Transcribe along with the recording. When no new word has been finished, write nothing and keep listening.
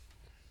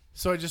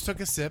So I just took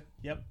a sip.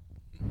 Yep.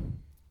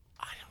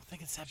 I don't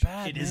think it's that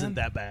bad. It isn't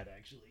that bad,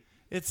 actually.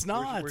 It's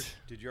not.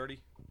 Did you already?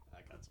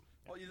 I got some.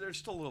 Oh, there's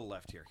still a little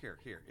left here. Here.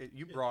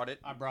 You brought it.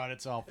 I brought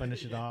it, so I'll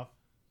finish it off.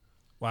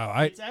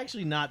 Wow, It's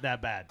actually not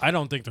that bad. I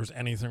don't think there's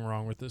anything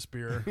wrong with this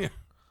beer.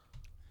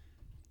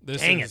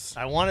 Dang it.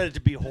 I wanted it to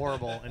be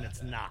horrible, and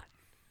it's not.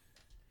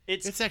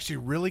 It's actually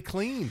really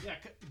clean. Yeah,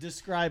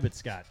 describe it,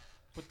 Scott.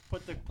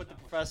 Put the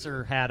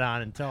professor hat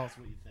on and tell us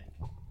what you think.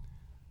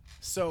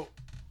 So,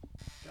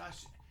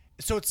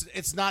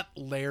 it's not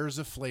layers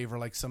of flavor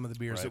like some of the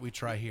beers that we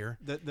try here.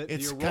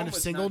 It's kind of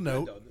single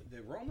note. The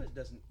aroma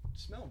doesn't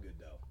smell good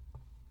though.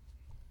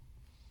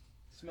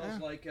 It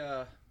smells like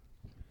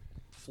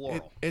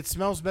floral. It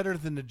smells better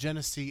than the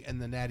Genesee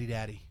and the Natty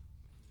Daddy.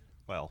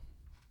 Well,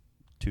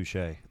 touche.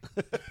 But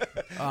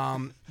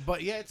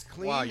yeah, it's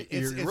clean. Wow,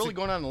 it's really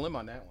going on a limb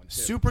on that one. Too.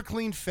 Super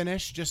clean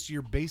finish, just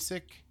your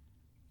basic.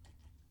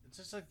 It's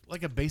just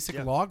like a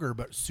basic lager,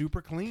 but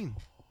super clean.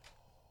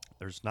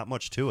 There's not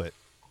much to it.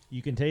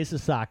 You can taste the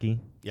sake.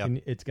 Yep.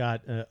 And it's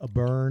got a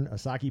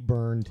sake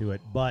burn to it.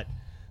 But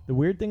the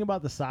weird thing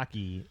about the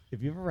sake,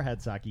 if you've ever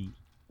had sake,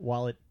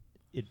 while it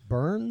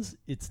burns,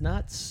 it's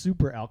not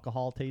super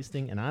alcohol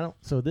tasting. And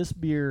so this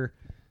beer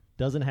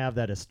doesn't have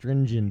that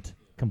astringent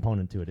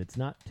component to it. It's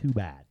not too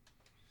bad.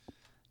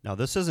 Now,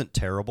 this isn't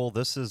terrible.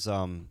 This is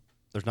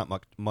there's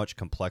not much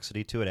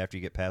complexity to it after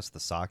you get past the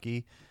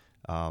sake.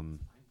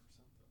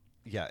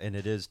 Yeah, and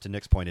it is, to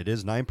Nick's point, it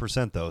is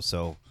 9% though,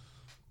 so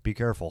be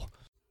careful.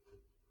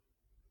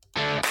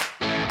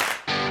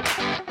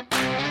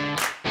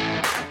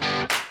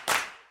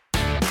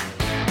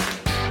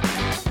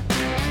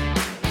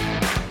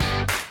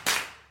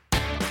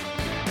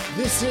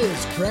 This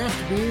is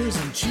Craft Beers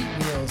and Cheat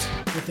Meals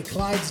with the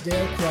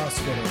Clydesdale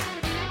CrossFitter.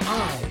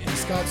 I am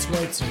Scott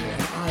Schweitzer,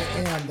 and I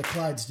am the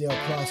Clydesdale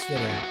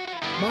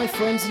CrossFitter. My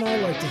friends and I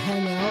like to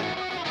hang out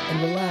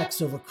and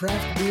relax over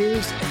craft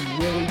beers and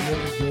really,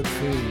 really good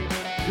food.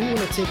 We want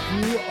to take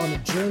you on a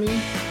journey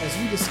as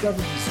we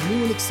discover these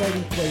new and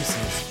exciting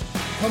places.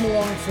 Come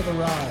along for the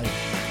ride.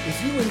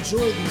 If you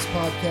enjoy these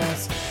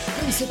podcasts,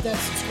 please hit that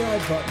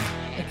subscribe button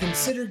and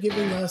consider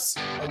giving us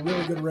a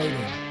really good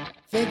rating.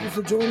 Thank you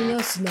for joining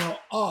us. Now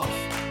off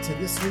to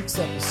this week's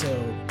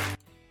episode.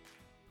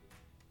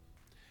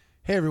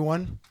 Hey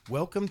everyone,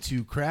 welcome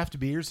to Craft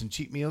Beers and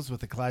Cheat Meals with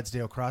the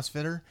Clydesdale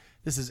CrossFitter.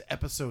 This is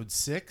episode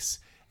 6,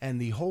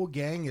 and the whole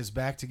gang is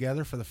back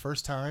together for the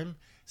first time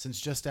since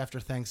just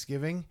after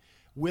Thanksgiving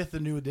with a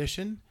new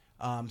addition.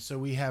 So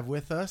we have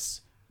with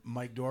us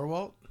Mike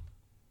Dorwalt.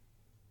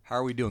 How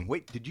are we doing?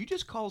 Wait, did you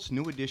just call us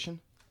New Edition?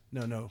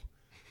 No,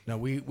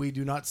 we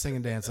do not sing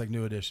and dance like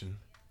New Edition.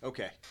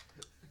 Okay.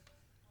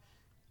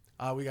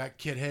 We got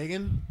Kit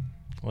Hagen.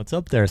 What's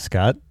up there,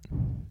 Scott?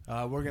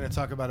 We're going to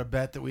talk about a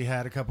bet that we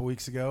had a couple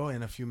weeks ago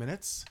in a few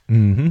minutes.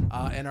 Mm-hmm.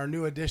 And our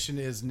new addition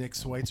is Nick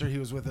Schweitzer. He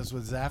was with us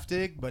with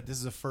Zaftig, but this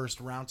is a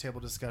first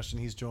roundtable discussion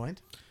he's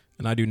joined.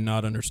 And I do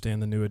not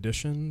understand the new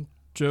edition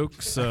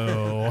joke,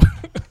 so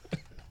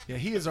Yeah,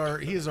 he is our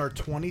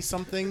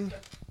 20-something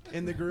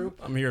in the group.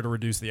 I'm here to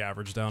reduce the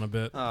average down a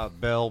bit.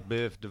 Bell,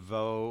 Biff,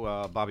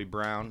 DeVoe, Bobby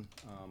Brown.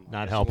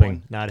 Not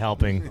helping.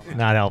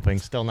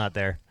 Still not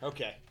there.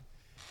 Okay.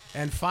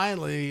 And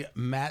finally,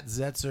 Matt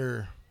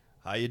Zetzer.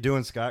 How you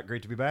doing, Scott?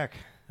 Great to be back.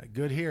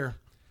 Good here.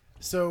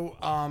 So,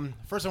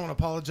 first I want to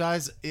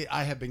apologize.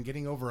 I have been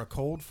getting over a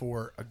cold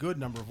for a good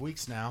number of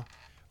weeks now.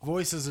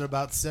 Voice is at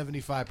about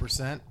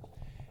 75%.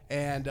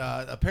 And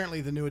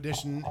apparently the new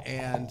edition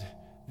and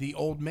the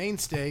old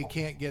mainstay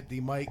can't get the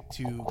mic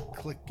to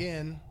click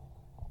in.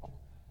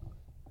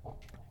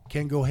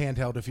 Can go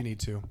handheld if you need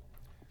to.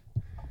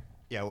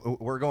 Yeah,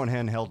 we're going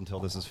handheld until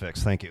this is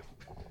fixed. Thank you.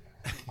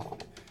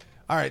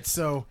 All right,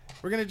 so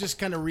we're going to just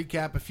kind of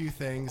recap a few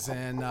things,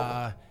 and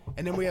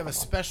then we have a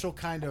special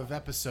kind of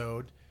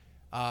episode,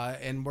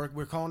 and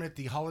we're calling it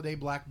the Holiday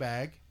Black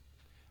Bag.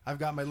 I've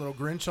got my little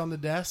Grinch on the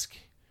desk.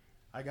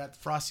 I got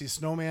Frosty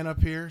Snowman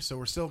up here, so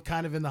we're still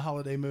kind of in the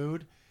holiday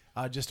mood,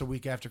 just a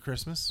week after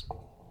Christmas.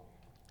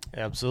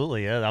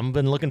 Absolutely, yeah. I've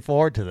been looking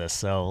forward to this,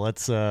 so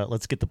let's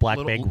get the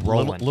black bag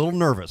rolling. Little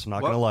nervous, I'm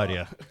not going to lie to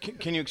you.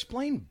 Can you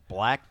explain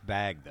black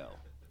bag, though?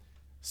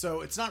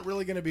 So it's not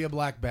really going to be a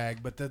black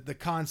bag, but the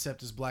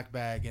concept is black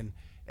bag, and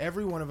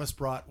every one of us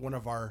brought one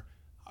of our,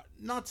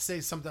 not to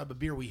say some type of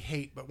beer we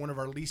hate, but one of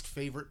our least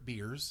favorite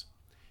beers,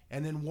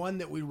 and then one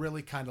that we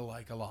really kind of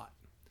like a lot.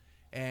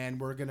 And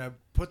we're going to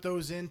put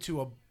those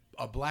into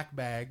a black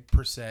bag,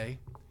 per se.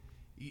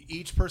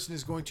 Each person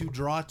is going to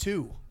draw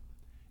 2,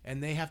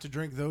 and they have to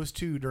drink those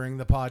 2 during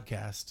the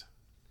podcast.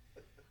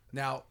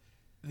 Now,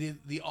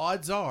 the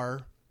odds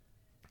are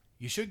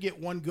you should get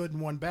one good and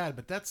one bad,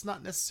 but that's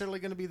not necessarily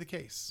going to be the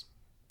case.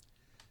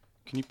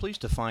 Can you please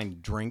define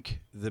drink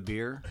the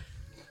beer?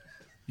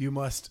 You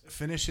must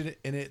finish it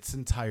in its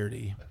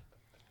entirety.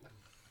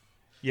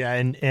 Yeah,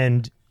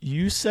 and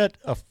you set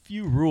a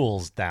few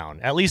rules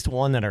down, at least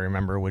one that I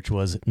remember, which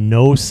was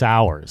no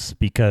sours,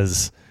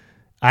 because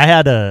I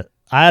had a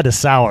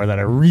sour that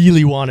I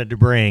really wanted to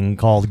bring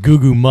called Goo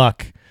Goo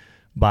Muck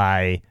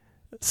by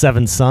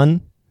Seven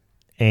Sun,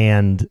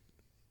 and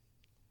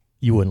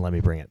you wouldn't let me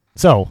bring it.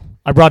 So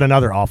I brought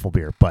another awful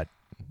beer, but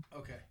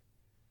Okay.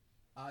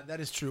 That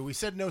is true. We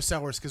said no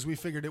sours because we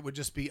figured it would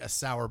just be a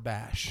sour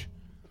bash.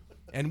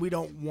 And we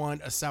don't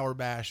want a sour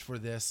bash for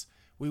this.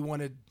 We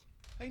wanted...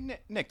 Hey,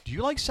 Nick, do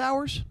you like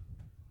sours?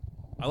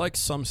 I like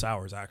some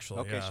sours, actually.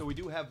 Okay, yeah. so we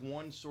do have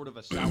one sort of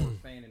a sour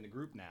fan in the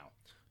group now.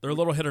 They're a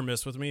little hit or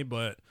miss with me,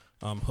 but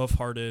Hoof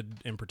Hearted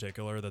in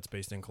particular, that's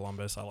based in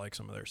Columbus, I like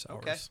some of their sours.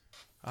 Okay.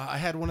 I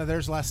had one of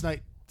theirs last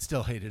night.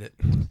 Still hated it.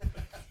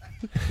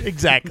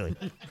 exactly.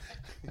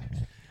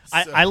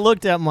 I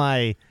looked at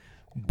my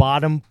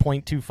bottom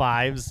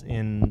 0.25s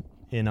in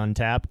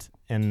Untapped,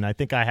 and I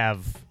think I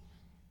have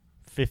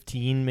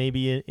 15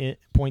 maybe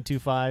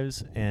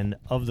 0.25s, and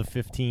of the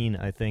 15,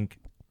 I think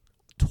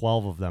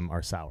 12 of them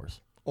are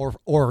sours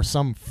or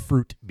some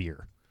fruit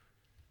beer.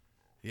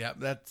 Yeah,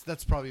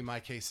 that's probably my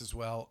case as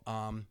well.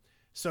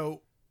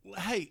 So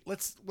hey,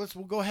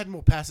 we'll go ahead and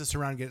we'll pass this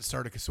around and get it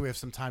started so we have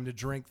some time to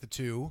drink the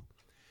two.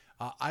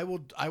 I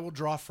will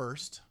draw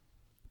first,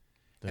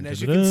 and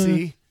as you can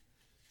see,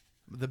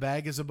 the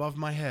bag is above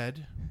my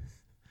head,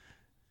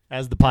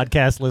 as the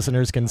podcast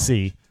listeners can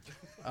see.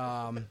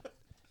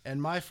 And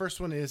my first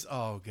one is,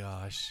 oh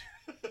gosh,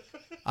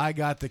 I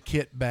got the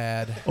Kit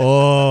Bad.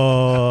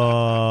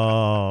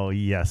 Oh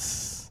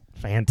yes,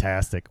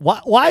 fantastic.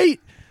 Why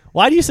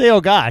do you say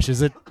oh gosh?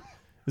 Is it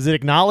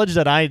acknowledged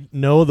that I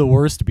know the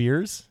worst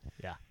beers?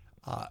 Yeah.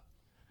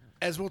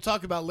 As we'll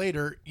talk about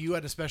later, you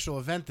had a special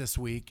event this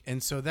week,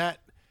 and so that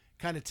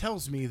kind of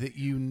tells me that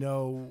you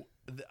know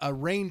a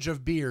range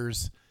of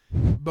beers,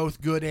 both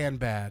good and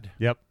bad.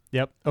 Yep.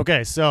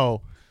 Okay,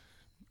 so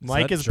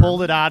Mike that has German?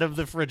 pulled it out of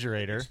the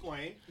refrigerator.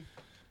 Explain.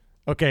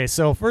 Okay,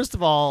 so first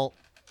of all,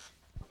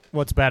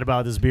 what's bad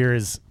about this beer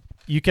is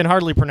you can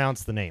hardly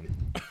pronounce the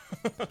name.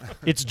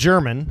 It's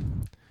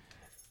German.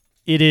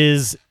 It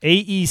is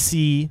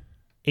AECHT,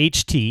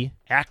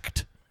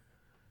 ACT,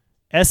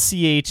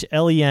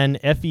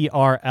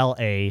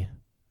 SCHLENFERLA,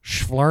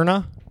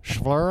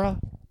 Schwerna?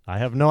 I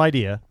have no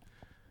idea.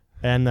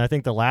 And I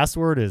think the last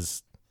word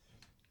is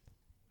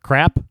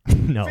crap?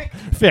 No.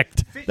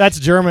 Ficht. That's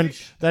German.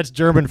 That's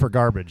German for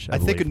garbage. I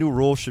think a believe. new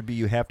rule should be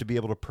you have to be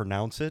able to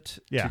pronounce it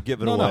Yeah. to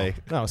give it No. away.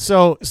 No.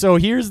 So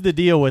here's the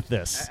deal with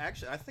this.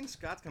 Actually, I think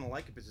Scott's going to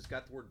like it because it's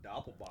got the word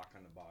Doppelbock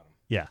on the bottom.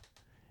 Yeah.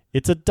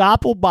 It's a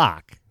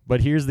Doppelbock, but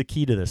here's the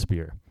key to this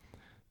beer.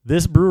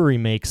 This brewery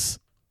makes,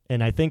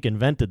 and I think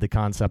invented the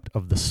concept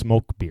of the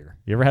smoke beer.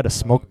 You ever had a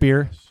smoke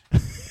beer?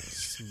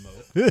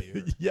 Smoke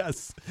beer.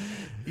 Yes.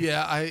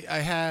 Yeah, I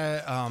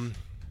had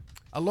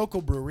a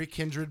local brewery,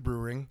 Kindred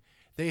Brewing.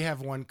 They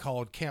have one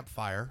called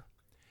Campfire.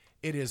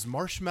 It is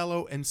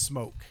marshmallow and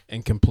smoke.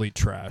 And complete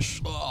trash.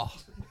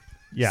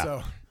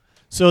 Yeah.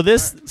 So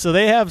So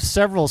they have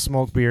several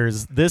smoke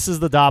beers. This is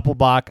the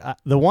Doppelbock.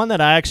 The one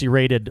that I actually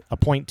rated a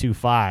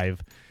 0.25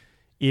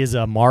 is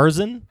a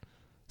Marzen.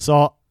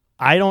 So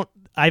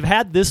I've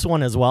had this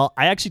one as well.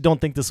 I actually don't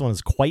think this one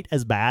is quite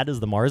as bad as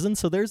the Marzen,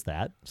 so there's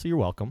that. So you're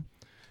welcome.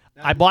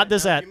 Now, I bought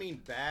this now, at- Do you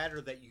mean bad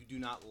or that you do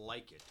not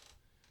like it?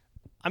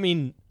 I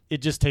mean,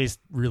 it just tastes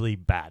really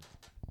bad.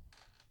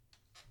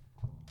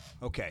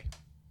 Okay.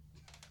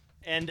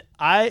 And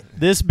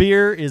this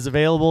beer is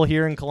available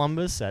here in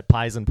Columbus at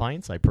Pies and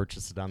Pints. I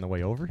purchased it on the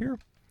way over here.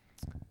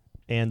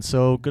 And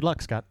so good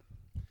luck, Scott.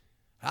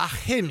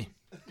 him.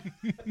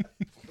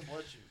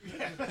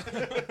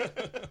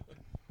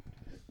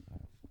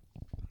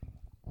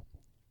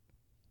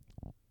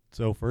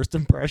 So first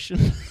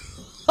impression.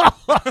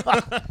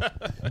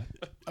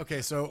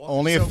 Okay, so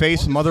Only so, a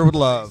face mother would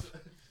love.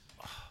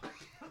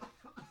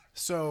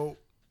 So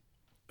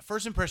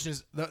first impression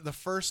is the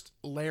first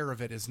layer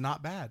of it is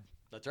not bad.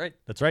 That's right.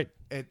 That's right.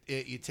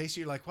 You taste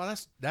it, you're like, wow,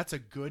 that's a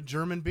good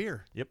German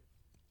beer. Yep.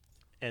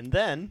 And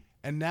then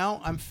And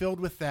now I'm filled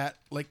with that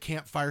like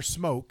campfire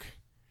smoke.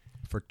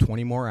 For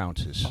 20 more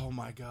ounces. Oh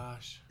my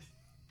gosh.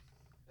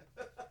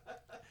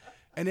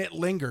 And it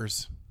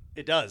lingers.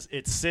 it does.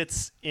 It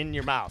sits in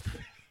your mouth.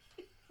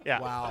 Yeah.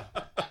 Wow.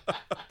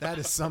 That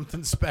is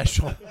something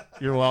special.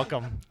 You're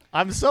welcome.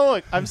 I'm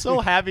so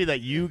happy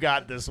that you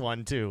got this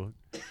one too.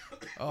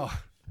 Oh.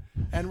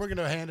 And we're going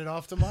to hand it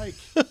off to Mike.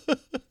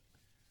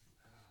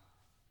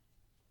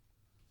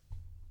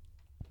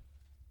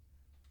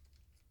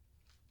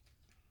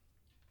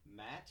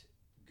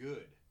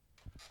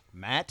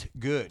 Matt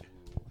Good.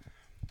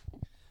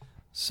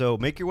 So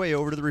make your way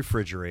over to the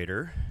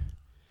refrigerator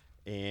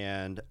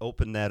and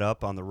open that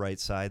up on the right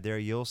side there.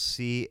 You'll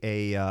see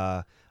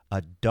a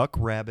Duck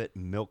Rabbit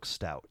Milk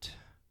Stout.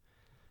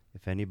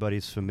 If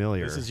anybody's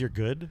familiar. This is your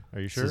good? Are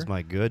you sure? This is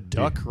my good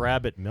Duck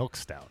Rabbit Milk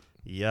Stout.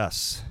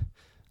 Yes.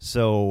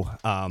 So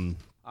I'm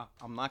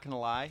not going to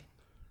lie.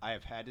 I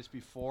have had this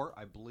before.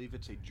 I believe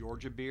it's a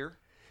Georgia beer.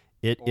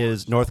 it Or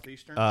is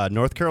Southeastern?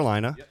 North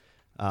Carolina. Yep.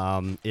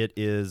 It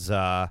is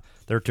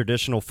their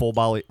traditional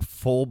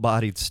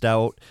full-bodied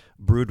stout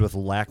brewed with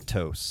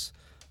lactose.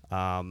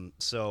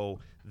 So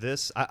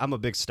this, I'm a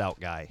big stout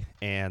guy,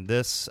 and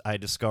this I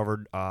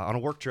discovered on a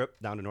work trip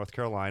down to North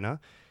Carolina.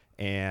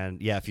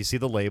 And yeah, if you see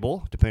the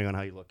label, depending on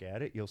how you look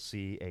at it, you'll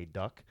see a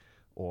duck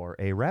or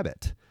a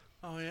rabbit.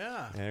 Oh,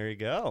 yeah. There you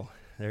go.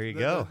 There you The-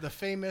 go. The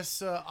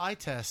famous eye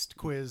test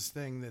quiz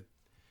thing that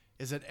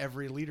is at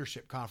every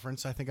leadership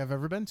conference I think I've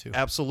ever been to.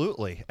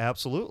 Absolutely,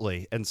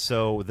 absolutely. And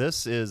so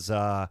this is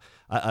I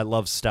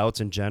love stouts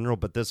in general,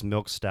 but this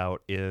milk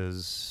stout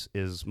is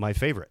my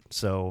favorite.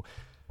 So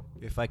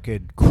If I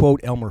could quote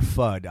Elmer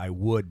Fudd, I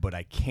would, but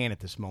I can't at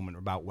this moment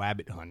about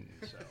wabbit hunting.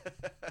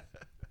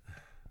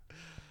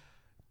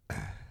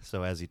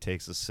 so as he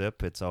takes a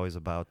sip, it's always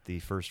about the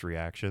first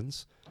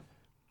reactions.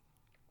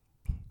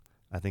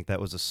 I think that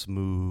was a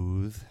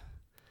smooth.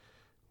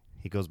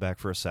 He goes back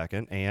for a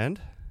second, and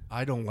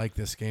I don't like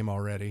this game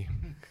already.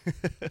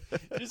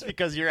 Just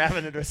because you're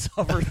having to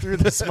suffer through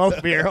the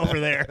smoke beer over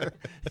there.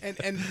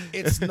 And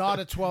it's not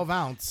a 12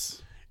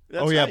 ounce.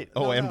 That's oh yeah. right.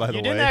 Oh, and by the You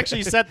way, didn't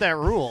actually set that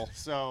rule,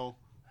 so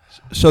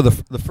So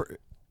the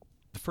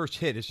first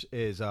hit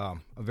is a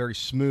very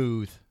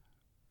smooth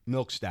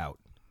milk stout.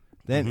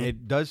 Then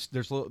it does.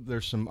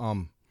 There's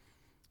some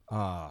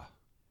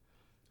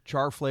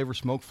char flavor,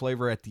 smoke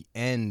flavor at the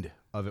end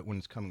of it when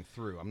it's coming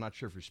through. I'm not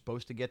sure if you're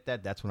supposed to get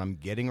that. That's what I'm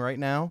getting right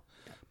now.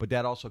 But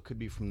that also could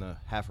be from the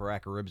half a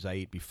rack of ribs I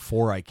ate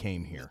before I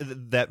came here.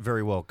 that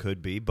very well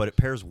could be, but it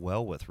pairs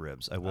well with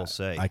ribs. I will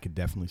say. I could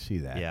definitely see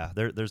that. Yeah,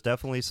 there's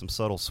definitely some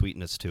subtle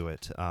sweetness to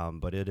it,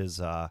 but it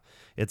is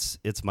it's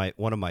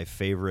one of my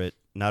favorite,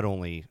 not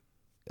only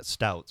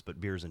stouts but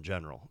beers in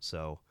general.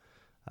 So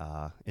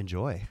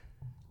enjoy.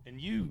 and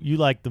you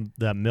like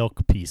the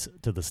milk piece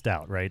to the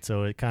stout, right?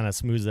 So it kind of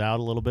smooths it out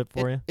a little bit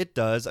for you. It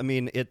does. I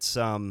mean, it's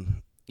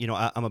you know,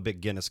 I'm a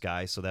big Guinness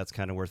guy, so that's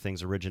kind of where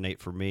things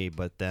originate for me.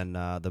 But then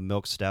the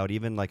milk stout,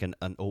 even like an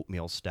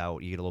oatmeal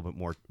stout, you get a little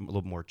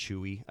more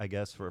chewy, I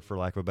guess, for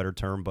lack of a better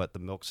term. But the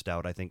milk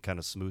stout, I think, kind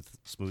of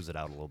smooths it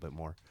out a little bit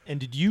more. And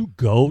did you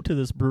go to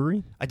this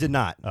brewery? I did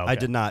not. Okay. I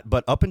did not.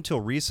 But up until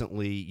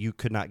recently, you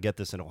could not get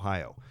this in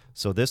Ohio.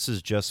 So this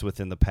is just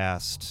within the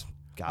past,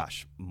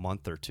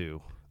 month or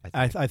two.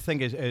 I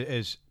think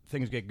as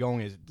things get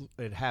going,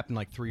 it happened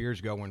like 3 years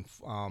ago when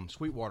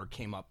Sweetwater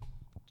came up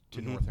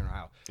to Northern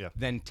Ohio. Yeah.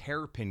 Then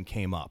Terrapin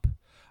came up.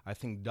 I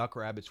think Duck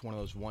Rabbit's one of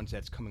those ones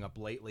that's coming up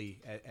lately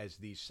as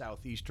these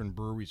southeastern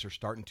breweries are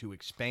starting to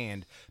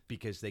expand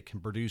because they can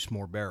produce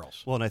more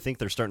barrels. Well, and I think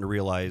they're starting to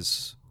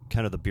realize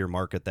kind of the beer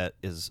market that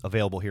is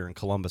available here in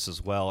Columbus as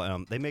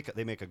well. They make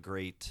a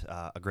great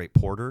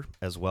porter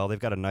as well. They've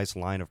got a nice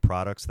line of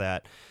products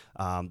that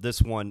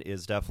this one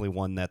is definitely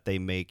one that they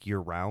make year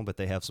round, but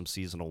they have some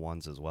seasonal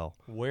ones as well.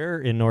 Where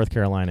in North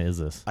Carolina is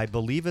this? I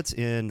believe it's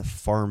in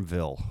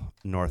Farmville,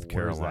 North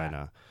Where's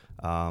Carolina.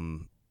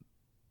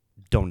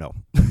 Don't know.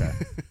 Okay.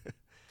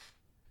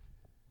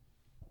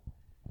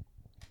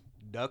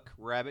 Duck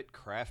Rabbit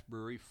Craft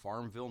Brewery,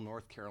 Farmville,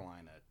 North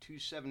Carolina,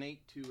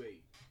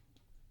 27828.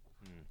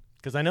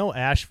 Because I know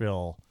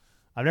Asheville.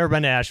 I've never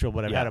been to Asheville,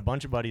 but I've Yeah. had a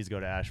bunch of buddies go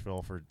to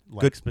Asheville for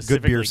Good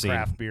specifically beer scene.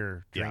 craft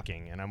beer Yeah.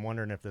 drinking, and I'm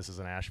wondering if this is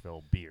an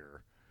Asheville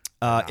beer.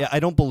 Yeah, I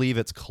don't believe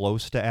it's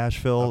close to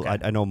Asheville. Okay.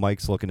 I know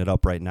Mike's looking it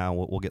up right now.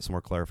 We'll get some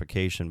more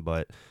clarification,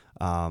 but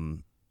yeah.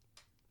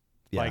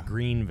 By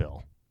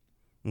Greenville.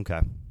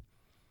 Okay.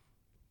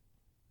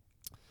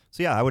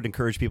 So yeah, I would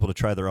encourage people to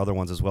try their other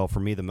ones as well. For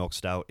me, the milk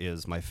stout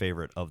is my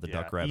favorite of the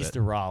Duck Rabbit. East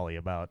of Raleigh,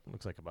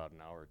 looks like about an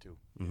hour or two.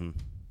 Mm-hmm.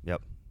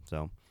 Yep.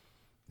 So,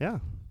 yeah.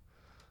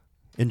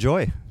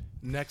 Enjoy.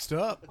 Next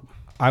up,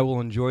 I will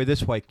enjoy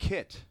this while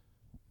Kit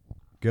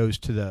goes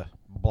to the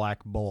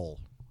Black Bull.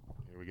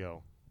 Here we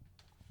go.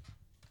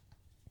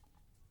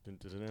 Dun,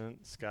 dun, dun, dun.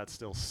 Scott's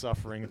still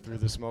suffering through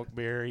the smoke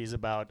beer. He's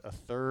about a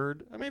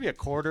third, maybe a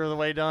quarter of the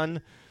way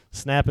done.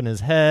 Snapping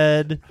his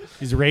head.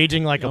 He's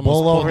raging like a Almost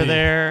bull pulled over me.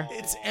 there.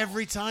 it's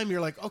every time you're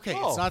like, okay,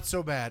 Oh. it's not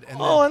so bad. And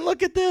Oh, and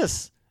look at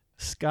this.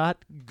 Scott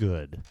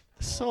Good.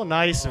 So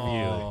nice of you.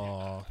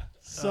 Oh,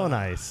 So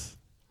nice.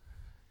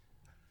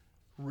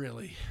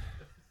 really?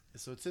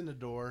 So it's in the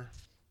door.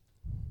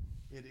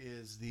 It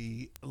is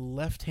the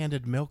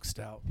left-handed milk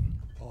stout.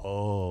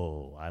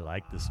 Oh, I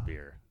like this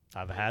beer.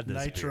 I've had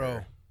this Nitro.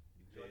 beer.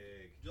 Would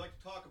you like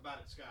to talk about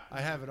it, Scott? I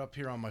have it up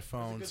here on my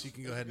phone, so you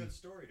can go ahead and.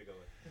 story to go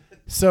with.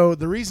 So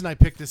the reason I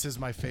picked this as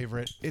my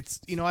favorite, it's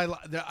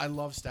I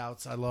love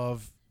stouts, I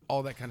love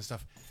all that kind of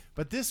stuff,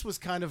 but this was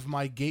kind of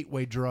my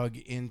gateway drug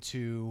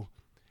into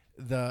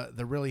the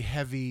really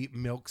heavy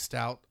milk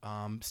stout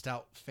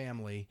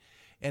family,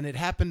 and it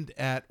happened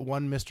at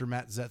one Mr.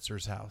 Matt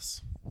Zetzer's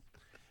house.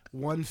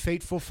 One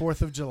fateful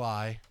 4th of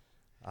July,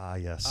 Ah,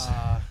 yes.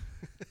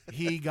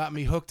 he got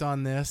me hooked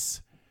on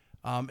this.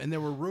 And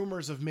there were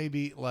rumors of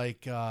maybe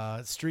like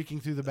streaking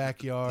through the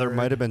backyard. There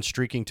might have been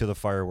streaking to the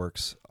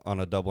fireworks on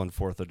a Dublin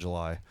 4th of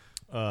July.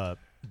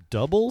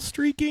 Double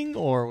streaking,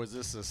 or was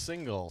this a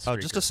single streaker? Oh,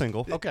 just a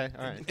single. Okay,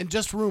 all right. And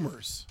just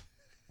rumors.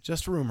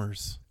 Just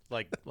rumors.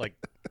 Like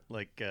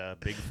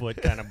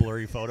Bigfoot kind of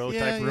blurry photo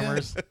type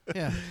rumors.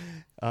 Yeah.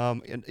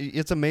 And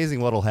it's amazing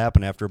what'll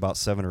happen after about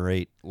 7 or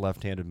 8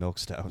 left-handed milk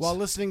stouts. While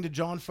listening to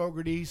John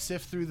Fogerty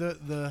sift through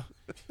the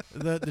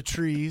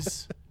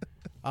trees.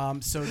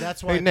 So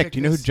that's why. Hey, I Nick, picked do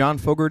you know who this. John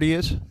Fogerty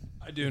is?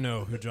 I do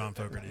know who John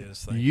Fogerty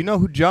is. You know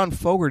who John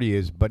Fogerty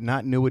is, but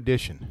not New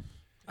Edition.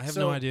 I have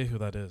So- no idea who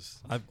that is.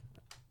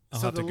 I'll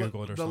have to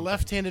Google it or the something.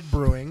 Left-Handed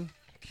Brewing.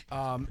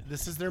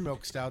 This is their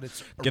milk stout.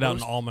 It's a Get out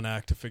an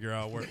almanac to figure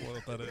out what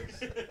that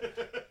is.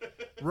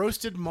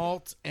 roasted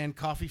malt and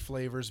coffee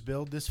flavors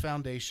build this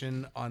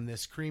foundation on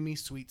this creamy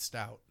sweet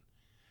stout.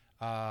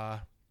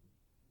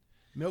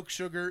 Milk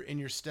sugar in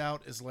your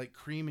stout is like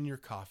cream in your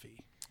coffee.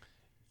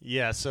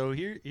 Yeah, so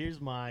here's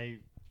my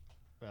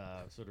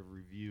sort of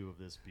review of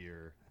this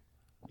beer.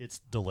 It's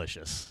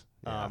delicious.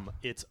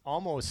 It's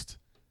almost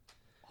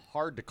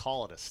hard to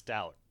call it a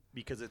stout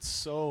because it's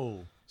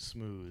so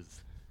smooth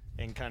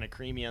and kind of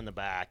creamy on the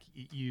back.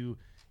 You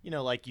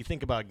know, like you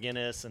think about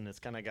Guinness, and it's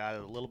kind of got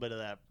a little bit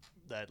of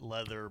that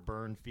leather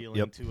burn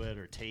feeling to it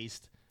or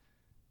taste.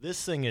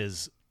 This thing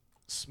is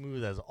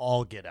smooth as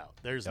all get out.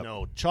 There's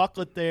no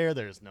chocolate there.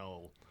 There's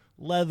no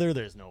leather.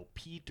 There's no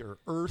peat or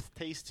earth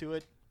taste to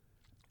it.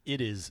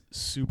 It is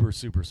super,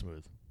 super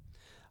smooth.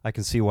 I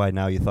can see why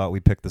now you thought we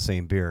picked the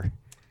same beer.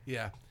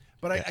 Yeah.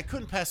 But I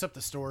couldn't pass up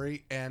the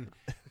story. And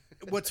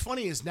what's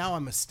funny is now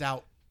I'm a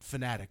stout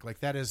fanatic. Like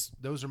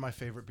those are my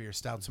favorite beers,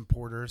 stouts and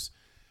porters.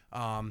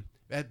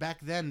 Back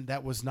then,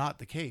 that was not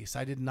the case.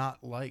 I did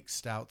not like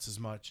stouts as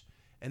much.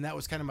 And that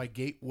was kind of my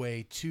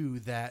gateway to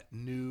that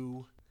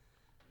new.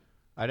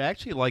 I'd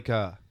actually like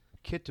a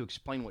Kit to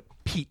explain what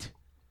peat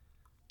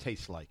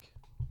tastes like.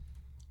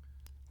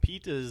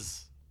 Peat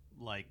is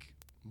like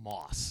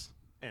moss,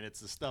 and it's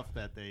the stuff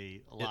that a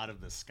lot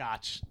of the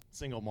Scotch,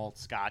 single malt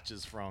Scotch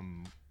is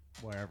from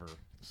wherever.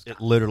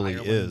 It literally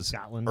Ireland, is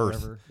Scotland,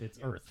 earth. wherever. It's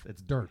earth.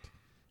 It's dirt.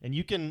 And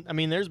you can,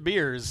 there's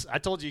beers. I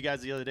told you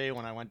guys the other day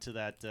when I went to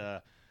that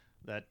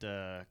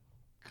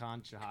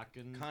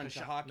Conshohocken. No,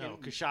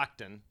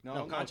 Coshocton.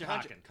 No,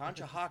 Conshohocken.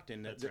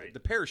 Conshohocken. That's right. The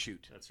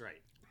parachute. That's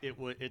right.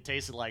 It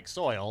tasted like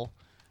soil,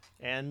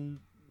 and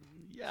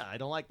yeah, I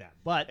don't like that.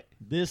 But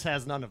this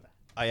has none of that.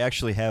 I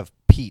actually have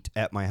peat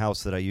at my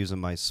house that I use in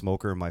my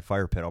smoker and my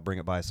fire pit. I'll bring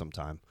it by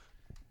sometime.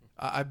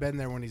 I've been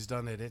there when he's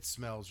done it. It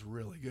smells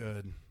really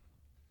good.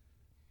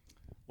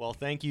 Well,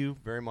 thank you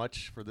very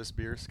much for this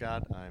beer,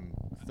 Scott. I'm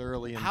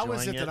thoroughly enjoying it. How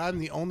is it that I'm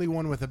the only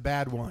one with a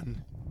bad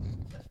one?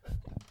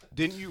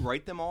 Didn't you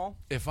write them all?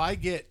 If I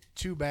get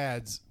 2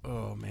 bads,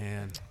 oh,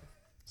 man.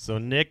 So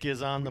Nick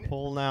is on the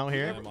poll now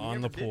here. I'm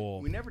on the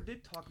poll. We never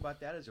did talk about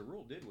that as a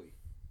rule, did we?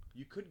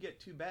 You could get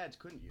 2 bads,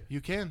 couldn't you?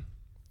 You can.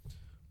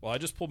 Well, I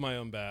just pulled my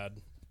own bad,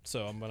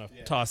 so I'm going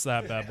to toss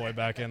that bad boy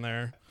back in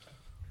there.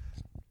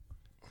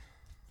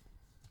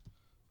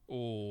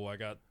 Oh, I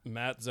got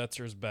Matt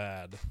Zetzer's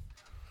bad.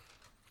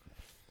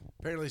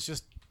 Apparently, it's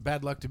just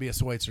bad luck to be a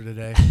Schweitzer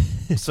today.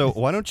 So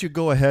why don't you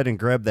go ahead and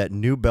grab that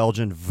New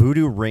Belgian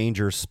Voodoo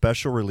Ranger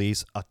special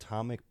release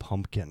Atomic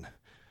Pumpkin.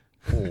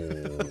 Oh,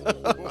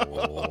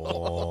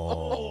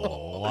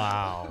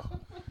 wow.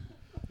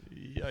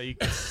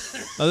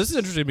 Yikes. Now, this is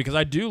interesting because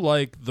I do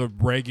like the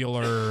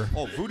regular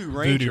Voodoo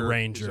Ranger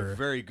is a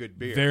very good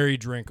beer. Very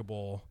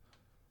drinkable.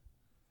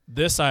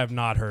 This I have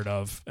not heard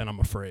of, and I'm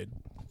afraid.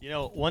 You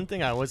know, one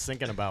thing I was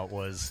thinking about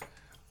was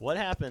what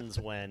happens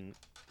when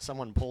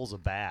someone pulls a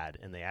bad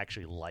and they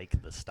actually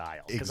like the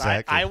style. Because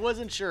Exactly. I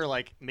wasn't sure,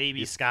 like,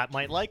 maybe Scott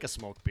might like a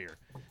smoked beer.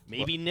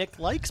 Maybe Nick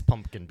likes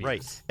pumpkin beers.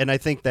 Right. And I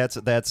think that's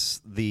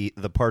the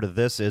part of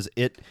this is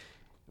it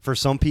for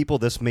some people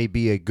this may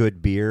be a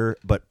good beer,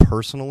 but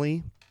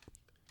personally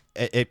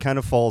it kind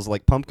of falls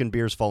like pumpkin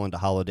beers fall into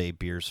holiday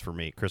beers for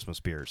me, Christmas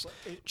beers.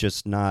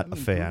 Just not a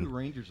fan. Voodoo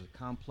Ranger's a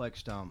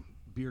complex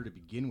beer to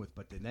begin with,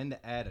 but then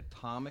to add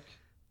Atomic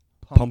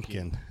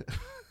Pumpkin.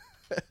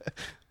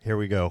 Here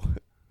we go.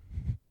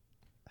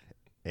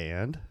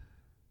 And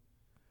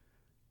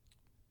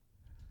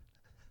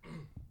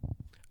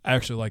I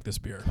actually like this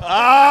beer. There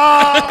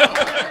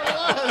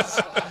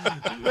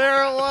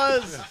it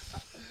was.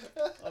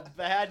 A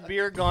bad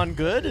beer gone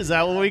good? Is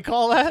that what we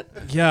call that?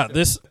 Yeah,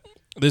 this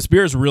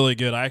beer is really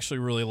good. I actually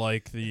really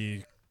like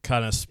the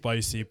kind of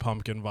spicy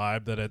pumpkin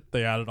vibe that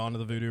they added onto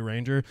the Voodoo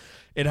Ranger.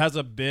 It has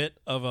a bit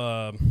of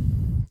a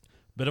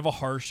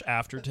harsh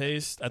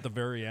aftertaste at the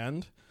very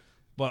end,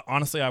 but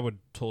honestly, I would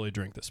totally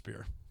drink this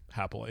beer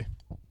happily,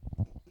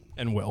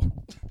 and will.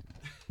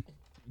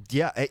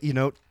 yeah,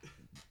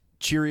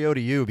 cheerio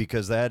to you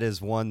because that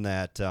is one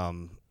that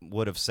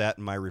would have sat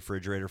in my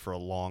refrigerator for a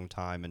long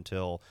time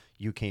until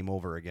you came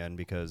over again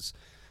because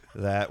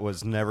that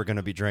was never going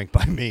to be drank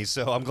by me.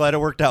 So I'm glad it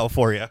worked out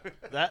for you.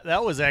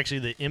 That was actually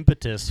the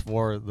impetus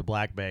for the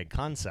black bag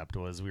concept.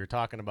 Was we were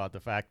talking about the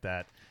fact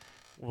that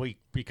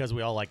because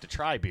we all like to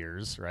try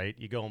beers, right?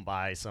 You go and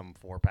buy some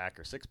 4-pack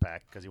or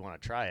 6-pack because you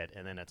want to try it,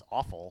 and then it's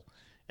awful,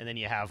 and then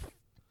you have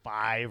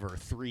 5 or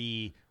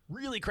 3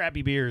 really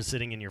crappy beers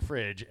sitting in your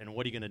fridge, and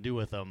what are you going to do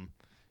with them?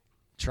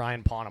 Try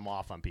and pawn them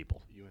off on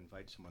people. You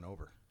invite someone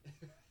over.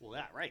 Well,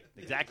 yeah, right,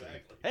 exactly.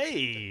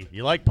 Hey,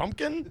 you like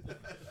pumpkin?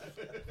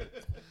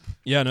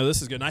 Yeah, no,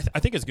 this is good. And I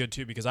think it's good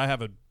too because I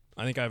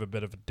think I have a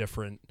bit of a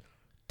different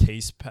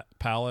taste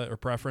palette or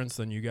preference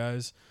than you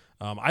guys.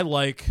 I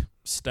like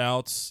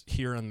stouts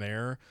here and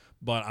there,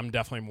 but I'm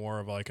definitely more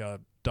of like a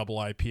double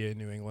IPA,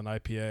 New England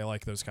IPA. I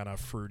like those kind of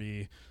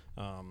fruity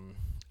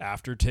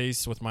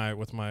aftertastes with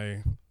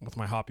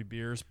my hoppy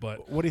beers.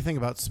 But What do you think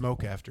about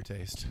smoke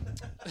aftertaste?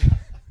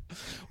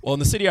 Well, in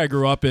the city I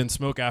grew up in,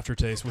 smoke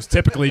aftertaste was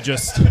typically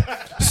just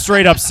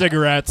straight up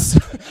cigarettes.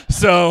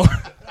 So,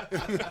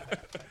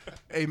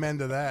 Amen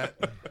to that.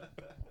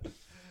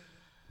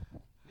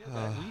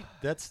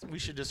 We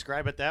should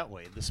describe it that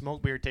way. The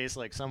smoke beer tastes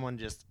like someone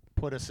just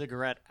put a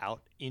cigarette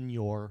out in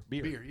your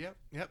beer.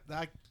 Yep.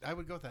 I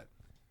would go with that.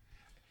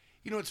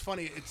 You know, it's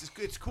funny.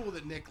 It's cool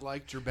that Nick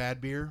liked your bad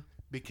beer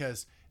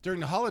because during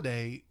the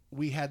holiday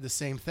we had the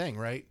same thing,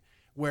 right?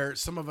 Where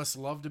some of us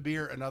loved a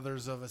beer and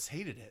others of us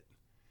hated it.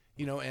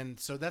 You know, and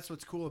so that's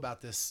what's cool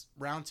about this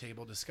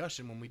roundtable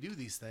discussion when we do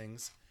these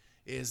things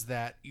is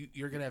that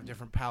you're going to have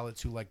different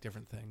palates who like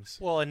different things.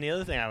 Well, and the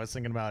other thing I was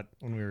thinking about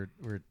when we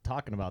were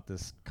talking about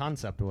this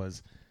concept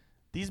was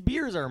these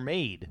beers are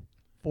made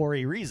for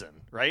a reason,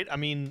 right? I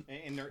mean,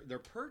 And they're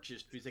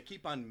purchased because they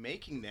keep on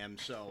making them.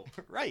 So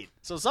right.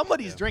 So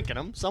somebody's drinking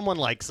them. Someone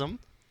likes them.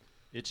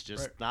 It's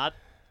just not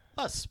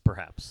us,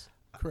 perhaps.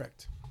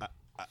 Correct.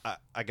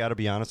 I got to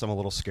be honest, I'm a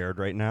little scared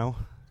right now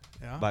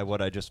Yeah. by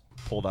what I just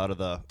pulled out of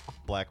the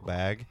black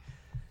bag.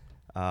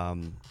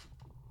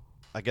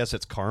 I guess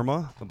it's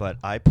karma, but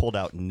I pulled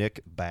out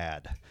Nick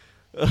Bad.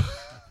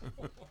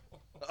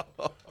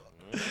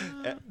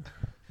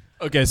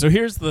 okay, so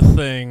here's the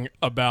thing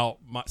about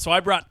so I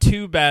brought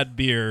 2 bad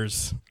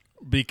beers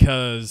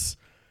because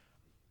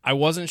I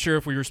wasn't sure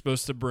if we were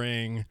supposed to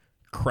bring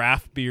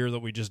craft beer that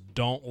we just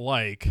don't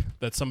like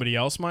that somebody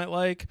else might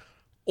like,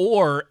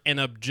 or an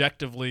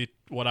objectively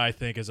what I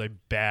think is a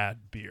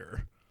bad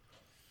beer.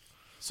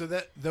 So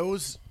that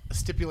those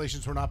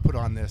stipulations were not put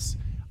on this.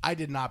 I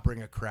did not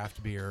bring a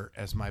craft beer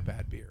as my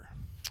bad beer.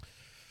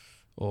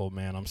 Oh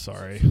man, I'm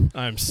sorry.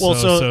 I'm Well,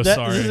 so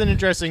sorry. This is an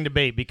interesting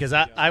debate because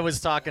I was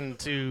talking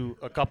to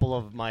a couple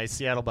of my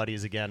Seattle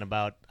buddies again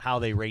about how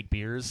they rate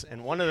beers,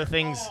 and one of the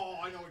things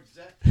I know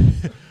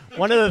exactly.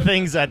 one of the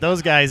things that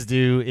those guys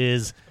do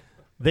is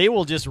they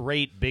will just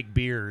rate big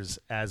beers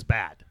as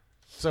bad.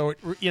 So,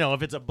 you know,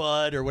 if it's a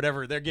Bud or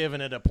whatever, they're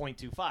giving it a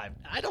 0.25.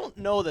 I don't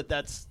know that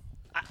that's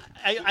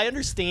I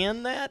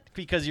understand that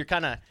because you're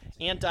kind of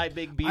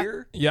anti-big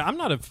beer.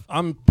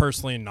 I'm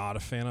personally not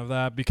a fan of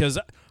that because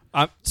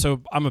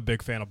I'm a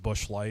big fan of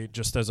Busch Light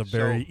just as a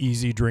very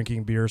easy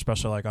drinking beer,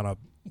 especially like on a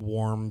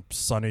warm,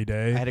 sunny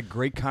day. I had a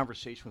great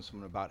conversation with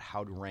someone about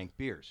how to rank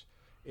beers.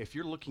 If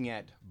you're looking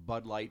at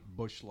Bud Light,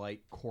 Busch Light,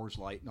 Coors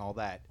Light, and all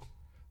that,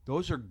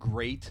 those are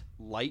great,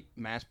 light,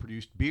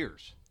 mass-produced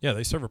beers. Yeah,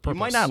 they serve a purpose. You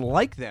might not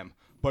like them,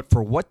 but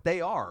for what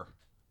they are,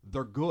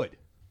 they're good.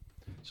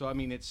 So I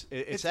mean, it's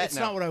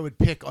not what I would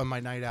pick on my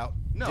night out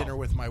No. dinner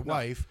with my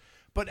wife.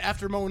 But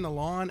after mowing the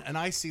lawn, an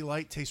icy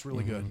light tastes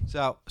really good.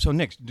 So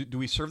Nick, do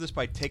we serve this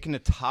by taking the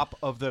top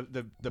of the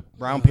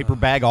brown paper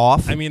bag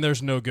off? I mean,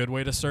 there's no good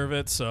way to serve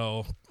it,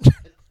 so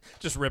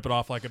just rip it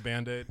off like a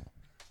Band-Aid.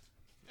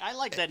 I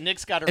like that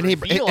Nick's got a And he-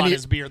 reveal and on he-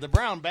 his beer, the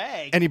brown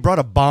bag. And he brought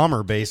a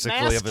bomber, basically,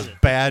 of masked his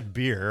it. bad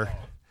beer.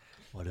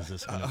 What is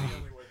this going to be?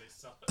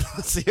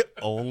 That's the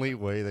only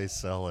way they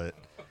sell it.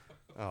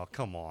 Oh,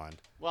 come on.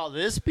 Well,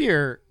 this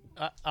beer,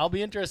 I'll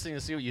be interested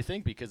to see what you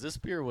think because this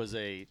beer was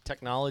a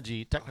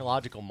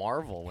technological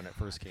marvel when it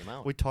first came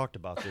out. We talked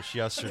about this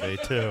yesterday,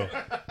 too.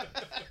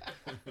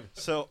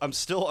 So I'm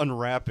still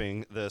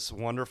unwrapping this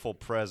wonderful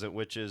present,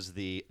 which is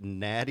the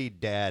Natty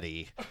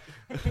Daddy.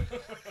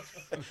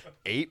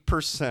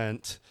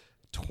 8%,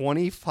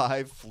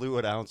 25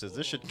 fluid ounces.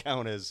 This should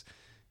count as,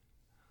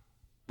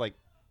 like,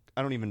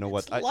 I don't even know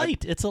It's what.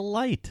 light. It's a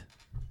light,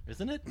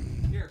 isn't it?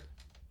 Here,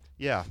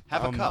 Yeah.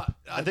 have a cup.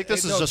 I think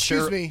this is no, a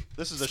excuse me.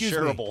 This is a Excuse me.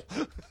 shareable.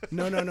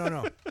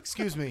 No.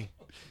 Excuse me.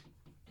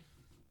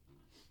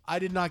 I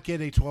did not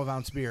get a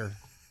 12-ounce beer.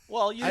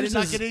 Well, I did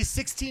not get a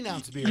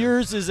 16-ounce beer.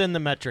 yours is in the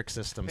metric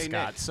system, Hey,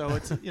 Scott. Nick. So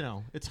it's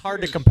it's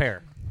hard to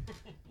compare.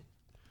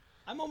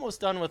 I'm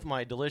almost done with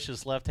my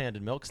delicious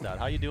left-handed milk stout.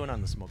 How you doing on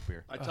the smoked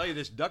beer? I tell you,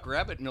 this Duck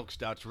Rabbit milk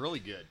stout's really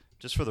good.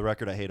 Just for the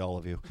record, I hate all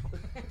of you.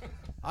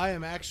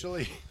 I'm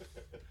actually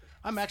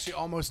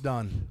almost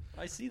done.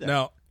 I see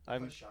that.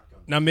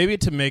 Now, maybe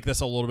to make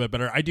this a little bit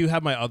better, I do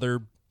have my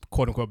other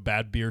quote-unquote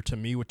bad beer to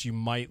me, which you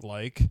might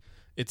like.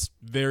 It's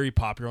very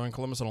popular in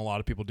Columbus, and a lot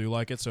of people do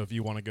like it. So if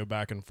you want to go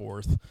back and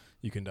forth,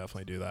 you can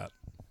definitely do that.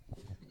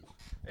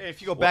 Hey,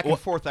 if you go back and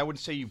forth, I would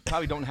say you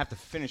probably don't have to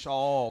finish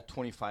all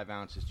 25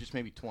 ounces, just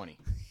maybe 20.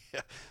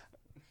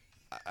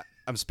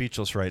 I'm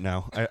speechless right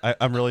now.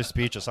 I'm really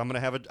speechless. I'm gonna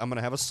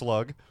have a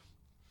slug.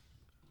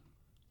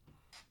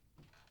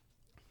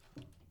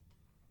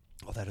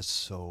 Oh, that is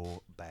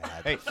so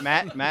bad. Hey,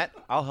 Matt,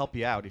 I'll help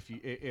you out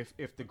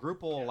if the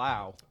group will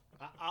allow.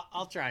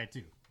 I'll try it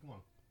too. Come on.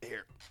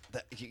 Here,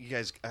 you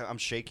guys, I'm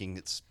shaking.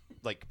 It's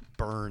like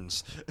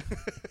burns.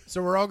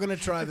 So we're all going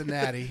to try the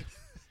Natty.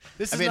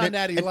 This is mean, not and-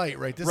 Natty and- Light,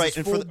 right? This right, is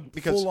and for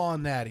because-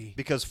 full-on Natty.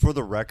 Because for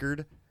the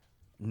record,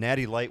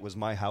 Natty Light was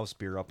my house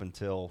beer up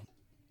until,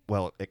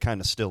 well, it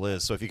kind of still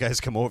is. So if you guys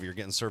come over, you're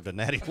getting served a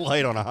Natty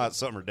Light on a hot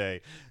summer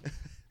day.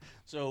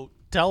 So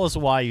tell us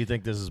why you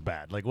think this is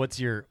bad. Like, what's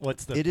the?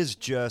 It is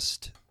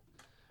just,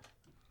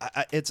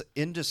 it's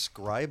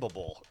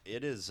indescribable.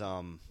 It is,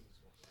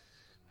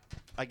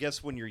 I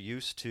guess when you're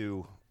used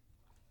to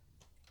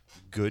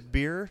good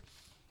beer,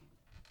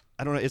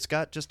 I don't know. It's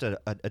got just a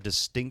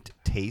distinct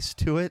taste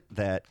to it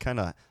that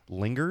kind of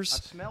lingers.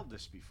 I've smelled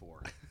this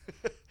before.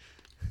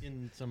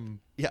 In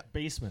some Yeah.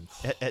 basements.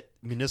 At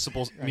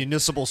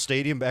municipal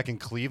stadium back in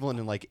Cleveland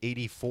in like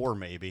 '84,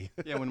 maybe.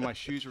 Yeah, when my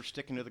shoes were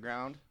sticking to the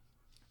ground.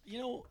 You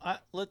know,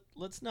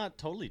 let's not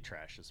totally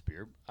trash this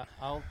beer.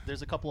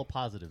 There's a couple of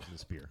positives in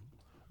this beer.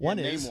 One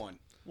is name one.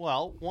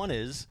 Well, one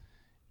is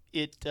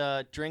it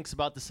drinks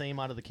about the same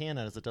out of the can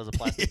as it does a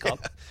plastic cup,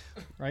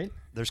 right?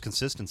 There's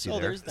consistency So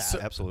there. there's that.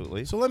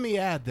 Absolutely. So let me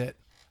add that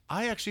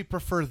I actually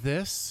prefer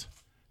this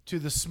to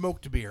the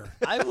smoked beer.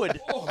 I would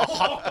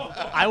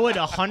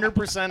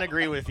 100%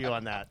 agree with you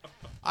on that.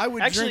 I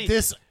would Actually- drink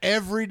this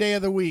every day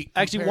of the week.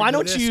 Actually, compared why to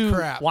don't this you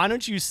crap.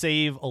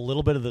 save a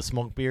little bit of the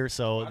smoked beer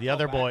so the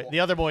other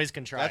boys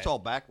can try That's it. all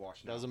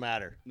backwash. now. Doesn't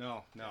matter.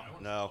 No.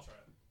 No.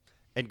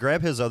 And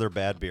grab his other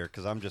bad beer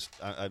because I'm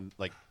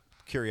like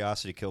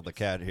curiosity killed the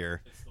cat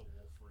here. It's the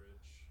Wolf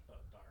Ridge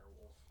Dire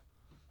Wolf.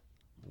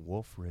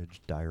 Wolf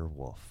Ridge Dire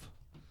Wolf.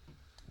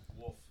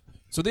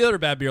 So the other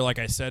bad beer, like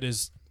I said,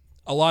 is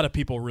a lot of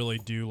people really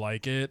do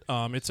like it.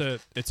 It's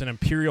an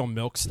imperial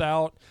milk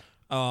stout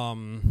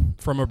from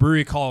a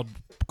brewery called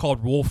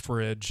Wolf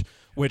Ridge,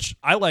 which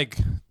I like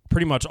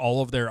pretty much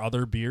all of their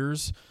other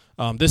beers.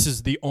 This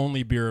is the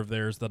only beer of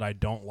theirs that I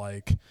don't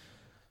like.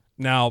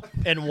 Now,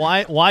 And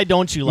why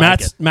don't you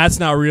like it? Matt's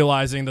now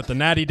realizing that the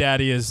Natty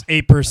Daddy is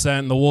 8%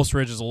 and the Wolf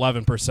Ridge is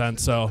 11%,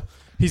 so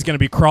he's going to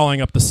be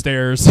crawling up the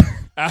stairs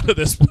out of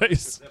this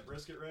place. Is that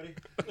brisket ready?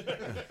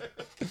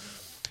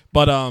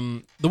 But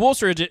the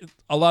Wolf Ridge,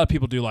 a lot of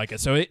people do like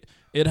it. So it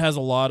has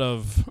a lot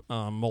of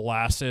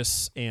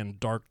molasses and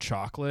dark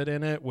chocolate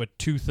in it, with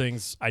two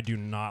things I do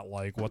not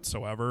like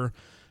whatsoever.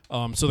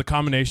 So the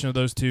combination of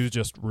those two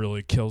just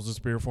really kills this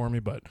beer for me,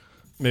 but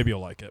maybe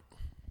you'll like it.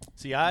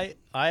 See, I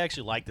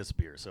actually like this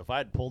beer. So if I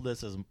had pulled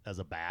this as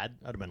a bad,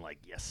 I'd have been like,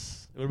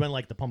 yes. It would have been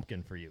like the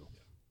pumpkin for you.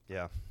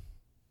 Yeah.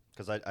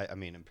 Because I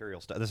mean Imperial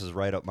Stout. This is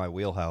right up my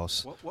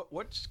wheelhouse.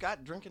 What's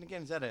Scott drinking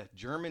again? Is that a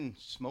German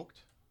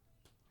smoked?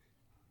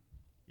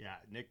 Yeah,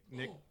 Nick,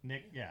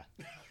 yeah.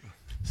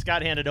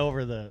 Scott handed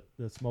over the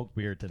smoked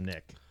beer to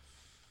Nick.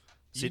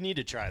 You need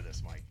to try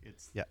this, Mike.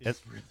 It's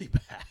really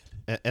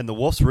bad. And the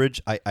Wolf's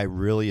Ridge, I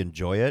really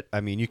enjoy it.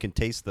 I mean, you can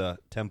taste the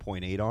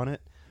 10.8 on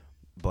it,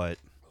 but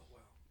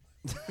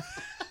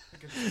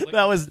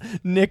That was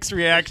Nick's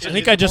reaction. I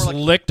think I just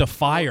licked a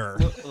fire.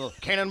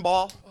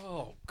 Cannonball.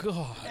 Oh,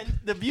 God. And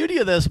the beauty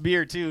of this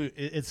beer, too,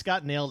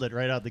 Scott nailed it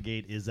right out the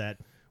gate, is that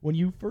when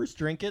you first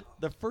drink it,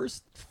 the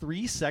first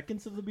 3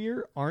 seconds of the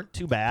beer aren't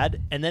too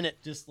bad, and then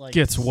it just like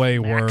Gets way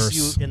smacks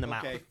worse. you in the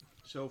mouth. Okay,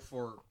 so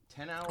for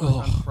 10 hours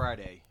on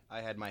Friday, I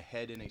had my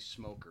head in a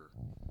smoker,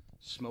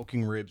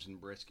 smoking ribs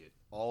and brisket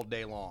all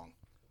day long.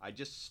 I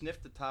just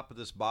sniffed the top of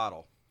this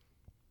bottle.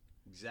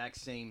 Exact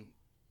same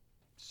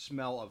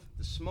smell of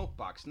the smoke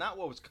box. Not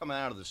what was coming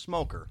out of the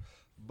smoker,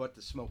 but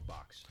the smoke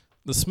box.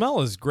 The smell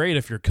is great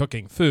if you're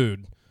cooking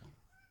food.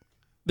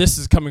 This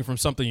is coming from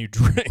something you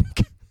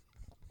drink.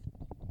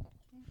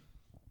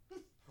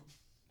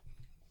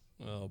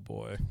 Oh,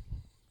 boy.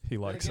 He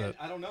likes it.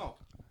 I don't know.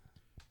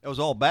 It was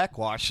all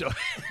backwash. So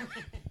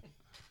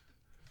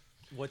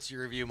What's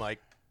your review, Mike?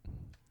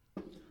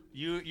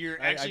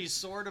 You're actually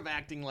sort of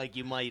acting like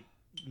you might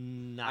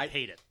not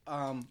hate it.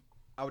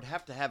 I would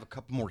have to have a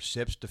couple more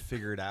sips to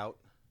figure it out,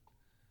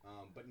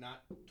 but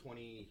not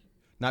 20.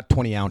 Not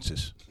 20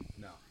 ounces.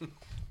 No.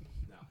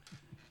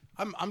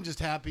 I'm just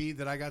happy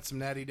that I got some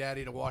Natty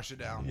Daddy to wash it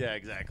down. Yeah,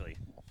 exactly.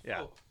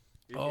 Yeah.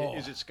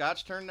 Is it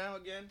Scott's turn now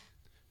again?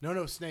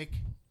 No, Snake.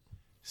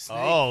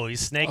 Oh, he's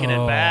snaking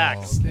it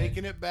back.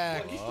 Snaking it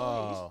back.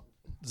 Oh.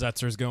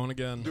 Zetzer's going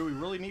again. Do we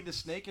really need the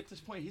snake at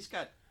this point? He's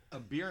got a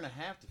beer and a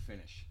half to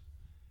finish.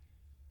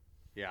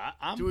 Yeah,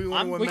 Do we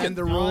want to amend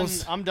the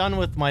rules? I'm done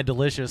with my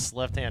delicious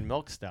left-hand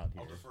milk stout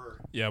here.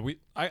 Yeah,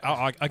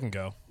 I can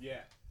go. Yeah.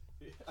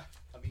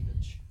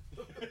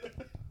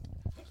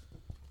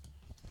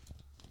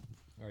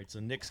 All right,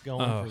 so Nick's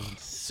going for the second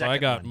So I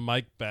got one.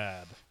 Mike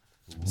bad.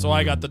 So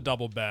I got the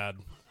double bad.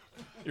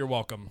 You're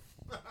welcome.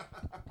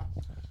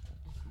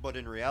 but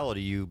in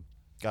reality, you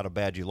got a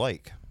bad you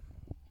like.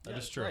 That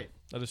is true. right.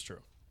 That is true.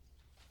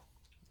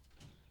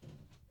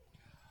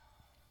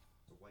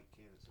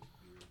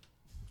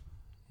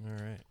 All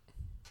right.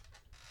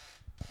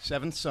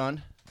 Seventh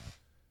Son.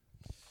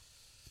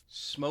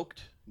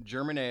 Smoked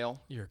German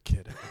ale. You're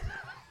kidding.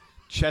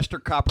 Chester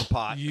Copper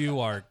Pot. You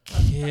are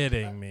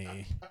kidding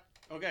me.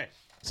 Okay.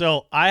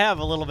 So I have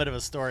a little bit of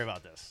a story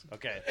about this.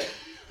 Okay.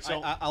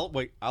 So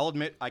I'll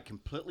admit I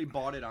completely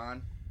bought it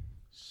on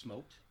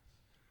smoked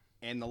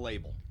and the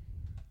label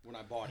when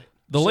I bought it.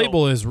 The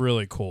label is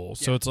really cool.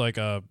 So it's like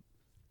a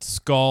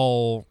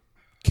skull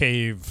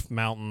cave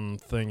mountain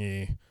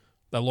thingy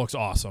that looks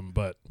awesome,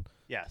 but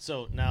yeah,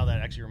 so now that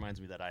actually reminds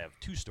me that I have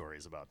two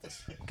stories about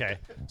this. Okay.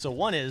 So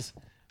one is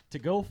to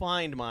go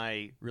find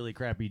my really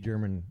crappy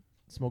German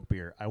smoke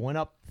beer. I went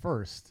up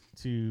first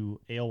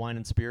to Ale, Wine,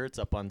 and Spirits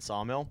up on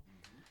Sawmill,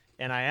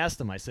 and I asked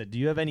him, I said, do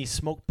you have any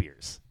smoke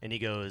beers? And he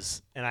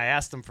goes, and I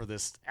asked him for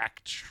this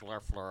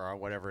Achtschlerfler or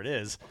whatever it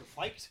is.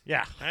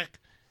 Yeah.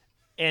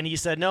 And he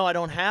said, no, I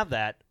don't have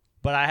that,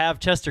 but I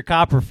have Chester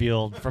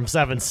Copperfield from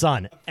Seventh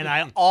Son, and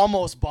I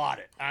almost bought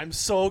it. I'm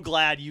so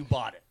glad you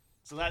bought it.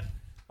 So that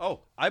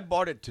I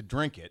bought it to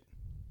drink it,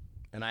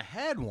 and I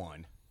had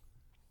one.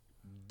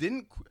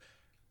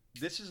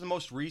 This is the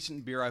most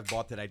recent beer I've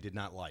bought that I did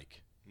not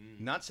like.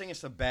 Not saying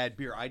it's a bad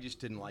beer, I just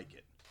didn't like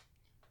it.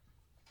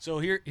 So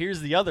here's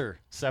the other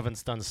Seventh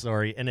Son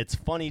story, and it's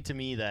funny to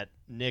me that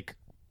Nick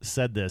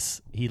said this.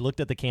 He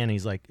looked at the can, and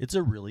he's like, it's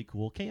a really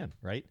cool can,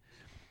 right?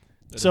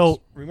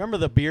 Remember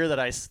the beer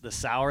the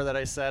sour that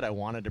I said I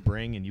wanted to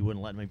bring and you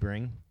wouldn't let me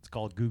bring? It's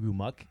called Goo Goo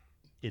Muck.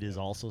 It is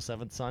also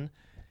Seventh Son.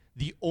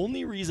 The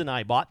only reason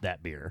I bought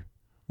that beer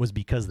was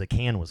because the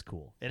can was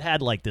cool. It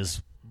had like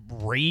this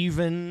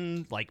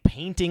raven like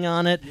painting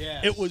on it.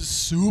 Yes. It was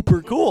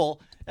super cool.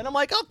 And I'm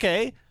like,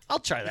 okay, I'll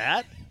try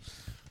that.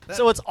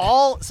 So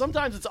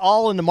sometimes it's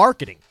all in the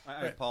marketing.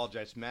 I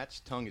apologize. Matt's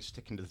tongue is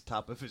sticking to the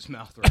top of his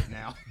mouth right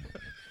now.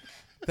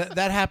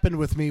 That happened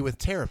with me with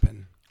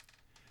Terrapin.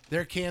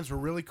 Their cans were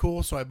really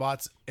cool, so I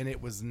bought, and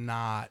it was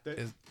not.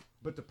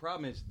 But the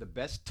problem is, the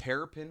best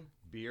Terrapin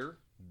beer,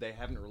 they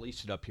haven't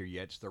released it up here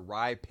yet. It's the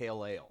Rye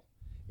Pale Ale.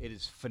 It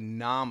is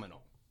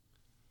phenomenal.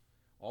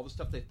 All the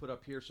stuff they've put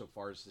up here so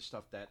far is the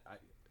stuff that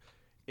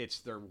it's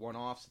their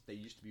one-offs. They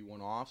used to be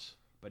one-offs,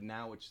 but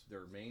now it's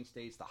their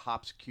mainstays, the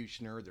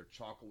Hopsecutioner, their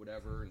chocolate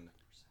whatever. And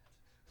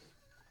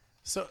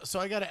So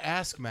I got to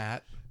ask,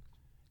 Matt.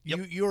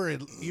 Yep.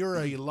 You're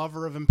a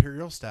lover of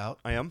Imperial Stout.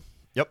 I am.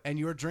 Yep. And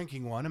you're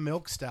drinking one, a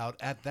milk stout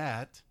at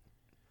that,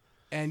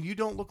 and you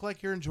don't look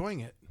like you're enjoying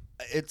it.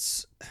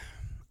 It's,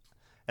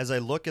 as I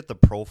look at the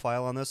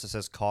profile on this, it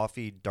says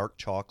coffee, dark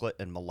chocolate,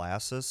 and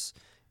molasses,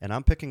 and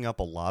I'm picking up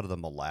a lot of the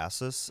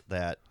molasses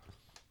that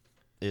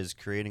is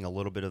creating a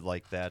little bit of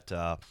like that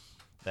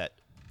that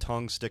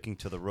tongue sticking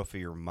to the roof of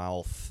your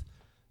mouth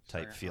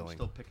type feeling. I'm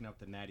still picking up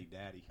the Natty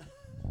Daddy.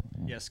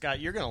 Yeah,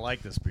 Scott, you're going to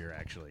like this beer,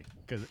 actually,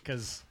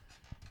 because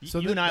So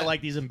you and I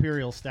like these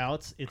Imperial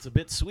Stouts. It's a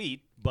bit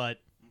sweet, but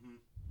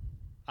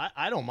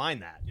I don't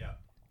mind that. Yeah.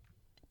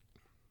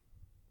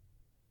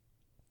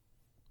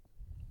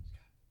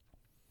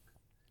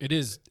 It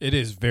is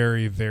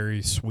very,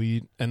 very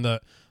sweet, and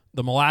the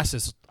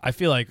molasses I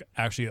feel like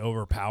actually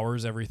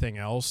overpowers everything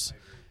else.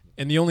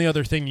 And the only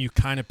other thing you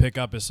kind of pick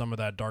up is some of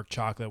that dark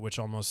chocolate, which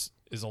almost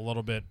is a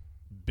little bit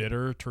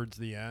bitter towards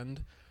the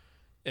end,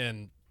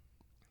 and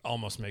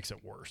almost makes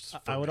it worse.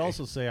 I would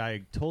also say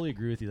I totally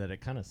agree with you that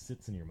it kind of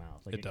sits in your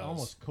mouth, like It it does.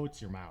 almost coats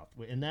your mouth,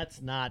 and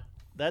that's not.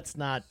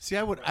 See,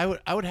 I would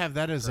have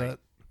that as a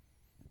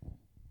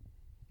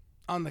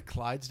on the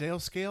Clydesdale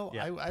scale.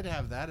 Yeah. I'd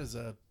have that as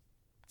a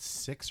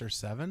 6 or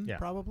 7, Yeah,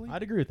 probably.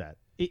 I'd agree with that.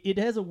 It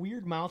has a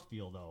weird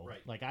mouthfeel though. Right.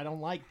 Like I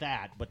don't like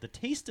that, but the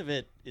taste of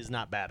it is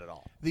not bad at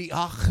all. The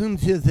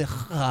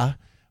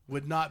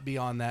would not be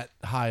on that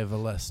high of a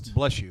list.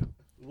 Bless you.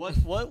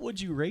 What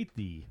would you rate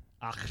the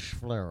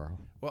Achschfleur?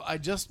 Well, I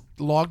just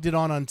logged it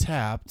on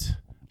Untapped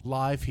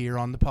live here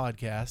on the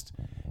podcast,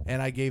 and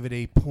I gave it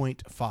a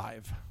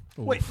 0.5.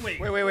 Wait.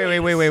 Wait.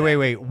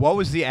 What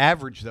was the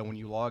average, though, when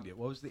you logged it?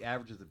 What was the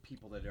average of the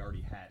people that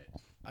already had it?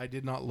 I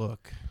did not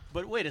look.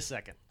 But wait a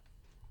second.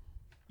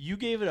 You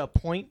gave it a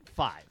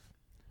 0.5.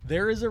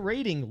 There is a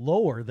rating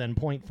lower than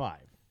 0.5.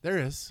 There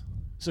is.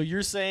 So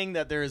you're saying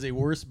that there is a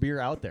worse beer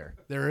out there?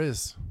 There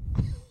is.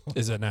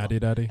 Is it Natty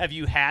Daddy? Have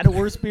you had a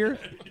worse beer?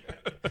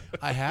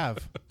 I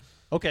have.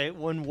 Okay,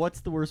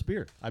 what's the worst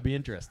beer? I'd be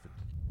interested.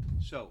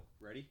 So,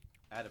 ready?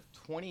 Out of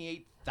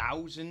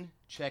 28,000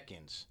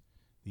 check-ins,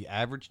 the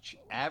average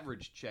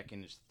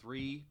check-in is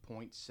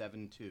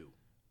 3.72.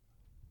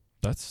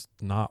 That's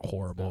not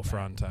horrible for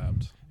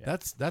Untapped.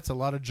 That's a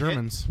lot of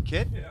Germans.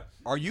 Kit?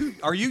 Are you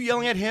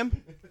yelling at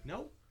him?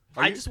 No.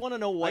 Are I you- just want to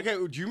know what.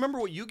 Okay, do you remember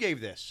what you gave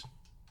this?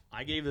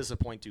 I gave this a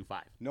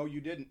 0.25. No,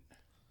 you didn't.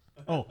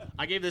 Oh,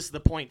 I gave this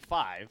the 0.5.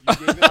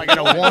 I got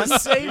a 1.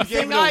 Same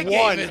thing I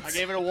gave it. I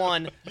gave it a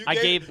 1.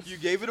 You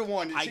gave it a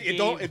 1. I See,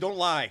 gave- it don't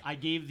lie. I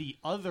gave the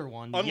other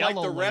one, the Unlike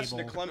yellow the rest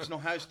label. of the Clemson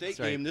Ohio State That's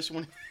right. game, this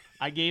one.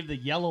 I gave the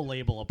yellow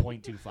label a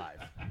 0.25.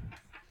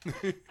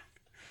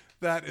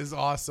 That is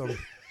awesome.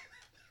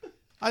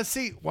 I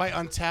see why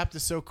Untapped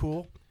is so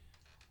cool.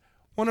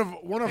 One of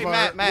Hey,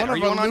 our Matt, one are of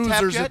you our on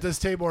Untapped losers yet? at this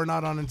table are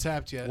not on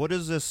Untapped yet. What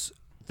is this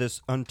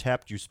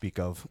Untapped you speak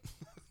of?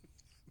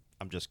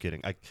 I'm just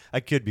kidding. I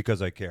kid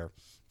because I care.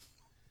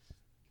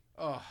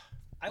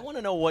 I want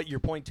to know what your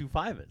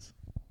 0.25 is.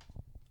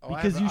 Oh,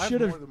 because you I have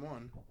should have- more than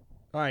one.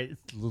 All right,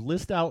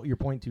 list out your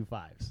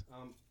 0.25s.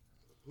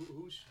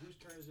 Whose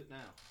turn is it now?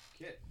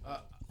 Kit.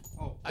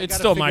 It's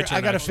still my turn.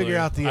 I got to actually. figure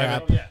out the I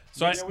app. haven't-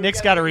 So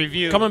Nick's got a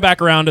review. coming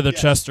back around to the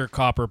Chester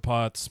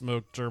Copperpot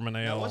smoked German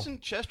Now, ale.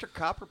 wasn't Chester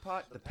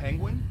Copperpot the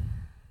penguin?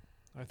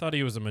 I thought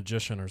he was a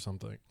magician or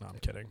something. No, I'm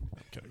kidding.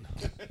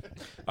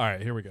 All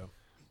right, here we go.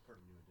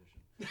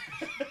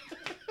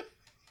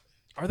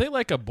 Are they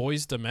like a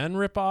Boys to Men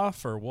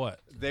ripoff or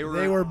what? They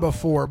were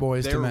before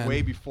Boys They to were Men.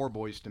 way before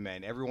Boys to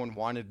Men. Everyone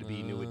wanted to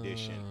be New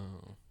Edition.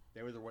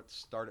 They were what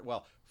started.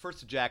 Well, first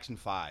the Jackson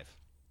 5,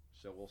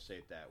 so we'll say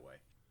it that way.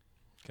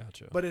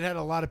 Gotcha. But it had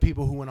a lot of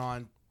people who went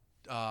on.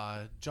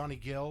 Johnny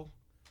Gill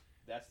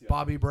That's the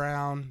Bobby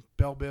Brown,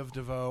 Belle Biv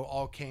DeVoe,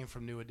 all came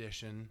from New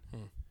Edition.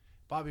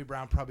 Bobby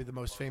Brown probably the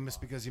most famous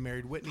because he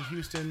married Whitney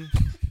Houston.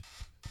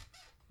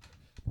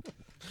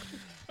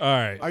 All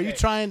right. Are you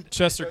trying?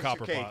 Chester Toast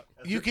your Copperpot.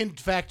 You can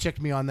fact check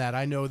me on that.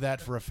 I know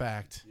that for a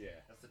fact. Yeah.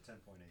 That's the 10.8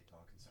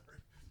 talking. Sorry.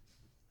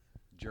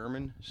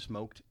 German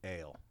smoked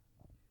ale.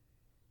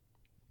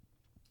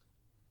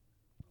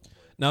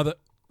 Now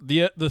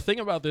the thing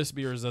about this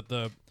beer is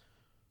that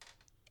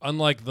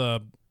unlike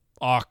the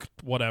Ock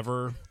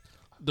whatever,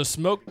 the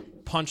smoke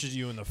punches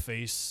you in the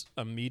face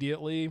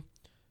immediately.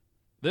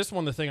 This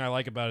one, the thing I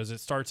like about it is it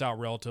starts out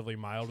relatively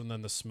mild and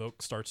then the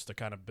smoke starts to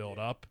kind of build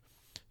up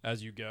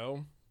as you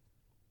go.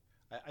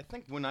 I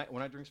think when I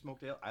drink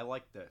smoked ale, I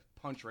like the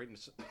punch right,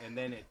 and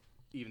then it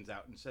evens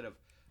out. Instead of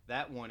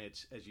that one,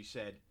 it's, as you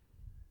said,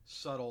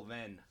 subtle,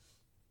 then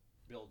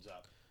builds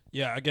up.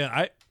 Yeah, again,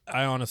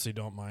 I honestly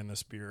don't mind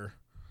this beer.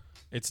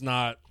 It's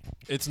not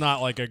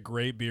like a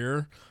great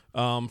beer.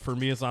 For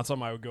me, it's not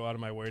something I would go out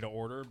of my way to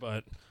order,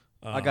 but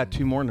I got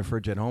 2 more in the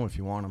fridge at home if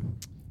you want them.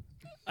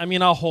 I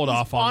mean, I'll hold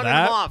off on spawning them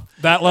that. off.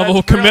 That level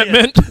That's of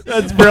commitment.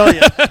 That's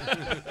brilliant.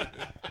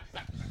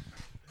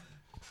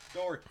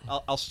 Don't worry,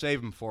 I'll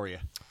save them for you.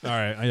 All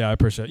right, yeah, I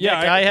appreciate it.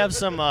 Yeah, I have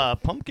some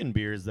pumpkin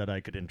beers that I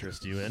could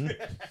interest you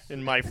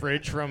in my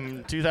fridge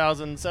from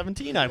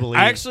 2017, I believe.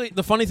 I actually,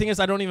 the funny thing is,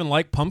 I don't even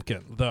like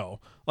pumpkin though.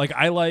 Like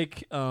I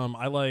like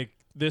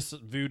this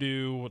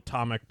Voodoo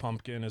Atomic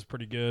Pumpkin is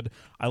pretty good.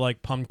 I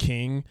like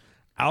Pumpkin.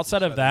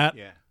 Outside of that,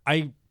 yeah.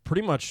 I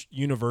pretty much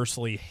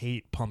universally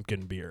hate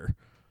pumpkin beer.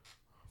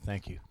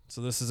 Thank you.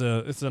 So this is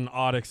it's an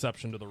odd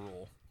exception to the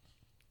rule.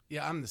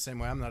 Yeah, I'm the same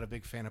way. I'm not a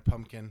big fan of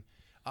pumpkin.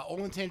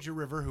 Olentangy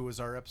River, who was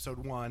our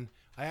episode 1,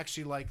 I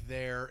actually like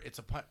it's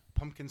a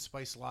pumpkin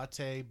spice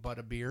latte, but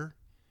a beer.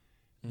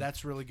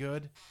 That's really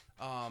good.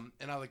 And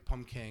I like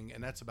Pumpkin,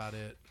 and that's about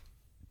it.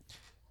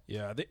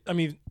 Yeah,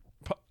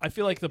 I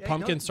feel like the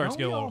pumpkin starts to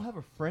get a We all little. have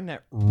a friend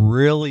that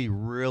really,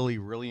 really,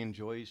 really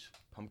enjoys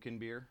pumpkin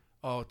beer.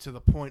 Oh, to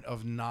the point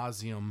of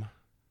nauseum.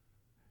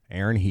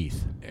 Aaron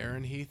Heath.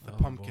 Aaron Heath, the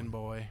pumpkin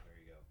boy.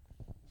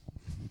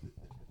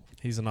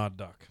 He's an odd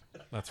duck.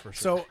 That's for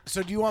sure.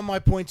 So do you want my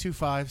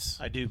 .25s?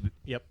 I do.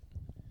 Yep.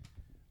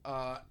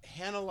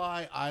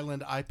 Hanalei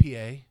Island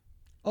IPA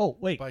Oh,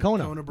 wait, by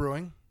Kona. Kona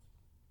Brewing.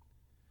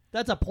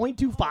 That's a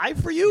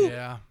 .25 for you?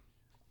 Yeah.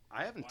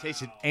 I haven't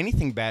tasted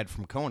anything bad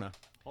from Kona.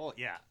 Oh,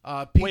 yeah.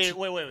 Peach,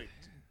 Wait.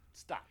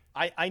 Stop.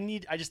 I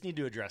just need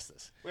to address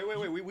this.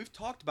 Wait. We've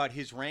talked about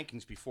his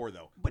rankings before,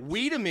 though. But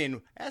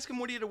Wiedemann, ask him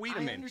what he had to I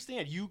Wiedemann.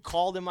 understand. You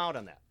called him out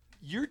on that.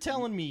 You're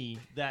telling me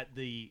that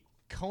the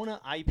Kona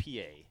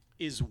IPA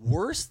is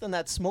worse than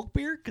that smoke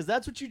beer? Because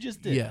that's what you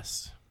just did.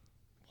 Yes.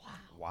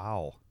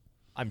 Wow.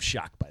 I'm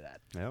shocked by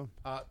that.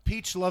 Yeah.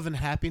 Peach Love and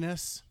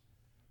Happiness.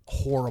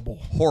 Horrible.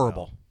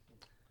 Horrible.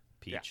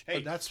 Peach.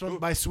 Hey, That's from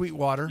by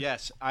Sweetwater.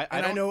 yes,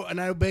 I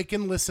know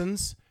Bacon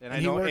listens, and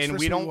he works for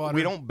we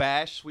Sweetwater. don't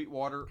bash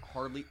Sweetwater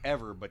hardly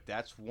ever, but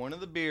that's one of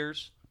the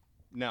beers.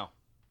 No,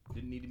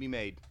 didn't need to be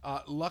made.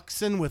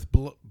 Luxon with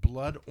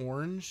Blood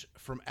Orange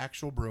from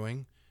Actual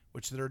Brewing,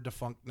 which they're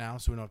defunct now,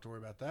 so we don't have to worry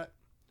about that.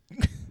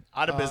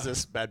 Out of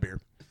business, bad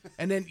beer.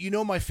 And then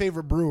my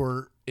favorite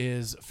brewer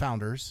is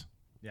Founders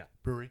Yeah.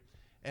 Brewery,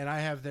 and I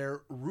have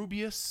their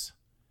Rubius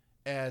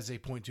as a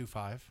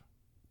 .25.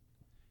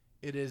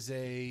 It is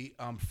a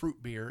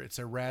fruit beer. It's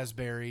a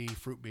raspberry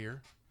fruit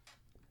beer.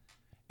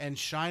 And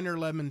Shiner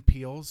Lemon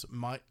Pills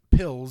might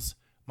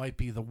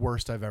be the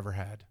worst I've ever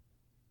had.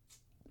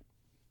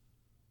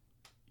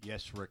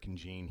 Yes, Rick and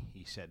Gene,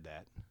 he said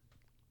that.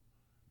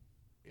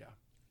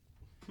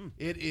 Yeah.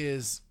 It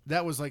is.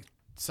 That was like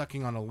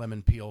sucking on a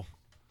lemon peel.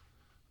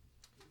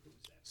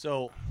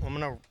 So I'm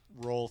going to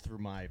roll through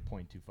my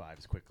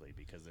 .25s quickly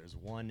because there's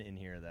one in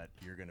here that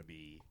you're going to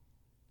be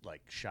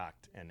like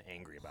shocked and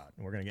angry about,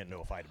 and we're going to get into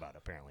a fight about it,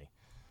 apparently.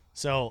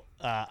 So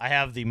I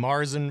have the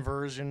Marzen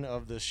version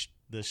of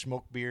the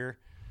smoke beer.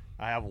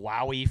 I have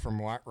Wowie from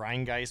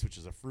Rheingeist, which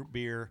is a fruit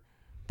beer.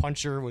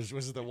 Puncher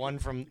was the one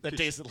from that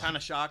tasted Kind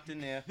of shocked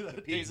in there.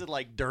 tasted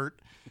like dirt.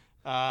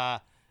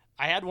 I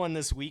had one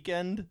this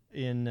weekend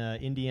in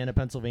Indiana,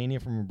 Pennsylvania,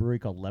 from a brewery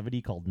called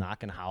Levity called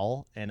Knock and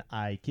Howl, and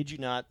I kid you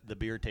not, the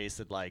beer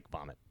tasted like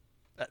vomit.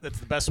 That's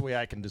the best way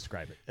I can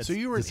describe it. It's So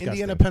you were disgusting. in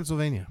Indiana,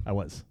 Pennsylvania. I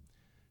was.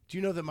 Do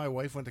you know that my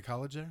wife went to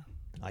college there?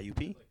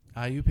 IUP.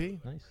 IUP?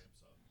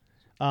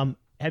 Nice.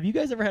 Have you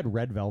guys ever had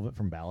Red Velvet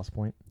from Ballast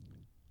Point?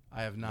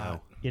 I have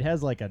not. It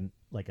has like a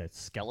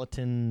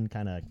skeleton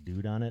kind of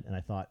dude on it, and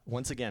I thought,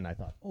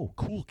 oh,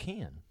 cool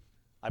can.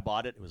 I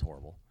bought it. It was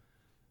horrible.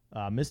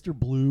 Mr.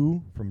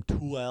 Blue from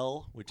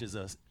Tuel, which is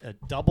a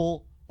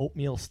double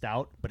oatmeal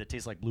stout, but it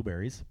tastes like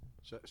blueberries.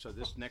 So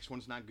this next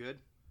one's not good?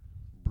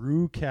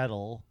 Brew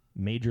Kettle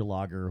Major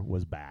Lager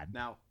was bad.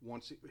 Now,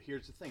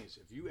 here's the thing: is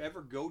if you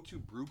ever go to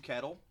Brew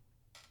Kettle,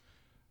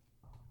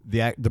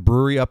 the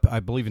brewery up, I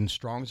believe, in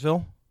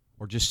Strongsville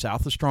or just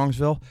south of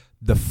Strongsville,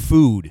 the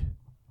food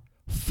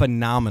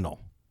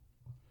phenomenal.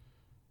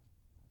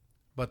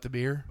 But the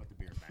beer?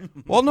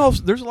 Well, no,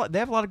 there's a lot. They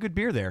have a lot of good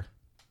beer there,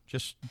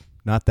 just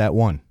not that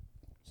one.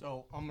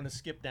 So I'm going to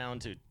skip down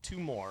to two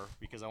more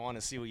because I want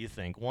to see what you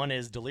think. One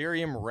is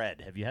Delirium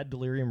Red. Have you had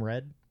Delirium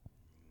Red?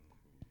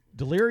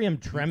 Delirium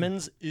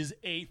Tremens is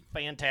a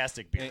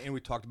fantastic beer. And we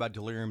talked about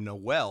Delirium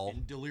Noel.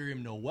 And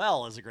Delirium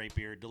Noel is a great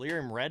beer.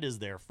 Delirium Red is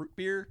their fruit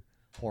beer.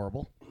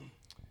 Horrible.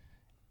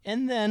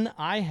 And then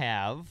I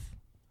have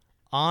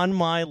on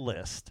my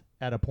list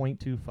at a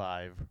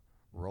 0.25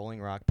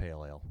 Rolling Rock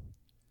Pale Ale.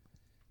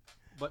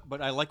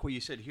 But I like what you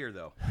said here,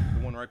 though.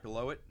 The one right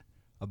below it.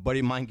 A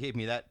buddy of mine gave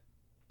me that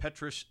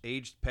Petrus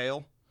aged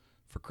pale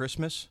for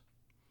Christmas.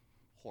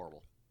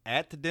 Horrible.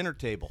 At the dinner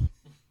table.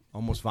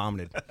 Almost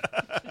vomited.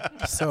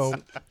 So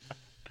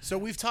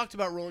we've talked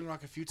about Rolling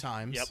Rock a few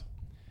times. Yep.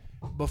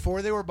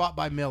 Before they were bought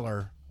by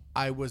Miller,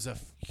 I was a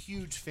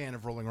huge fan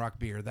of Rolling Rock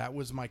beer. That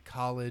was my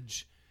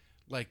college,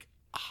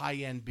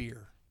 high-end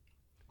beer.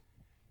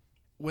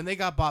 When they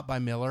got bought by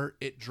Miller,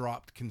 it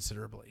dropped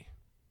considerably.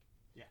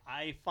 Yeah,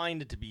 I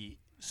find it to be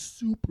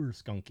super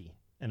skunky,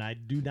 and I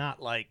do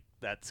not like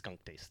that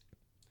skunk taste.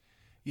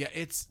 Yeah,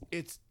 it's.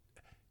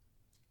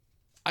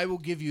 I will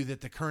give you that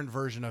the current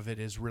version of it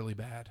is really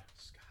bad.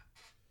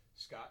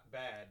 Scott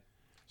bad.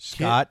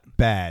 Scott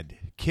bad.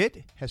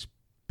 Kit has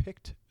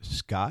picked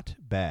Scott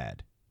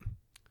bad.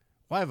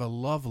 Well, I have a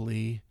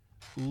lovely,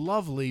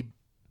 lovely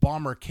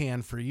bomber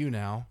can for you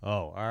now.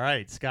 Oh, all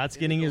right. Scott's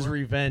getting his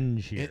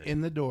revenge here.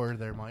 In the door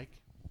there, Mike.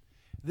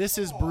 This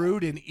is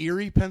brewed in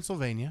Erie,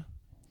 Pennsylvania.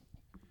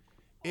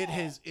 It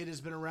has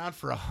been around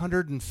for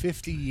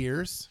 150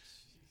 years.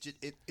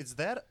 Is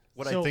that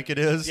what I think it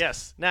is?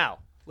 Yes. Now,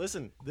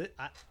 listen.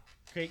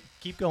 Okay,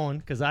 keep going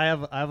because I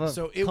have a.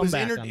 So it was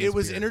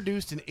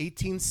introduced in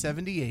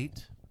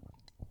 1878.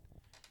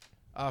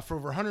 For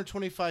over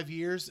 125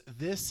 years,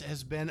 this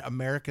has been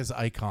America's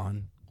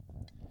icon.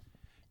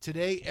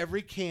 Today,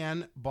 every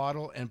can,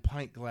 bottle, and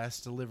pint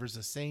glass delivers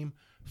the same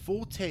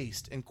full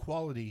taste and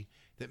quality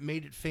that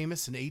made it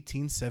famous in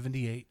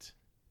 1878.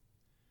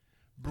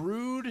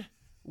 Brewed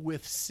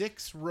with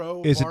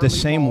 6-row Is it the barley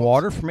same malt,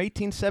 water from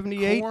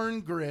 1878?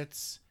 corn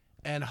grits,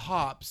 and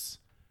hops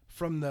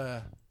from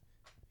the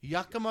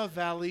Yakima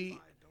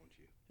Valley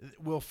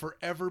will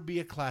forever be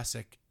a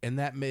classic, and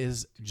that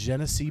is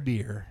Genesee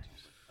beer.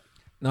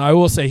 Now, I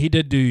will say he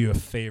did do you a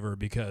favor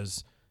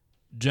because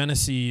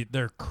Genesee,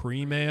 their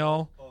cream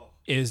ale,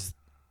 is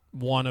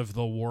one of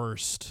the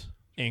worst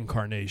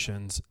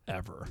incarnations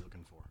ever.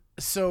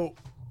 So,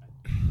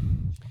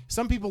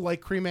 some people like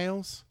cream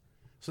ales,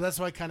 so that's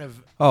why I kind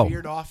of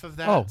veered off of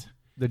that. Oh,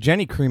 the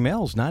Jenny Cream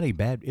Ale is not a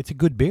bad. It's a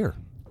good beer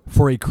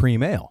for a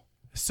cream ale.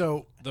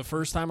 So The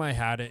first time I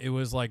had it, it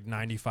was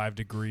 95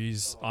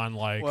 degrees on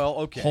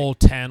okay. hole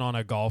 10 on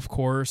a golf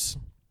course,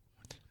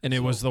 and it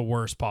was the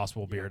worst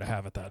possible beer to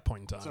have at that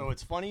point in time. So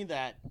it's funny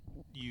that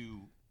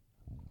you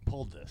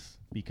pulled this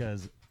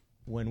because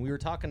when we were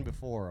talking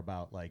before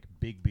about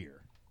big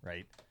beer,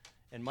 right?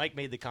 And Mike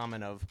made the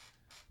comment of,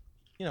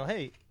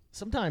 hey,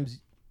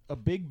 sometimes a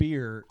big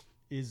beer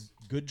is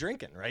good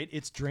drinking, right?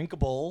 It's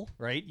drinkable,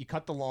 right? You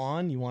cut the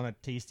lawn, you want a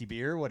tasty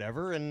beer,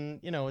 whatever, and,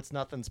 it's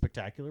nothing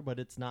spectacular, but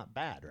it's not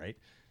bad, right?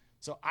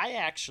 So I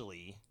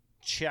actually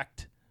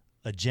checked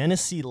a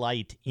Genesee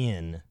Light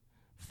in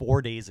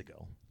 4 days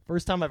ago.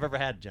 First time I've ever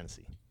had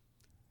Genesee.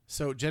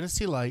 So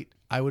Genesee Light,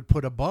 I would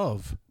put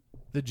above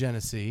the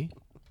Genesee.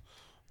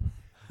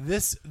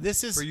 This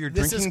is For your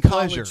this is drinking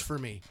college pleasure. for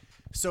me.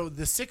 So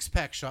the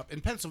 6-pack shop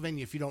in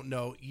Pennsylvania, if you don't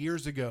know,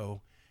 years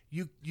ago,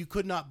 you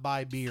could not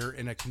buy beer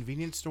in a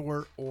convenience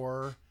store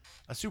or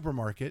a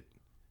supermarket.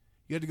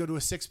 You had to go to a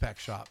 6-pack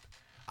shop.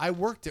 I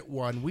worked at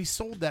one. We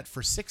sold that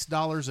for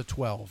 $6 a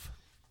 12.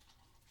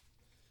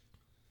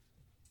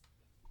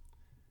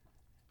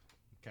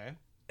 Okay.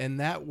 And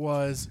that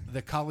was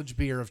the college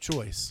beer of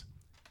choice.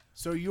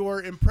 So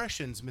your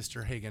impressions,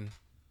 Mr. Hagen?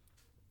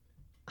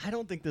 I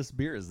don't think this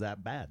beer is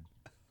that bad.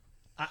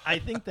 I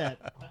think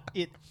that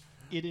it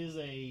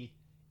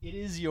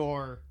is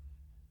your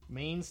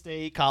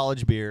mainstay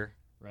college beer,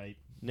 right?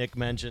 Nick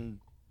mentioned,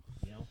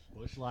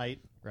 Busch Light,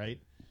 right?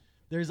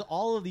 There's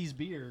all of these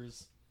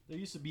beers. There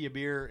used to be a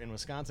beer in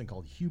Wisconsin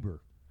called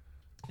Huber,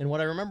 and what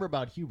I remember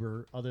about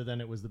Huber, other than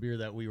it was the beer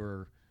that we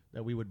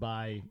would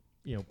buy,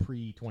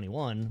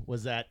 pre-21,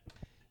 was that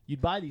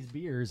you'd buy these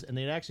beers and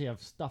they'd actually have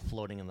stuff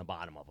floating in the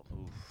bottom of them.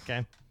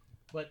 Okay,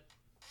 but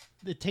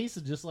it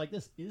tasted just like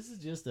this. This is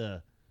just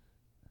a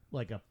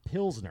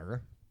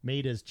Pilsner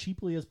made as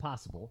cheaply as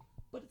possible,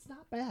 but it's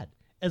not bad.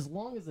 As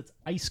long as it's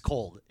ice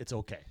cold, it's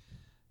okay.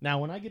 Now,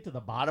 when I get to the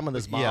bottom of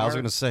this bar... Yeah, I was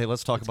going to say,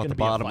 let's talk about the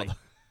bottom of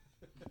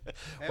the...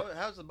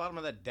 How's the bottom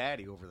of that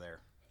daddy over there?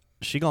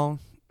 She gone.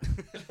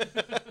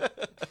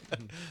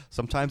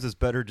 Sometimes it's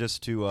better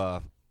just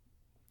to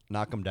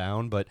knock them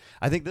down, but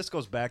I think this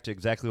goes back to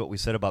exactly what we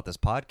said about this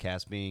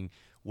podcast being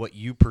what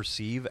you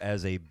perceive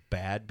as a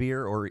bad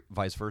beer or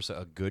vice versa,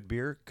 a good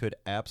beer could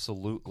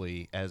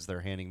absolutely, as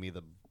they're handing me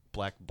the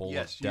Black Bull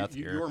of Death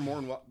here. You're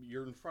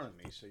in front of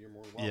me, so you're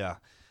more than welcome. Yeah.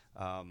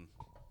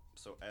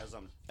 So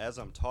as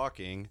I'm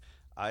talking,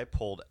 I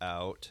pulled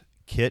out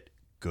Kit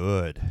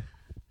Good.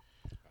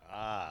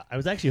 I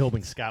was actually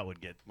hoping Scott would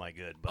get my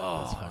good, but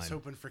that's I was fine.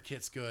 hoping for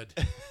Kit's good.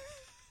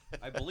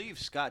 I believe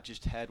Scott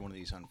just had one of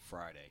these on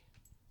Friday.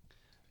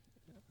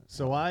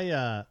 So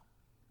I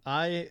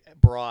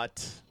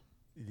brought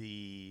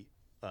the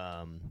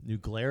New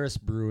Glarus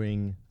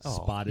Brewing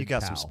Spotted You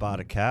got Cow. some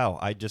Spotted Cow.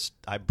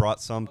 I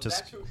brought some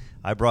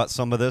I brought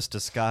some of this to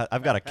Scott.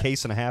 I've got a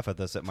case and a half of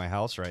this at my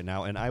house right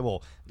now, and I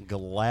will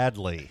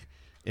gladly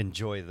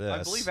enjoy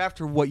this. I believe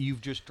after what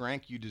you've just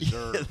drank, you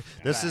deserve.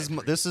 This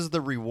is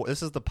the reward.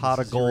 This is the pot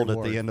of gold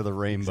at the end of the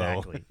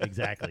rainbow.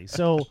 Exactly.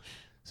 So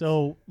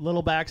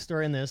little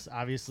backstory in this.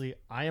 Obviously,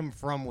 I am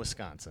from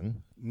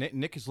Wisconsin.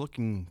 Nick is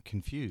looking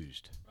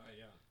confused.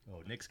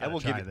 Oh, Nick's got to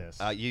try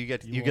this. You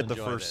get will the enjoy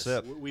first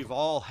this. sip. We've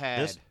all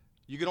had. This-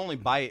 You can only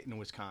buy it in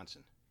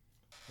Wisconsin.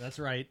 That's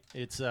right.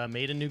 It's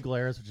made in New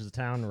Glarus, which is a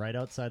town right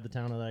outside the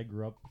town that I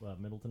grew up,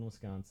 Middleton,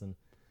 Wisconsin.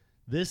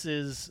 This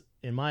is,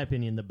 in my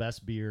opinion, the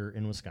best beer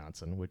in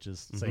Wisconsin, which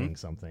is saying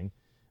something.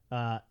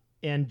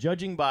 And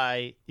judging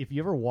by, if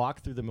you ever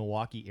walk through the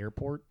Milwaukee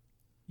airport,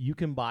 you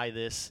can buy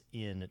this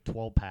in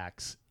 12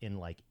 packs in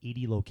like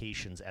 80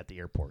 locations at the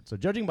airport. So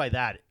judging by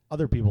that,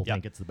 other people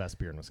think it's the best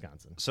beer in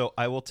Wisconsin. So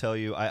I will tell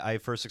you, I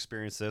first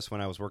experienced this when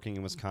I was working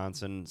in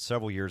Wisconsin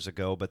several years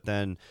ago, but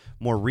then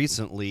more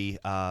recently,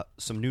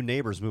 some new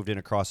neighbors moved in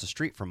across the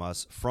street from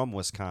us from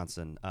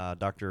Wisconsin,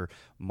 Dr.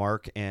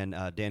 Mark and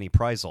Danny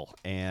Preisel,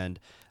 and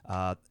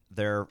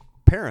their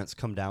parents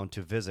come down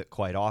to visit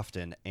quite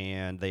often,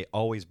 and they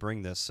always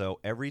bring this. So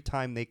every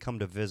time they come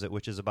to visit,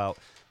 which is about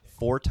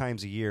 4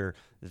 times a year,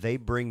 they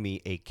bring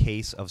me a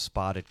case of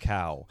Spotted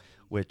Cow,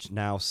 which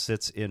now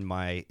sits in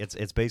my.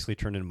 It's basically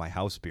turned into my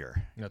house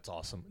beer. That's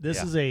awesome.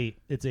 This is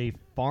it's a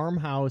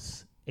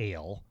farmhouse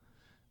ale,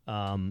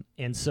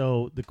 and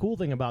so the cool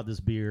thing about this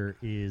beer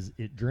is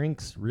it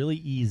drinks really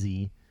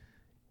easy.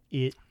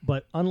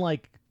 But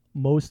unlike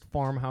most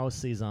farmhouse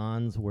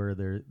saisons where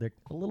they're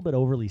a little bit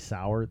overly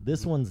sour,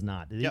 this one's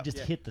not. They just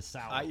hit the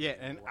sour. Yeah,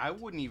 and I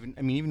wouldn't even.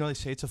 I mean, even though they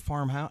say it's a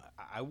farmhouse,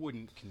 I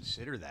wouldn't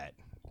consider that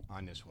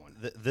on this one.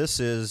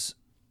 This is,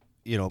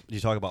 you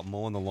talk about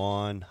mowing the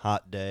lawn,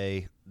 hot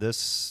day.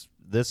 This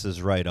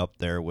is right up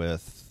there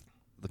with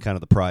the kind of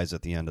the prize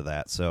at the end of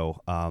that.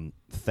 So,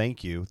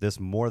 thank you. This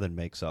more than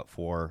makes up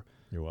for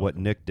what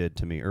Nick did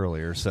to me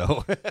earlier.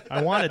 So,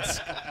 I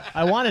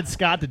wanted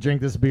Scott to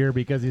drink this beer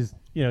because he's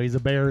a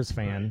Bears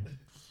fan,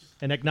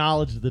 and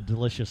acknowledge the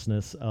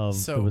deliciousness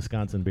of the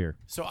Wisconsin beer.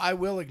 So I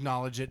will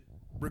acknowledge it,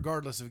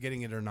 regardless of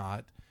getting it or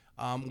not.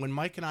 When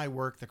Mike and I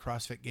worked the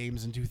CrossFit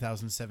Games in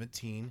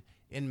 2017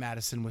 in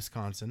Madison,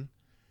 Wisconsin,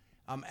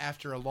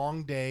 after a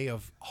long day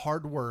of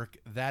hard work,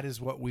 that is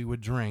what we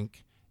would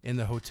drink in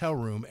the hotel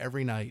room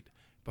every night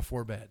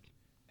before bed.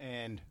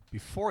 And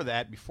before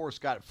that, before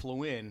Scott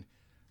flew in,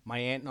 my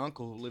aunt and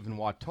uncle who live in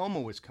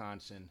Wautoma,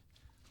 Wisconsin,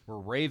 were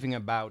raving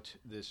about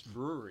this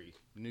brewery,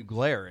 New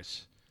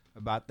Glarus,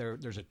 about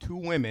there's a 2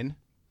 Women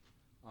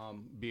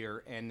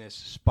beer and this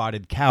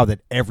Spotted Cow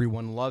that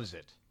everyone loves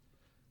it.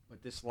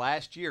 But this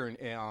last year,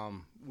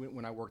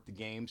 when I worked the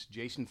games,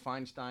 Jason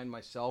Feinstein,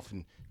 myself,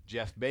 and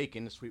Jeff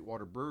Bacon, the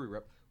Sweetwater Brewery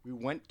rep, we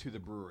went to the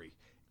brewery.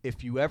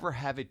 If you ever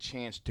have a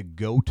chance to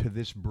go to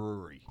this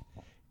brewery,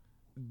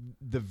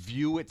 the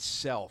view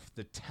itself,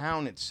 the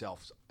town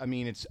itself, I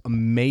mean, it's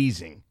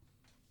amazing.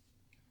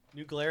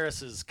 New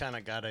Glarus has kind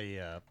of got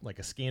a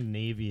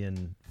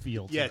Scandinavian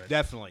feel to it. Yeah,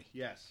 definitely.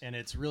 Yes. And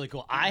it's really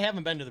cool. I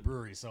haven't been to the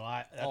brewery, so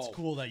that's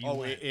cool that you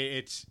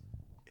went.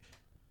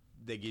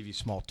 They give you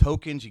small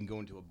tokens. You can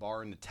go into a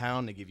bar in the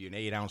town. They give you an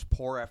 8-ounce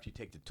pour after you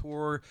take the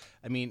tour.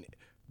 I mean,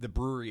 the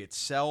brewery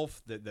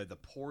itself, the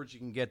pours you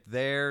can get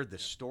there, the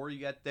store you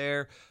get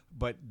there.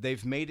 But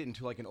they've made it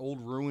into like an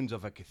old ruins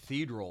of a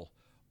cathedral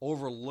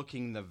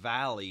overlooking the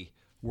valley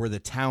where the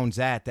town's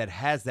at that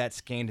has that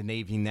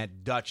Scandinavian,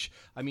 that Dutch.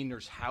 I mean,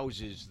 there's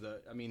houses,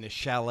 the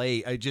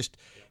chalet.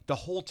 The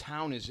whole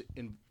town is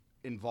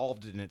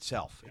involved in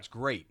itself. It's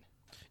great.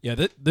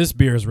 Yeah, this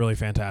beer is really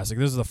fantastic.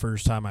 This is the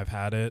first time I've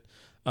had it.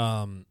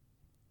 And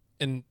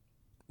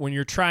when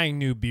you're trying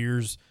new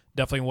beers,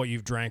 definitely what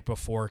you've drank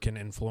before can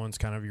influence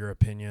kind of your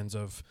opinions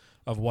of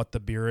what the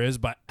beer is.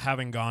 But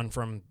having gone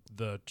from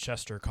the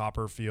Chester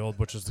Copperfield,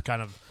 which is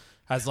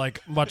has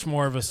like much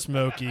more of a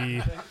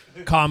smoky,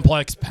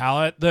 complex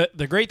palate.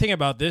 The great thing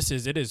about this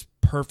is it is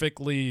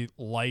perfectly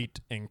light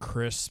and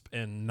crisp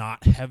and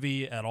not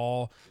heavy at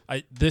all.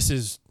 This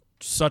is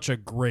such a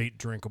great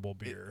drinkable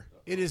beer.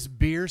 It is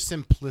beer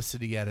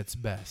simplicity at its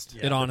best.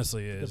 Yeah, it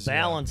honestly is. The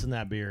balance in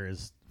that beer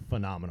is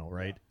phenomenal,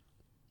 right?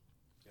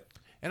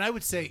 And I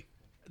would say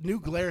New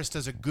Glarus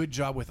does a good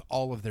job with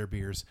all of their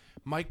beers.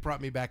 Mike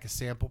brought me back a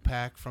sample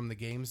pack from the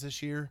games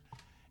this year,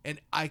 and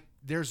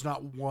there's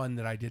not one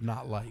that I did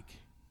not like.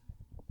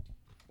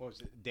 What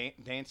was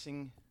it?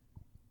 Dancing?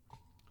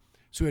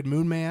 So we had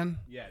Moon Man.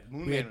 Yeah,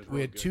 Moon Man was really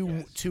we had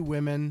good, two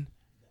women.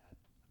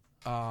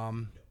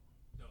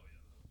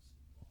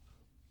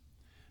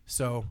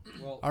 So,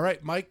 all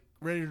right, Mike,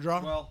 ready to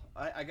draw? Well,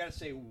 I got to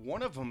say,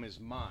 one of them is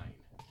mine.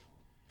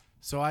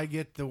 So I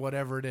get the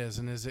whatever it is,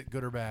 and is it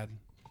good or bad?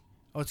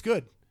 Oh, it's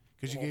good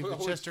because you gave the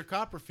Chester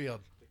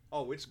Copperfield.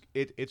 Oh,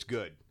 it's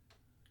good.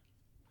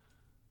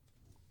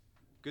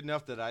 Good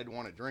enough that I'd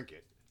want to drink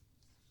it.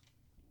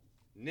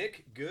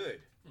 Nick, good.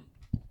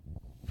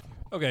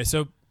 Okay,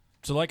 so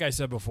like I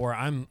said before,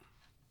 I'm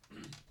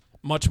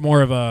much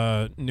more of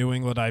a New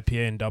England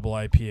IPA and double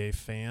IPA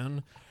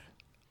fan.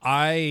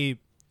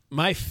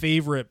 My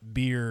favorite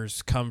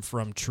beers come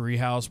from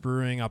Treehouse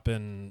Brewing up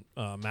in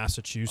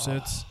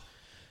Massachusetts.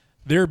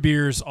 Their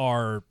beers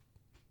are,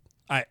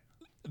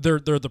 they're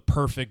the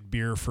perfect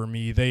beer for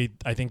me.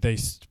 I think they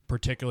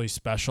particularly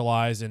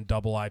specialize in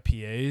double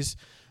IPAs.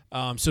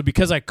 So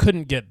because I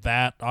couldn't get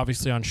that,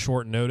 obviously on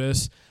short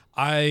notice,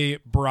 I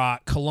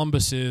brought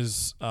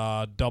Columbus's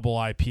double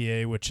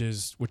IPA, which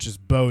is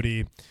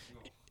Bodie.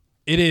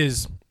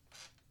 It's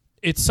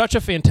such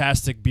a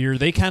fantastic beer.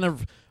 They kind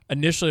of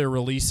initially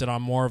released it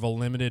on more of a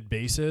limited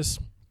basis,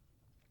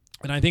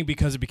 and I think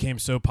because it became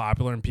so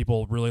popular and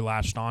people really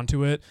latched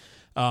onto it,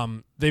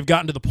 they've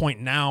gotten to the point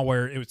now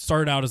where it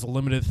started out as a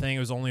limited thing. It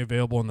was only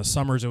available in the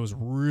summers. It was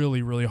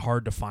really, really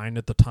hard to find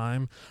at the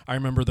time. I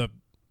remember the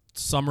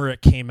summer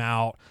it came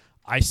out,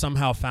 I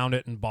somehow found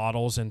it in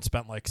bottles and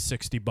spent like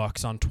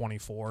 $60 on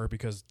 24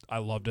 because I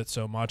loved it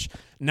so much.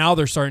 Now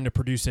they're starting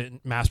to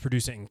mass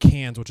produce it in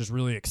cans, which is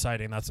really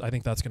exciting. I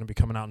think that's going to be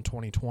coming out in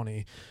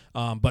 2020.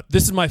 But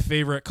this is my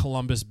favorite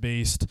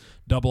Columbus-based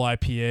double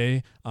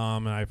IPA,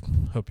 and I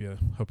hope you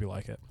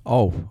like it.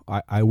 Oh,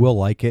 I will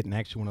like it. And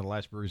actually, one of the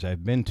last breweries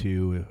I've been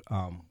to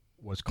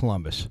was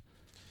Columbus.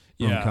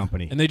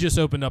 Company, and they just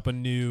opened up a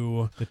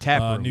new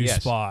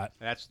spot.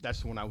 That's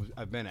the one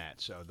I've been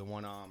at. So the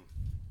one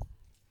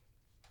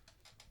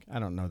I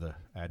don't know the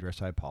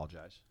address. I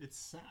apologize.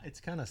 It's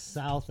kind of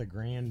south of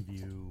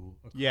Grandview.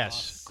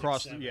 Yes,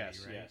 right?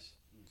 yes. Yeah.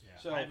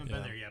 So I haven't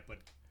been there yet, but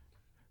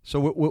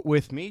so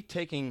with me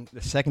taking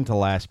the second to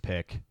last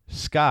pick,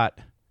 Scott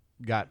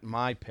got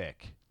my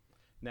pick.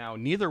 Now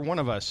neither one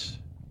of us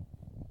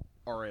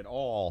are at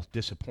all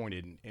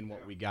disappointed in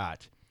what we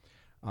got.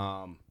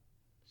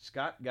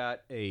 Scott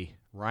got a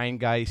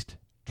Rheingeist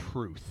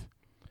Truth,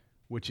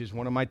 which is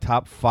one of my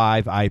top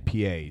 5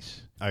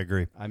 IPAs. I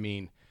agree. I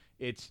mean,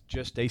 it's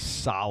just a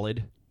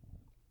solid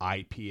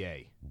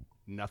IPA.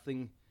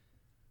 Nothing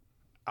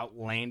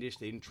outlandish.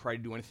 They didn't try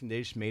to do anything.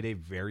 They just made a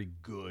very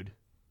good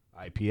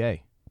IPA.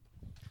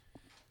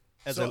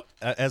 As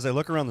I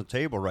look around the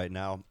table right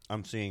now,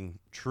 I'm seeing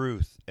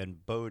Truth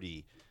and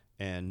Bodie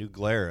and New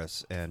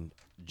Glarus and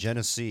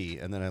Genesee,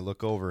 and then I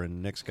look over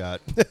and Nick's got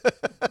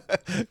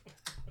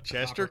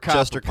Chester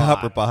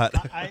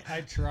Copperpot.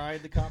 I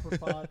tried the Copper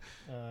Pot.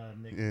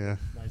 Nick was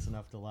nice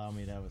enough to allow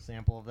me to have a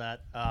sample of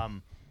that.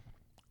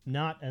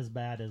 Not as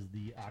bad as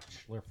the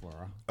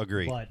Oxliflora.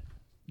 Agree. But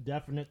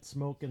definite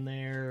smoke in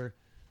there.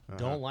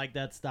 Don't like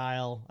that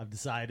style. I've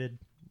decided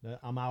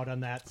I'm out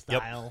on that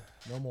style.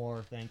 Yep. No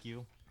more. Thank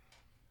you.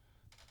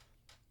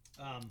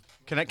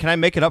 Can I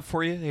make it up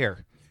for you?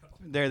 Here.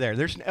 There.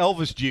 There's an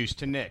Elvis juice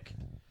to Nick.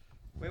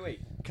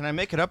 Wait. Can I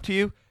make it up to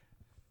you?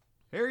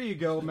 There you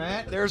go,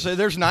 Matt. There's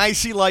an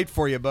icy light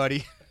for you,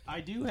 buddy. I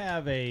do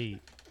have a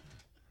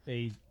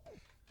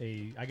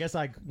I guess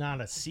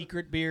not a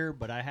secret beer,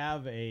 but I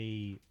have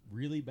a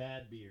really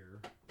bad beer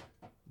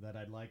that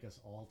I'd like us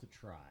all to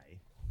try.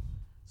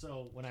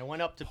 So when I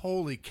went up to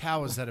Holy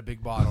cow, is that a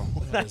big bottle?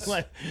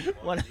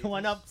 when I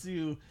went up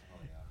to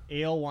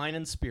Ale, Wine,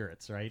 and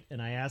Spirits, right,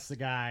 and I asked the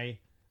guy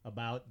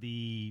about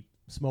the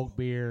smoked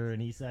beer,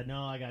 and he said,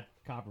 "No, I got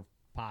Copper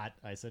Pot."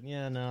 I said,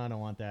 "Yeah, no, I don't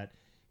want that."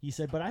 He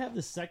said, "But I have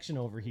this section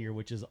over here,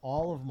 which is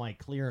all of my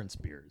clearance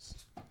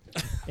beers."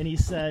 And he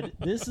said,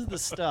 "This is the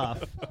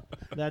stuff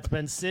that's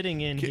been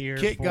sitting in here."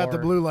 Kit got the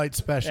blue light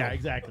special. Yeah,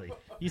 exactly.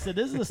 He said,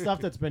 "This is the stuff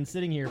that's been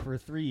sitting here for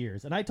 3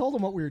 years." And I told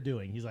him what we were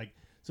doing. He's like,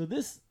 "So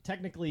this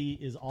technically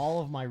is all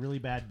of my really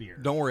bad beer."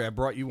 Don't worry, I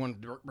brought you one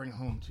to bring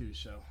home too.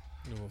 So,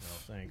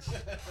 thanks.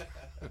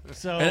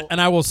 So, and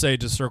I will say,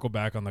 just circle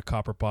back on the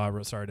Copper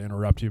Pot. Sorry to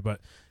interrupt you,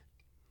 but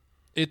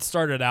it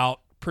started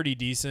out pretty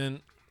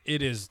decent.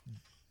 It is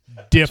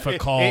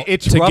difficult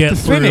it's to rough get to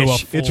through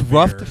finish. a full It's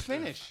rough beer. to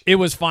finish. It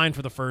was fine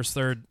for the first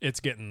third.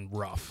 It's getting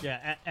rough.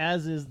 yeah,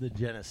 as is the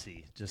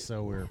Genesee. Just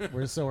so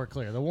we're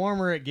clear. The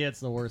warmer it gets,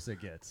 the worse it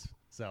gets.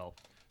 So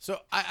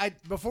I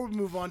before we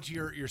move on to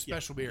your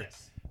special beer,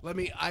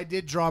 I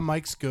did draw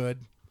Mike's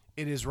good.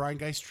 It is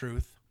Rheingeist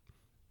Truth.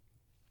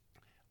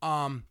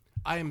 I'm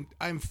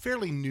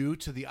fairly new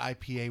to the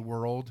IPA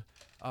world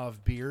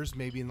of beers,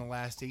 maybe in the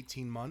last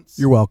 18 months.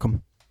 You're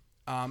welcome.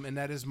 And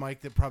that is Mike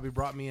that probably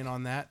brought me in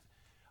on that.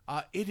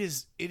 It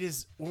is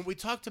when we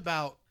talked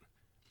about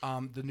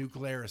the New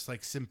Glarus,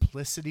 like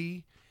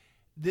simplicity,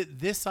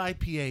 this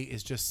IPA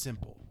is just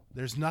simple.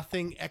 There's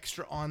nothing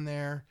extra on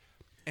there,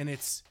 and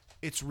it's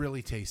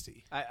really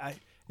tasty.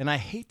 I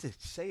hate to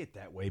say it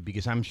that way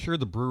because I'm sure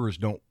the brewers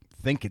don't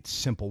think it's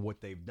simple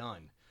what they've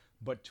done.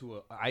 But to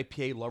an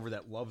IPA lover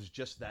that loves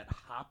just that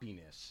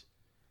hoppiness,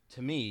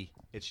 to me,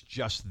 it's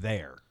just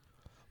there.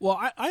 Well,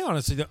 I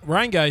honestly,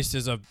 Rheingeist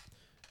is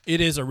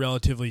a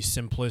relatively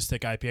simplistic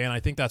IPA, and I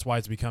think that's why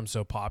it's become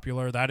so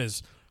popular. That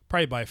is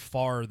probably by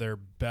far their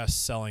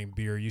best-selling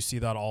beer. You see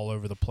that all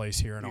over the place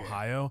here in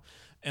Ohio,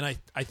 and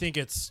I think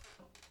it's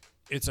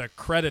a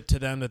credit to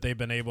them that they've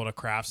been able to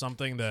craft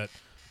something that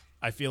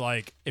I feel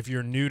like if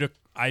you're new to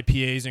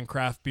IPAs and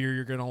craft beer,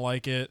 you're going to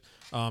like it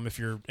if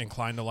you're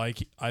inclined to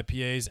like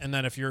IPAs. And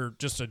then if you're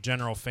just a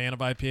general fan of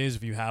IPAs,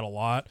 if you had a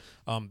lot,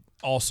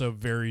 also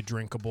very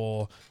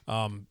drinkable,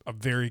 a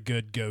very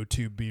good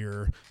go-to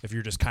beer if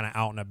you're just kind of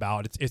out and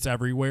about. It's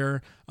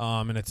everywhere,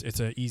 and it's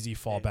an easy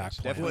fallback It's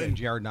plan. definitely in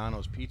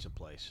Giordano's Pizza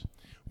Place.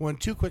 One,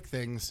 two quick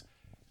things.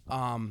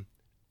 I'm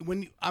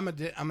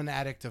an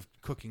addict of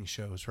cooking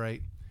shows,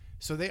 right?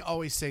 So they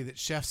always say that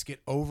chefs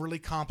get overly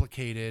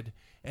complicated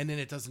and then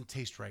it doesn't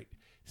taste right.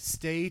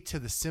 Stay to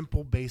the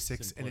simple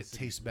basics and it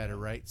tastes better,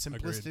 right?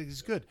 Simplicity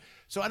is good.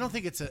 So I don't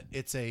think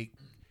it's a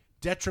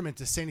detriment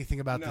to say anything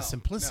about the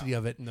simplicity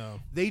of it.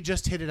 No. They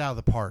just hit it out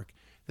of the park.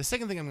 The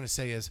second thing I'm going to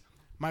say is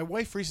my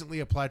wife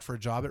recently applied for a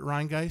job at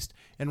Rheingeist.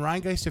 And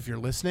Rheingeist, if you're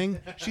listening,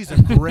 she's a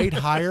great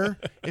hire.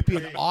 It'd be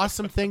an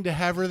awesome thing to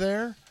have her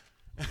there.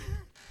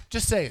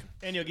 Just saying.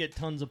 And you'll get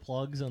tons of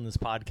plugs on this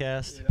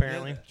podcast,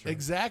 apparently.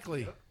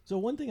 Exactly. So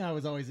one thing I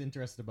was always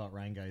interested about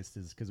Rheingeist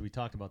is because we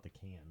talked about the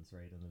cans,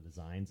 right, and the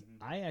designs.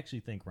 I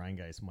actually think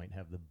Rheingeist might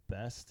have the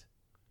best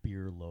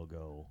beer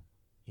logo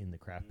in the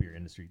craft beer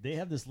industry. They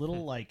have this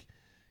little, like,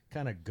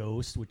 kind of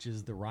ghost, which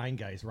is the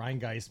Rheingeist.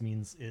 Rheingeist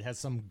means it has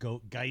some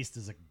Geist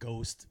is a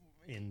ghost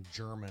in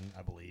German,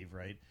 I believe,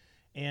 right?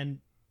 And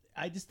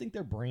I just think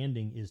their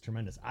branding is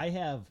tremendous. I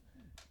have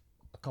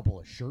a couple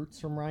of shirts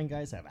from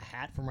Rheingeist. I have a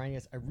hat from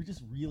Rheingeist. I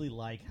just really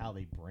like how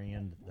they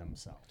brand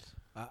themselves.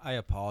 I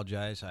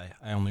apologize.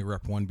 I only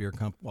rep one beer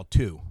company. Well,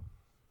 two.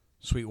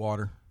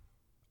 Sweetwater,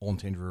 Old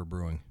Thames River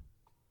Brewing.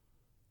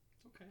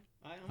 Okay.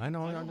 I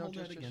know. I don't know, hold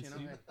just, that against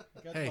you you. know.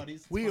 Got Hey,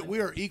 buddies. It's we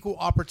fine. are equal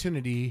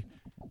opportunity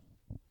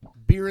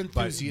beer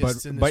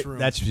enthusiasts in this room.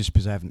 That's just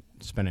because I haven't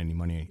spent any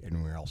money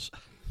anywhere else.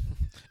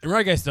 And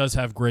Rheingeist does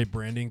have great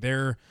branding.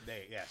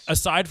 Yes.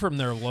 Aside from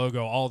their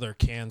logo, all their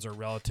cans are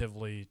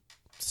relatively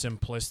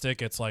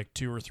simplistic. It's like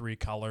 2 or 3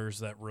 colors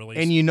that really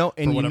And you know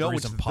for whatever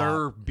it's reason, pop.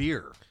 their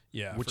beer.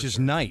 Yeah, which for is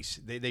sure.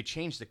 nice. They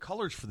changed the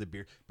colors for the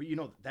beer, but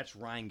that's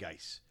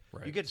Rheingeist.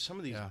 Right. You get some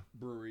of these Yeah.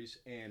 breweries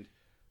and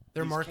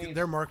Their these cans-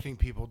 their marketing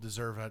people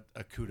deserve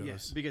a kudos.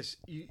 Yes, because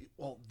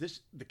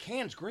the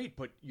can's great,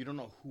 but you don't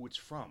know who it's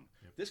from.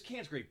 This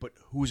can's great, but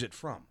who's it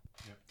from?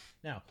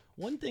 Now,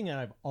 one thing that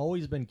I've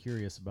always been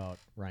curious about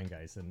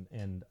Rheingeist,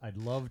 and I'd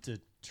love to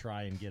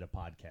try and get a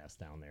podcast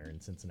down there in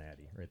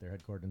Cincinnati, right? They're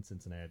headquartered in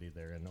Cincinnati.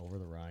 They're in Over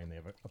the Rhine. They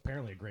have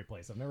apparently a great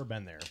place. I've never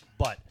been there,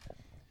 but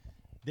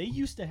they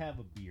used to have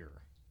a beer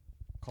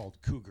called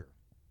Cougar.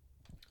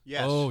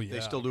 Yes, Oh, they yeah.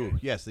 still do.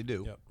 Yes, they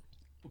do. Yep.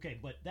 Okay,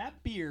 but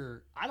that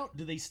beer,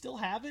 do they still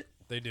have it?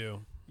 They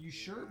do. You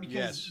sure?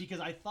 Yes. Because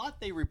I thought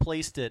they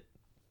replaced it.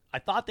 I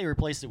thought they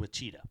replaced it with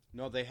Cheetah.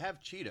 No, they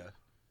have Cheetah.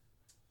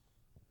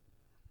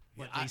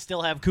 But they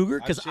still have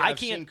Cougar? Because I've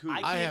seen Cougar.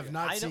 I have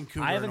not seen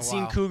Cougar I haven't in a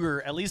seen while.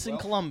 Cougar, at least in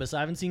Columbus.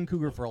 I haven't seen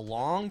Cougar for a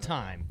long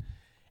time.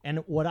 And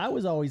what I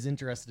was always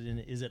interested in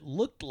is it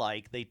looked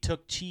like they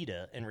took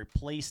Cheetah and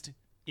replaced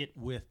it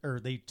with, or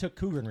they took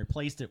Cougar and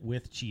replaced it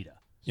with Cheetah.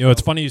 You know,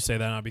 it's funny you say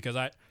that now because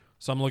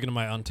I'm looking at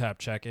my untapped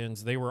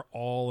check-ins. They were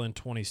all in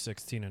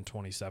 2016 and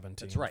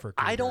 2017. That's right. For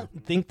I Cougar.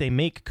 don't think they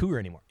make Cougar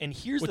anymore. And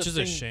here's Which the is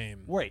thing, a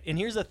shame. Right. And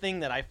here's the thing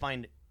that I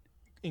find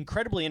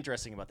incredibly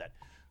interesting about that.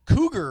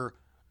 Cougar,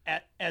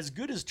 as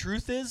good as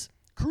Truth is,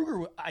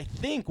 Cougar, I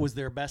think, was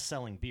their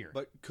best-selling beer.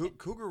 But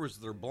Cougar was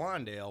their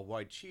blonde ale,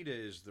 while Cheetah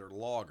is their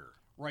lager.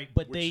 Right,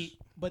 but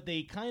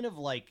they kind of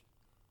like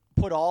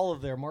put all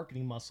of their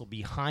marketing muscle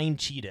behind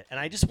Cheetah, and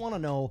I just want to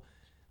know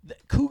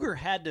that Cougar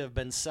had to have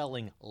been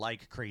selling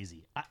like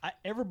crazy.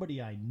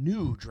 Everybody I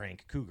knew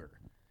drank Cougar,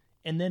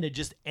 and then it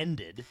just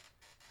ended.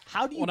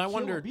 How do you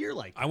kill a beer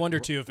like that? I wonder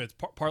too if it's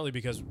partly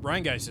because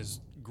Rheingeist has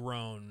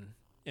grown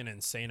an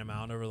insane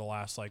amount over the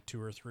last like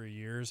 2 or 3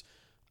 years.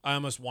 I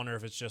almost wonder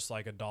if it's just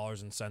like a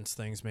dollars and cents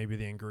things. Maybe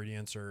the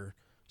ingredients are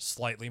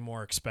slightly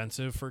more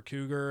expensive for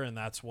Cougar, and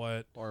that's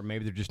what. Or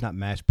maybe they're just not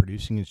mass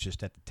producing. It's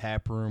just at the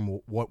tap room.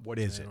 What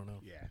is it? I don't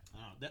know. Yeah.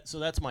 So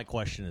that's my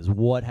question: is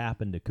what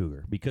happened to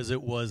Cougar? Because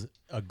it was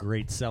a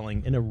great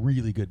selling and a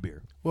really good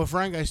beer. Well,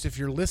 Rheingeist, if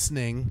you're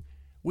listening,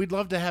 we'd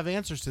love to have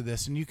answers to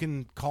this, and you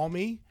can call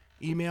me,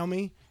 email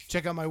me,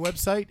 check out my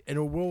website,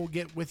 and we'll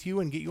get with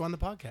you and get you on the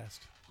podcast.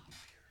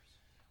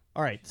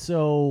 All right,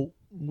 so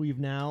we've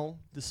now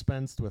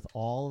dispensed with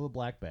all of the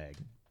black bag,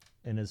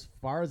 and as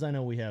far as I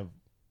know, we have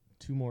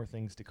 2 more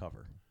things to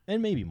cover,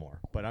 and maybe more,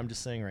 but I'm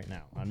just saying right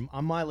now.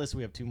 On my list,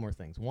 we have 2 more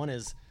things. One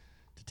is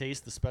to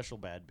taste the special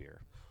bad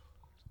beer,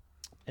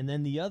 and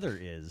then the other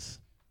is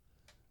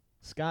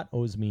Scott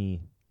owes me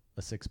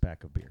a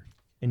 6-pack of beer,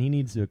 and he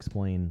needs to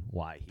explain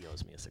why he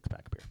owes me a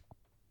 6-pack of beer.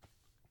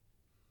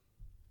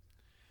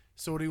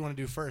 So what do you want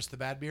to do first, the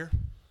bad beer?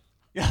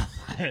 Yeah,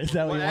 is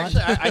that what Well, you want?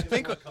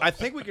 actually, I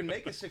think we can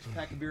make a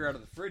 6-pack of beer out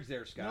of the fridge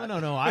there, Scott.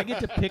 No. I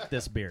get to pick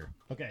this beer.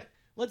 Okay,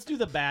 let's do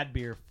the bad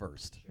beer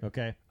first.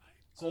 Okay.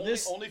 So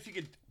only if you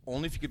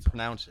could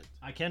pronounce it.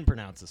 I can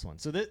pronounce this one.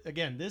 So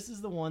this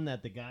is the one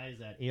that the guys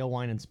at Ale,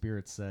 Wine, and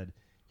Spirits said,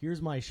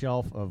 here's my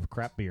shelf of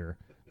crap beer.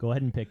 Go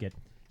ahead and pick it.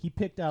 He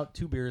picked out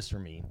 2 beers for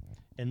me,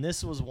 and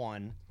this was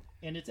one,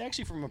 and it's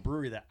actually from a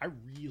brewery that I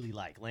really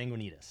like,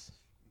 Lagunitas.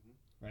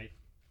 Right?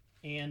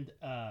 And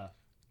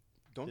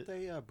Don't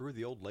they brew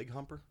the old leg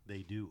humper? they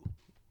do,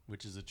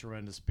 which is a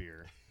tremendous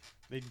beer.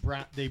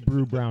 They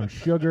brew brown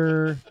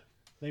sugar.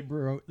 They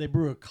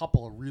brew a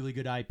couple of really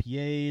good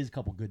IPAs, a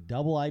couple good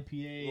double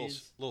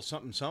IPAs. Little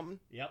something something.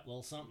 Yep,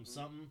 little something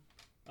something.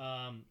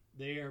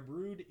 They are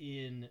brewed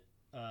in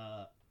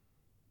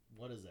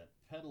what is it?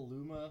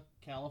 Petaluma,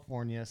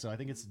 California. So I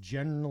think it's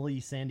generally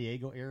San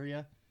Diego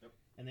area. Yep.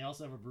 And they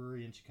also have a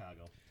brewery in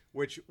Chicago.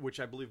 Which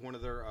I believe one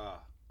of their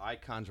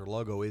icons or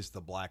logo is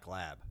the Black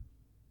Lab.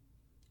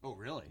 Oh,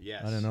 really?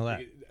 Yes. I didn't know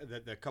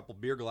that. The couple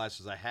beer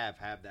glasses I have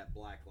that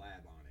Black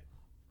Lab on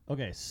it.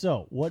 Okay,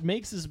 so what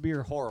makes this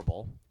beer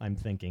horrible, I'm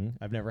thinking,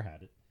 I've never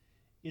had it,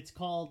 it's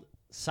called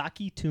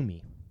Sake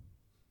Tumi.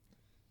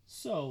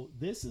 So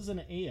this is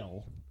an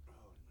ale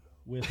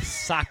with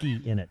sake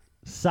in it.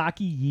 Sake,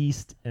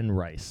 yeast, and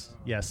rice.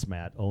 Yes,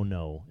 Matt. Oh,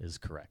 no is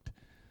correct.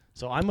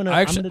 So I'm going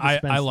to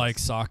I like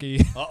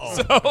sake.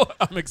 So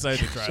I'm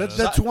excited to try this.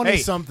 That's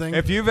 20-something.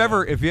 If you've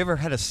ever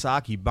had a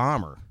sake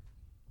bomber.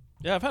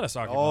 Yeah, I've had a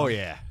sake. Oh, bomb.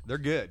 yeah. They're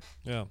good.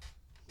 Yeah.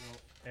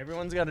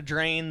 Everyone's got to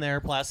drain their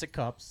plastic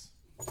cups.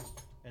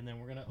 And then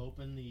we're going to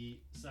open the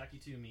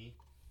Sake Tumi.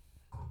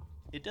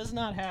 It does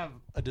not have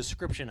a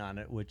description on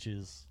it, which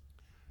is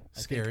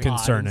Scary. I think, odd and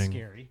Concerning.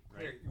 scary.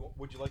 Here,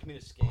 would you like me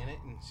to scan it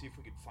and see if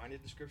we could find a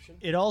description?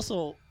 It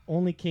also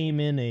only came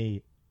in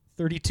a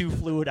 32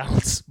 fluid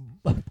ounce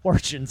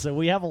portion, so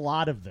we have a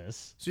lot of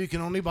this. So you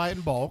can only buy it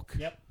in bulk.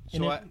 Yep.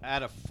 So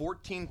out of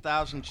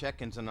 14,000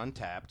 check-ins and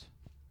Untapped,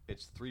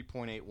 it's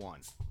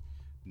 3.81.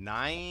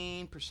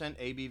 9%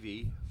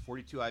 ABV,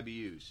 42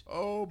 IBUs.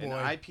 Oh, boy.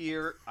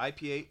 An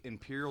IPA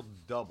Imperial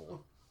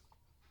Double.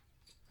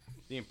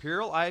 The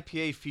Imperial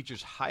IPA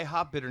features high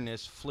hop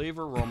bitterness,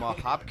 flavor, aroma,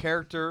 hop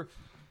character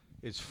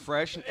is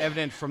fresh and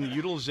evident from the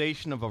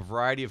utilization of a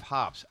variety of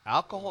hops.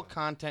 Alcohol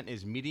content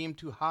is medium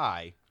to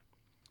high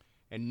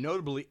and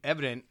notably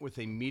evident with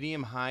a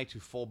medium high to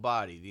full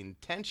body. The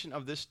intention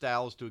of this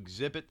style is to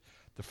exhibit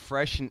the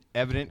fresh and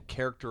evident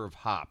character of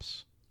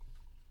hops.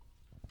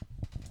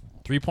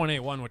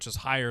 3.81, which is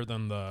higher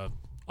than the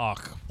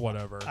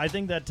whatever. I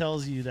think that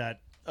tells you that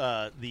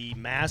the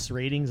mass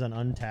ratings on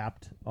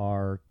Untapped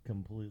are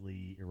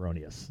completely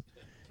erroneous.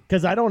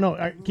 Because I don't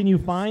know. Can you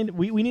find...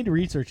 We need to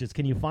research this.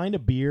 Can you find a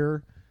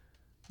beer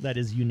that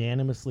is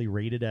unanimously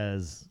rated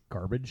as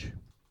garbage?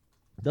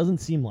 Doesn't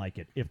seem like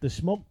it. If the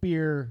smoked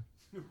beer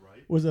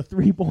was a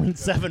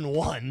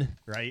 3.71,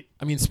 right?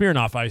 I mean,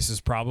 Smirnoff Ice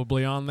is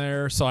probably on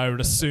there, so I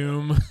would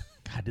assume.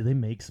 God, do they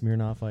make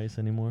Smirnoff Ice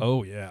anymore?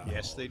 Oh yeah.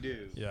 Yes, they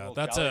do. Yeah, Little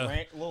that's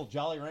little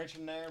Jolly Rancher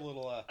in there.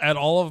 Little. At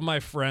all of my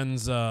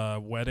friends'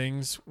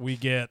 weddings, we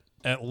get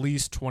at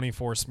least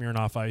 24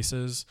 Smirnoff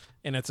Ices,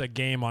 and it's a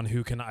game on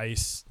who can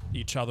ice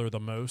each other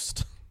the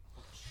most.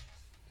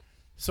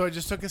 So I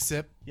just took a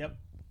sip. Yep.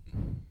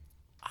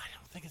 I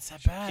don't think it's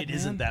that bad. It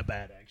isn't that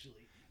bad,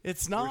 actually.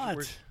 It's not.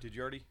 Did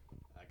you already?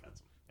 I got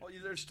some. Oh,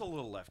 there's still a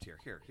little left here.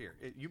 Here.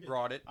 You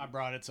brought it. I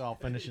brought it, so I'll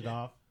finish it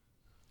off.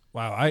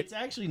 Wow, It's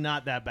actually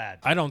not that bad.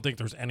 I don't think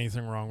there's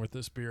anything wrong with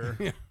this beer.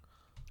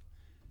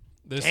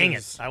 Dang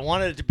it. I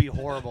wanted it to be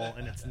horrible,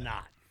 and it's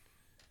not.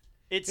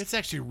 It's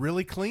actually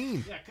really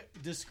clean. Yeah,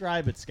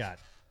 describe it, Scott.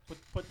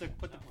 Put the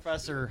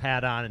professor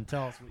hat on and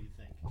tell us what you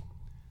think.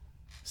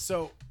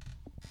 So,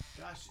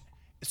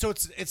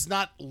 it's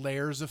not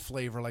layers of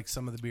flavor like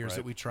some of the beers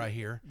that we try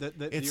here.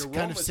 It's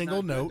kind of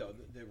single note.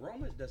 The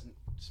aroma doesn't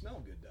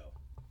smell good, though.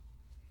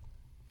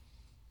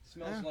 It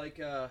smells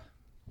like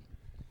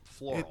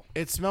floral.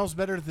 It smells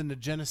better than the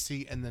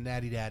Genesee and the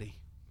Natty Daddy.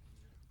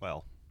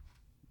 Well,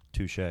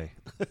 touche.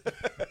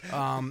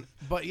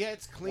 But yeah,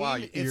 it's clean. Wow,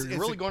 it's you're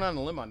really going on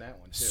a limb on that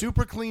one, too.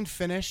 Super clean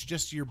finish,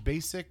 just your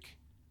basic.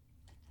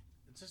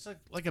 It's just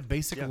like a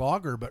basic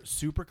lager, but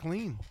super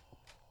clean.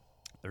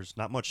 There's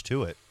not much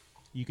to it.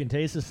 You can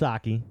taste the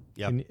sake.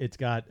 Yep. And it's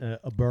got a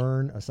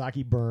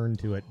sake burn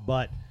to it.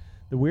 But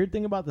the weird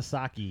thing about the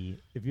sake,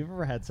 if you've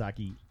ever had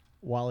sake,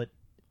 while it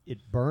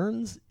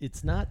burns,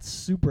 it's not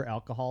super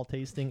alcohol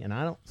tasting,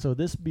 and so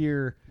this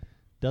beer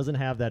doesn't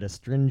have that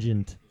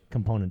astringent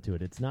component to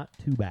it. It's not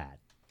too bad.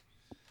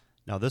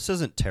 Now, this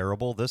isn't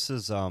terrible. This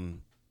is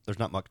there's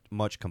not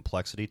much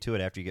complexity to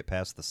it after you get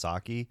past the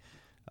sake.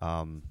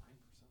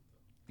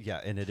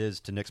 Yeah, and it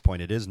is, to Nick's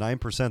point, it is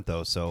 9%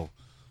 though, so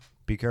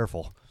be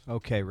careful.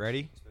 Okay,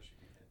 ready?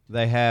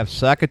 They have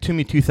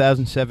Sakatumi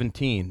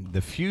 2017,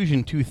 the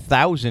Fusion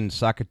 2000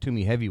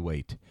 Sakatumi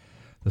Heavyweight,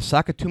 the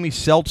Sakatumi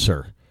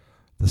Seltzer,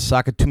 the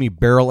Sakatumi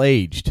Barrel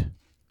Aged,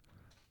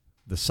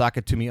 the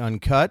Sakatumi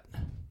Uncut,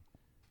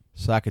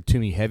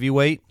 Sakatumi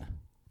Heavyweight,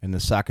 and the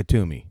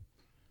Sakatumi.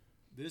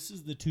 This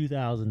is the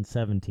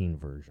 2017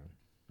 version.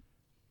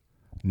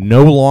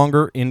 No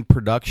longer in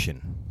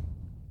production.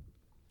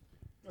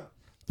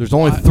 There's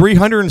only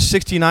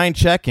 369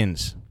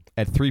 check-ins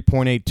at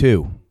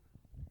 3.82.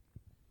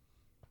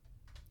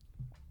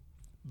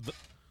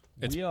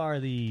 We are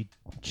the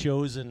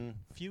chosen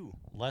few,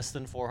 less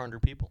than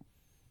 400 people.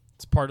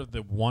 It's part of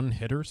the one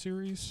hitter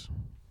series.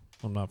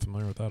 I'm not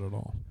familiar with that at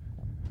all.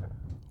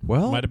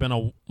 Well, Might have been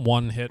a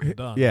one hit and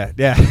done. yeah.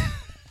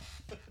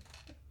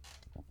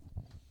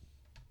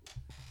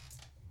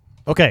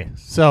 Okay,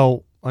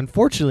 so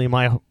unfortunately,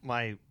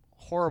 my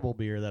horrible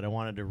beer that I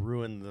wanted to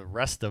ruin the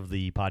rest of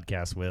the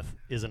podcast with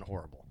isn't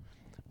horrible,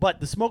 but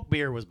the smoked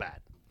beer was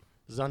bad.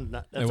 That's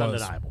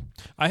undeniable.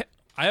 I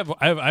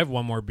have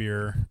one more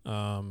beer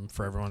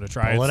for everyone to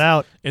try. Pull it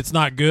out. It's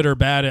not good or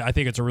bad. I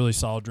think it's a really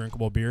solid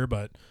drinkable beer,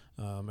 but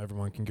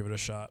everyone can give it a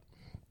shot.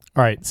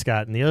 All right,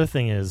 Scott. And the other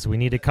thing is we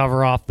need to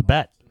cover off the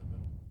bet.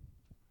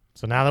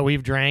 So now that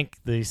we've drank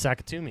the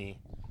Sakatumi.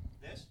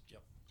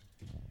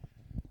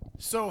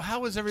 So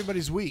how was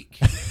everybody's week?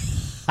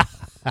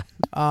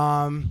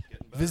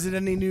 Visit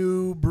any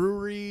new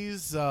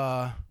breweries?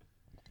 So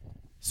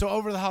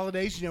over the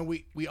holidays,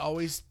 we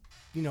always,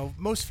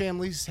 most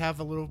families have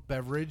a little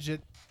beverage at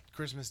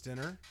Christmas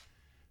dinner.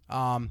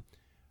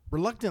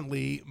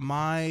 Reluctantly,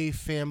 my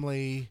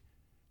family,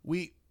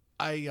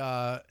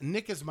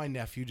 Nick is my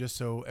nephew, just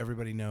so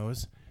everybody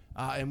knows,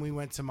 and we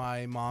went to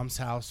my mom's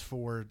house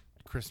for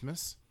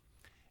Christmas,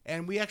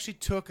 and we actually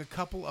took a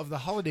couple of the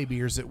holiday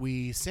beers that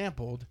we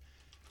sampled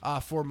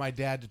for my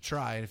dad to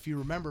try. And if you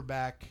remember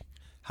back,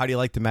 How do you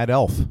like the Mad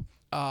Elf?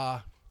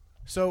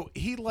 so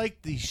he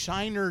liked the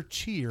Shiner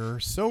Cheer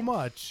so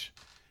much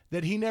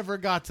that he never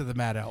got to the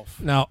Mad Elf.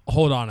 Now,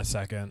 hold on a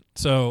second.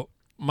 So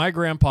my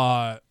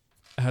grandpa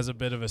has a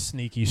bit of a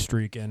sneaky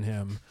streak in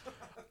him.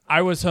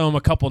 I was home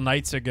a couple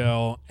nights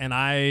ago, and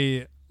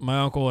my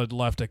uncle had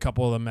left a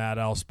couple of the Mad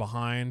Elves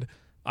behind.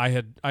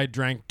 I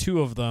drank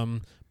 2 of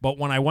them, but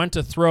when I went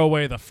to throw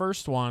away the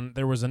first one,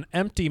 there was an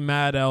empty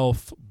Mad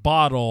Elf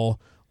bottle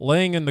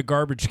laying in the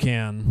garbage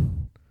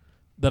can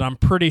that I'm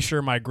pretty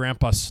sure my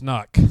grandpa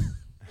snuck.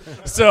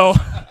 So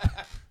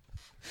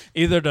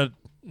either to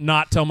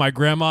not tell my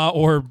grandma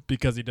or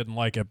because he didn't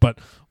like it, but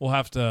we'll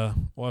have to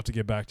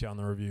get back to you on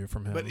the review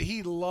from him. But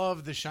he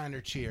loved the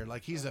Shiner Cheer.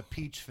 Like, he's a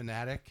peach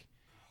fanatic,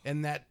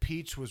 and that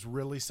peach was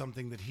really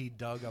something that he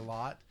dug a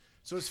lot.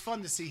 So it's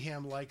fun to see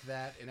him like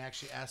that and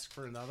actually ask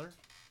for another.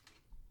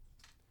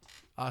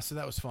 So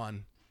that was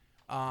fun.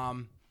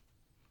 And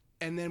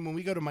then when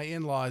we go to my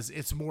in-laws,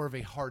 it's more of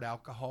a hard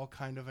alcohol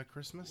kind of a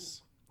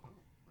Christmas.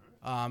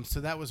 So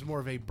that was more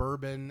of a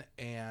bourbon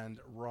and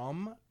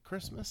rum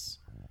Christmas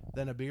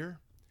than a beer.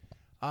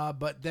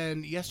 But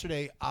then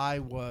yesterday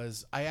I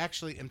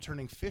actually am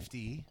turning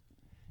 50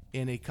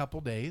 in a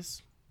couple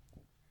days.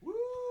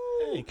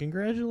 Hey,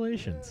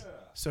 congratulations.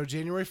 So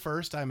January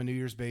 1st, I'm a New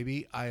Year's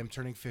baby. I am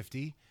turning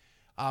 50.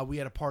 We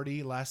had a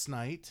party last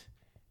night,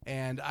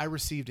 and I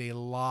received a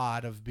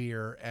lot of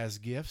beer as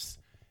gifts,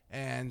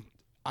 and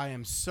I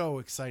am so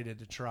excited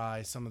to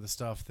try some of the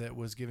stuff that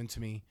was given to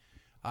me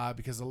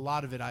because a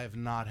lot of it I have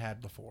not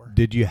had before.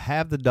 Did you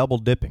have the double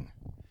dipping?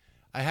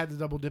 I had the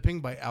double dipping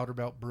by Outer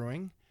Belt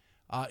Brewing.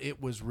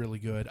 It was really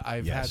good.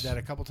 I've had that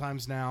a couple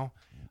times now.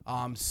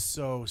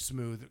 So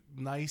smooth.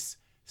 Nice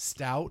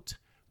stout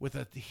with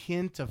a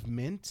hint of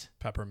mint.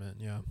 Peppermint,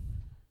 yeah.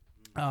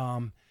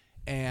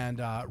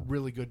 And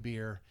really good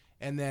beer.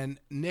 And then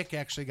Nick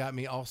actually got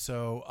me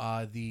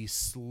also the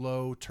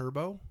Slow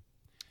Turbo.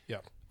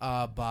 Yep.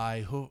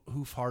 By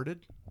Hoof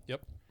Hearted.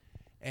 Yep.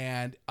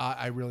 And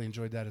I really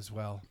enjoyed that as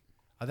well.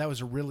 That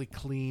was a really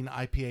clean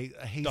IPA,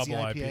 a hazy Double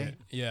IPA.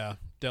 Yeah,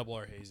 double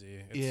or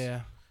hazy.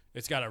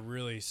 It's got a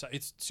really,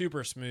 it's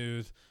super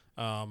smooth.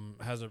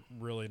 Has a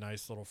really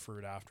nice little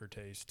fruit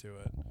aftertaste to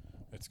it.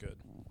 It's good.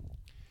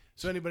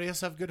 So anybody else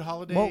have good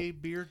holiday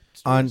beer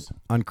On stories?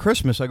 on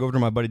Christmas, I go over to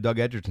my buddy Doug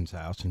Edgerton's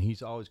house, and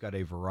he's always got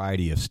a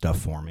variety of stuff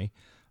for me.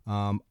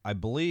 I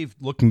believe,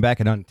 looking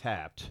back at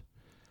Untapped,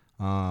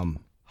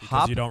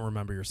 Because you don't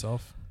remember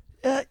yourself.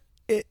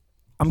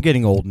 I'm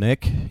getting old,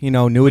 Nick. New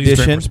Please drink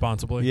edition.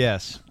 responsibly.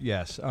 Yes.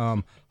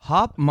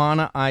 Hop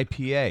Mana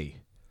IPA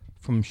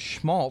from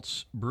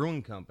Schmaltz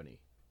Brewing Company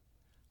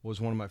was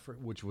one of my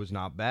which was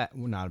not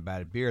a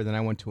bad beer. Then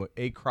I went to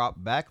a crop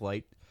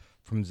backlight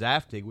from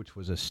Zaftig, which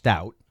was a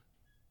stout,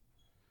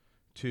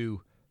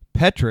 to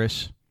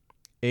Petrus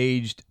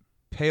aged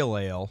pale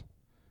ale,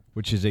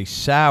 which is a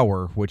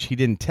sour, which he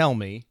didn't tell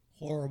me.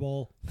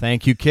 Horrible.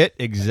 Thank you, Kit.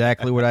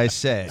 Exactly what I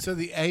said. So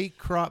the A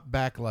Crop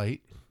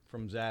Backlight.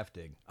 From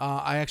Zaftig.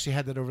 I actually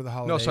had that over the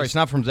holidays. No, sorry, it's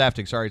not from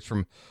Zaftig. Sorry, it's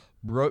from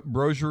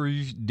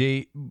Brogeries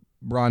de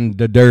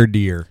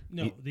Brandardier.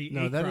 No,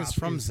 that is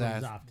from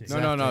Zaftig.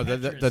 No.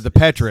 The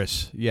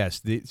Petrus.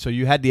 Yes. So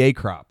you had the A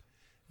crop.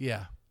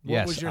 Yeah. What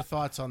Yes. was your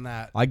thoughts on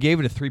that? I gave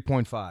it a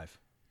 3.5.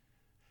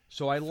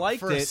 So I liked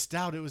For a it.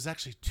 stout, it was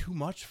actually too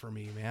much for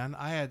me, man.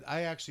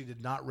 I actually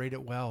did not rate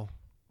it well.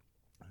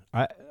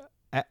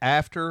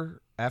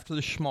 After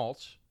the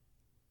Schmaltz,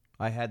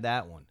 I had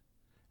that one.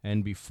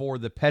 And before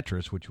the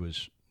Petrus, which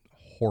was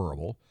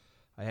horrible,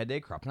 I had A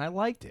crop, and I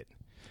liked it.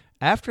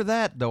 After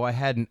that, though, I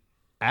had an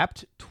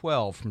Apt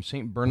 12 from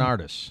St.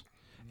 Bernardus,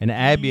 an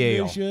Abbey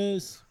Ale.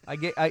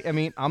 I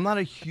mean, I'm not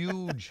a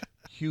huge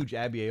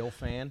Abbey Ale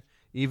fan,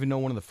 even though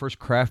one of the first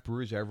craft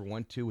breweries I ever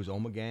went to was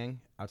Omegang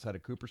outside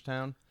of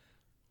Cooperstown.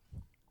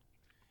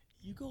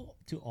 You go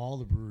to all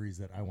the breweries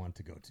that I want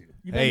to go to.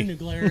 You've Hey. been to New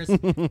Glarus.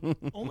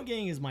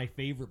 Omegang is my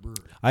favorite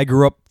brewery. I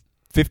grew up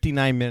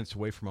 59 minutes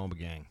away from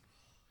Omegang.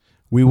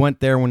 We went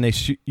there when they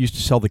used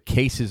to sell the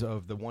cases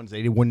of the ones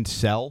they wouldn't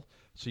sell.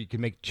 so you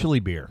can make chili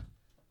beer.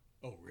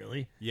 Oh,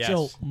 really? Yes.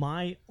 So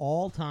my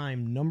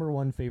all-time number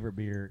one favorite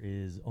beer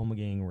is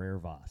Omegang Rare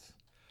Voss.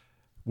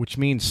 Which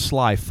means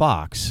Sly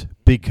Fox,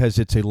 because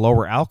it's a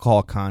lower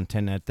alcohol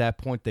content. At that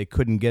point, they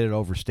couldn't get it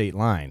over state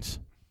lines.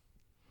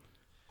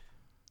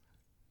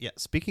 Yeah,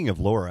 speaking of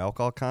lower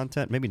alcohol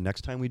content, maybe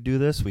next time we do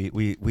this,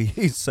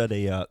 we set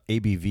a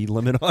ABV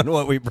limit on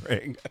what we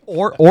bring.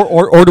 Or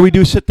do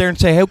we sit there and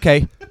say, hey,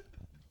 okay,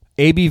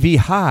 ABV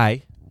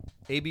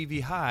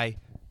high,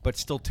 but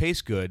still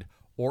tastes good,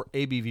 or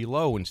ABV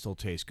low and still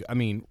tastes good? I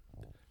mean,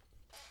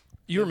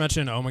 You were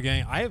mentioning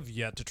Omegang. I have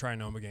yet to try an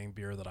Omegang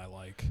beer that I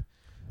like.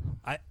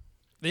 I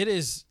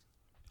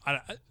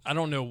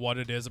don't know what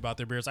it is about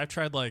their beers. I've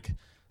tried like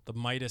the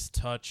Midas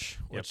Touch,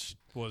 which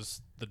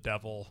was the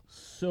devil.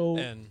 So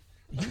And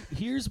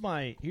here's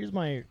my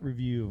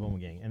review of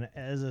Omegang, and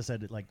as I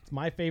said, it's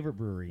my favorite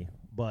brewery.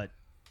 But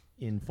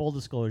in full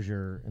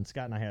disclosure, and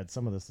Scott and I had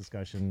some of this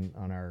discussion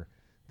on our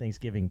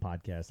Thanksgiving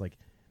podcast.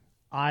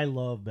 I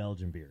love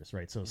Belgian beers,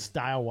 right? So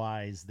style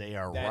wise, they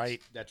are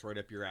That's right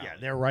up your alley. Yeah,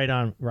 they're right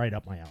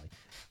up my alley.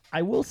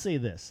 I will say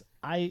this: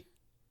 I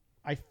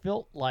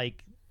felt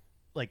like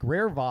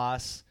Rare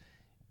Voss.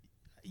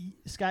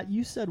 Scott,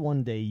 you said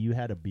one day you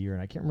had a beer,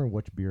 and I can't remember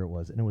which beer it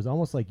was, and it was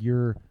almost like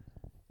your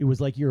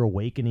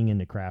awakening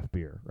into craft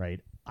beer, right?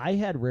 I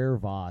had Rare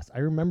Voss. I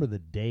remember the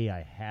day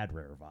I had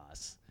Rare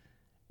Voss.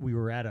 We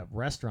were at a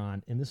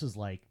restaurant, and this was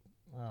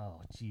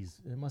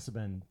it must have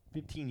been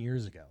 15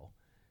 years ago.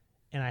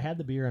 And I had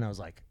the beer, and I was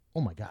like,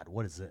 oh, my God,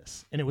 what is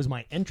this? And it was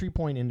my entry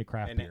point into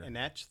craft beer. And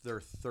that's their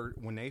third.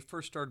 When they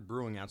first started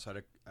brewing outside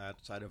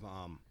of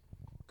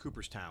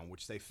Cooperstown,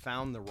 which they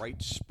found the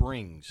right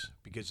springs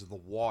because of the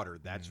water.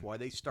 That's why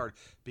they started.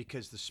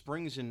 Because the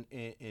springs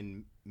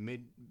in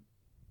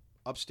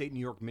upstate New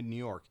York, mid New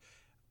York,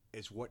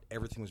 is what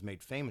everything was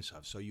made famous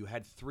of. So you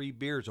had 3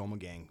 beers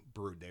Omegang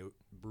brewed. They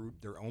brewed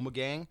their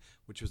Omegang,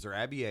 which was their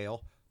Abbey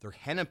Ale, their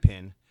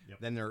Hennepin,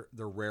 then their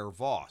Rare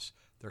Voss.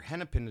 Their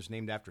Hennepin is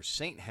named after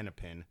Saint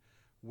Hennepin,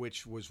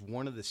 which was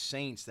one of the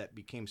saints that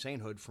became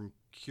sainthood from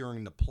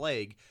curing the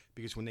plague,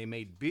 because when they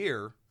made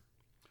beer,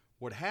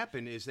 what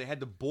happened is they had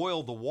to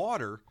boil the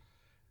water,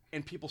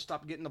 and people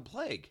stopped getting the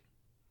plague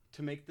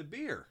to make the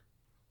beer.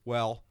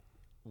 Well,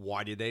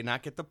 why did they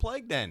not get the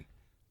plague then?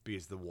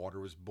 Because the water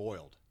was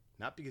boiled.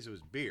 Not because it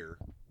was beer,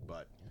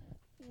 but...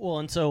 Well,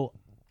 and so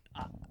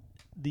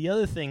the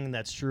other thing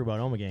that's true about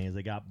Omegang is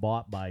they got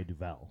bought by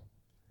Duvel.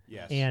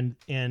 Yes. And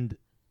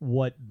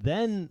what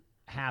then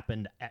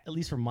happened, at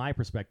least from my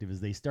perspective,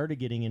 is they started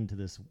getting into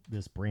this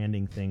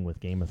branding thing with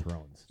Game of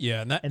Thrones.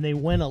 yeah, And they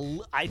went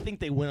I think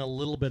they went a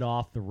little bit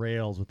off the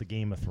rails with the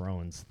Game of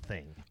Thrones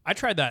thing. I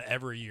tried that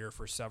every year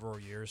for several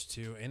years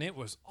too, and it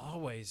was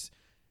always,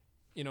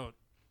 my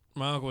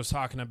uncle was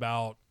talking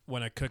about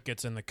when a cook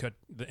gets in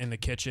the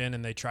kitchen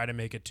and they try to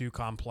make it too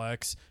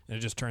complex and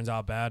it just turns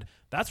out bad.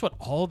 That's what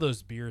all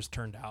those beers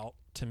turned out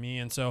to me.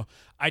 And so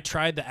I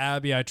tried the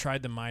Abbey, I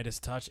tried the Midas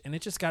Touch, and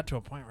it just got to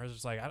a point where I was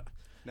just like,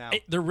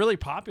 they're really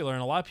popular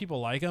and a lot of people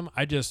like them.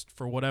 I just,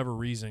 for whatever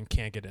reason,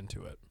 can't get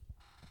into it.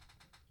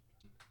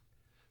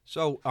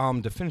 So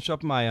to finish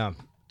up my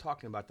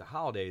talking about the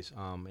holidays,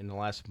 in the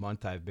last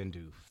month I've been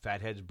to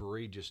Fatheads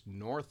Brewery just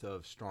north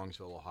of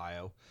Strongsville,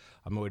 Ohio.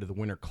 I'm away to the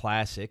Winter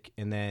Classic,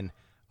 and then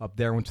up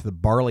there went to the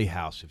Barley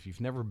House. If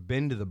you've never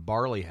been to the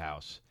Barley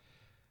House,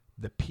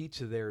 the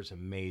pizza there is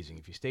amazing.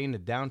 If you stay in the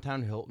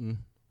downtown Hilton,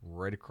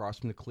 right across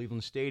from the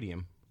Cleveland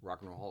Stadium, Rock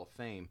and Roll Hall of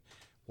Fame,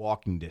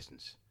 walking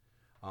distance.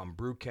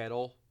 Brew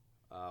Kettle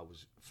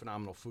was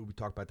phenomenal food. We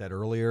talked about that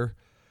earlier.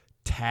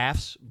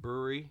 Taft's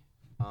Brewery.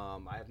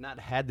 I have not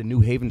had the New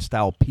Haven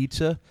style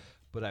pizza,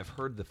 but I've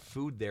heard the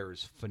food there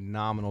is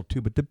phenomenal too.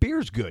 But the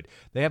beer's good.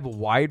 They have a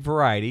wide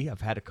variety.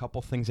 I've had a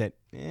couple things that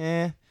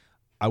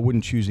I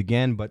wouldn't choose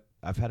again, but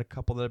I've had a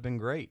couple that have been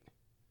great.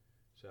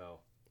 So,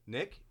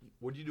 Nick,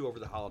 what did you do over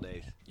the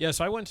holidays? Yeah,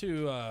 so I went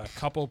to a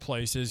couple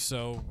places.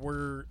 So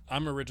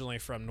I'm originally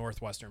from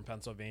northwestern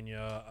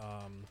Pennsylvania,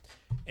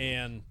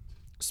 and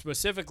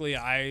specifically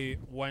I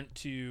went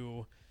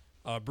to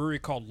a brewery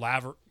called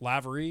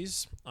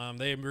Lavery's.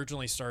 They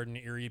originally started in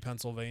Erie,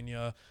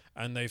 Pennsylvania,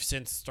 and they've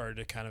since started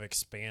to kind of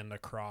expand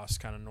across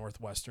kind of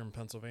northwestern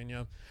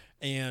Pennsylvania.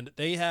 And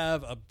they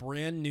have a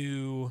brand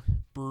new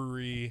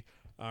brewery,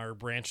 or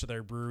branch of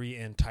their brewery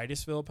in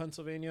Titusville,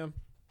 Pennsylvania.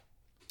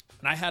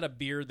 And I had a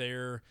beer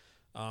there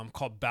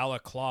called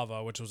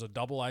Balaclava, which was a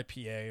double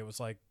IPA. It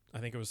was I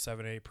think it was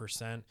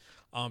 7-8%.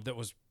 That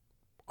was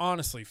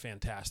honestly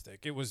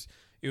fantastic. It was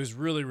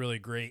really, really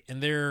great.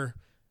 And their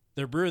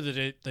brewery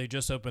that they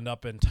just opened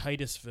up in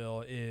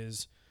Titusville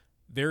is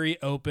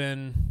very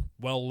open,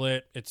 well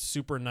lit. It's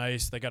super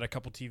nice. They got a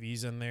couple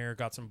TVs in there,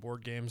 got some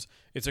board games.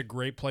 It's a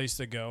great place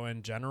to go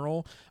in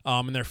general.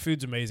 And their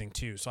food's amazing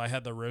too. So I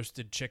had the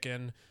roasted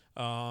chicken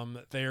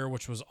there,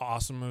 which was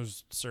awesome. It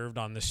was served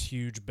on this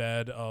huge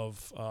bed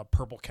of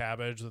purple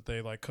cabbage that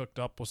they cooked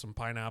up with some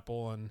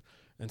pineapple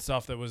and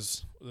stuff. That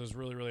was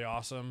really, really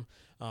awesome.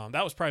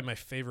 That was probably my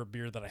favorite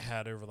beer that I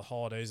had over the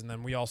holidays. And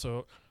then we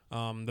also,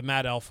 the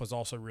Mad Elf was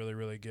also really,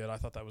 really good. I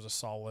thought that was a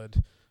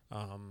solid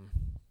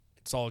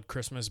solid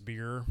Christmas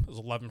beer. It was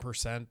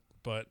 11%,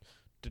 but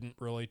didn't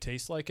really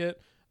taste like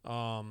it.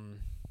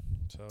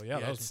 So yeah,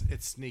 that was,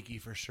 it's sneaky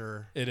for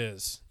sure. it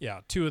is.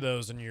 Yeah, 2 of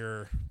those and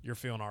you're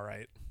feeling all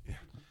right. Yeah.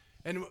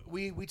 And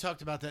we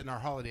talked about that in our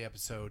holiday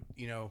episode.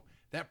 You know,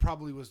 that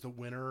probably was the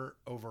winner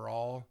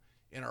overall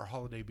in our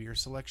holiday beer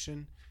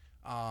selection.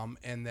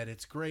 And that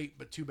it's great,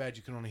 but too bad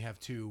you can only have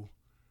 2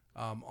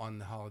 on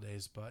the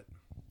holidays. But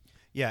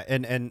Yeah,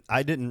 and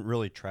I didn't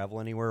really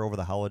travel anywhere over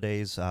the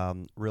holidays.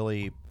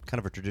 Really, kind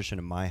of a tradition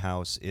in my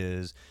house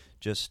is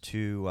just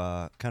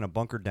to kind of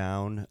bunker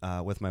down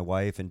with my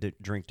wife and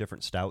drink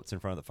different stouts in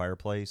front of the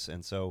fireplace.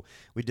 And so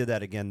we did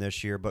that again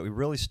this year, but we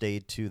really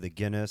stayed to the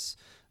Guinness,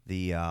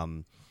 the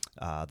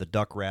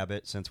Duck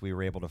Rabbit, since we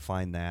were able to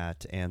find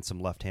that, and some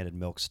left-handed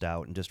milk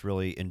stout, and just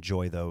really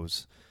enjoy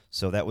those.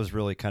 So that was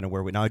really kind of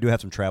where we. Now I do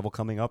have some travel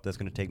coming up. That's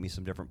going to take me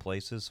some different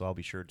places, so I'll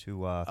be sure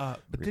to.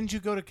 but didn't you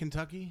go to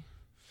Kentucky?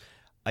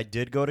 I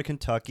did go to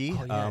Kentucky.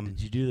 Oh, yeah.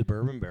 Did you do the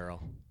bourbon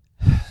barrel?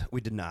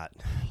 We did not.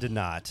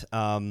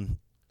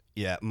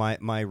 Yeah,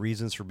 my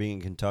reasons for being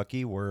in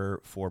Kentucky were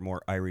for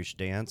more Irish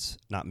dance.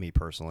 Not me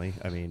personally.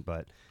 I mean,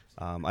 but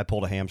I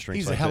pulled a hamstring.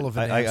 He's so a hell of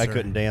a I dancer.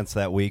 couldn't dance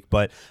that week.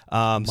 But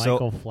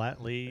Michael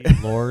Flatley,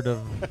 Lord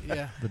of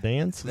Yeah. the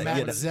Dance.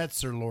 Matt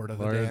Zetzer, Lord of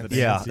the Lord of Dance. the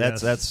yeah,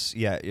 Dance, that's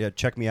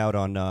check me out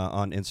on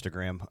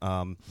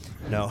Instagram.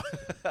 No,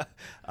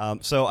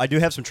 so I do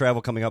have some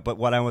travel coming up. But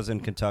when I was in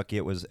Kentucky,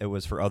 it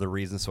was for other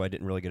reasons, so I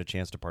didn't really get a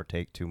chance to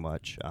partake too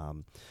much.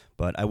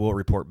 But I will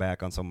report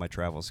back on some of my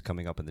travels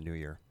coming up in the new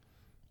year.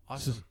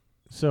 Awesome.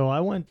 So I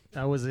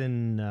was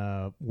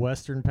in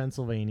Western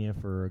Pennsylvania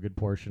for a good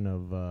portion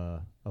of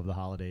the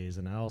holidays,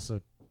 and I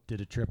also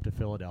did a trip to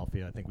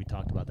Philadelphia. I think we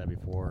talked about that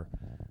before,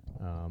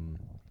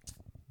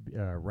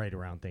 right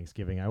around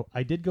Thanksgiving.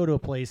 I did go to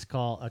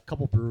a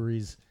couple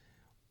breweries.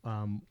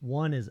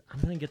 One is, I'm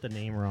going to get the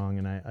name wrong,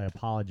 and I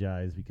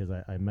apologize because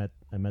I met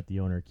the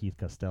owner, Keith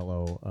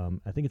Costello.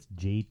 I think it's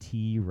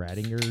J.T.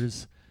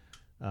 Rattinger's.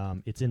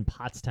 It's in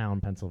Pottstown,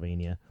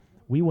 Pennsylvania.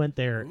 We went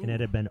there, and it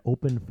had been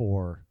open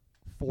for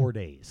 4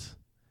 days.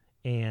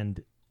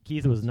 And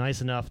Keith was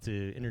nice enough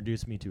to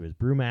introduce me to his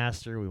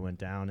brewmaster. We went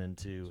down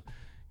into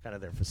kind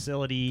of their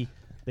facility.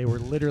 They were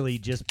literally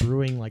just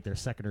brewing like their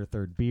second or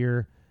third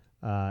beer.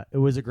 It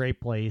was a great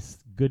place,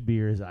 good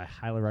beers. I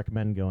highly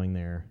recommend going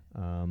there.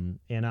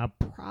 And I'll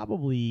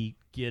probably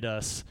get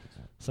us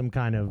some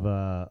kind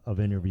of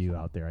interview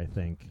out there, I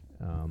think.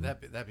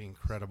 That'd be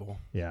incredible.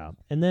 Yeah.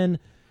 And then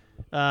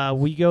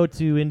we go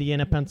to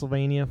Indiana,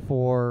 Pennsylvania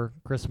for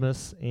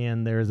Christmas,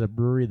 and there's a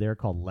brewery there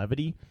called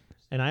Levity.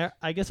 And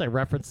I guess I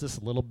referenced this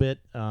a little bit.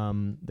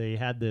 They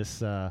had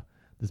this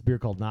beer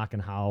called Knock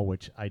and Howl,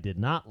 which I did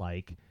not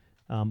like.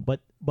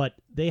 But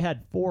they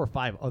had 4 or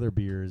 5 other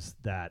beers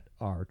that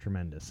are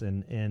tremendous.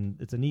 And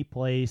it's a neat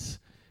place.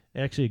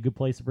 Actually, a good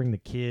place to bring the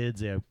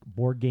kids. They have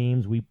board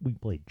games. We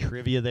played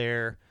trivia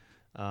there.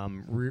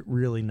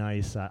 Really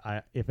nice.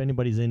 If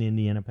anybody's in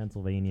Indiana,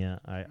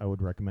 Pennsylvania, I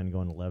would recommend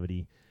going to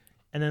Levity.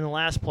 And then the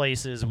last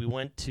place is we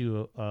went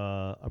to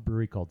a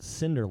brewery called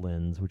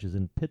Cinderlands, which is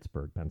in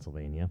Pittsburgh,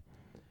 Pennsylvania.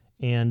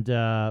 And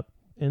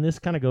this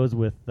kind of goes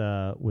with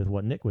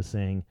what Nick was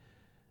saying.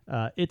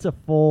 It's a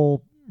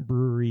full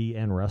brewery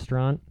and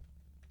restaurant.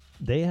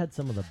 They had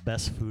some of the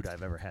best food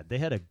I've ever had. They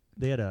had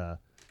a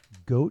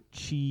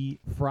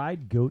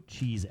fried goat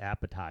cheese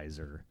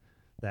appetizer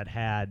that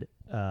had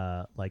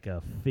like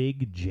a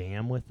fig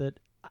jam with it.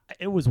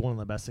 It was one of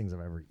the best things I've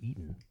ever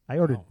eaten. I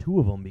ordered 2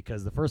 of them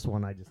because the first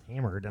one I just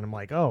hammered, and I'm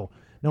like, oh,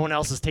 no one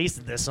else has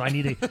tasted this, so I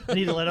need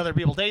to let other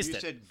people taste it. You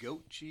said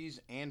goat cheese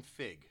and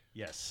fig.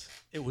 Yes,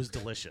 it was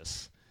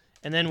delicious.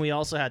 And then we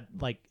also had,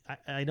 like,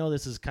 I know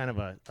this is kind of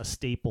a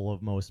staple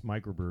of most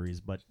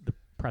microbreweries, but the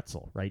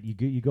pretzel, right?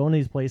 You go in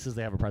these places,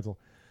 they have a pretzel.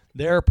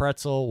 Their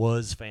pretzel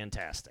was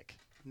fantastic.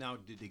 Now,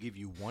 did they give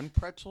you one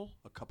pretzel,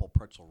 a couple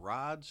pretzel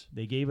rods?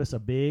 They gave us a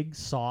big,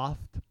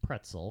 soft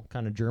pretzel,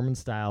 kind of German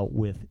style,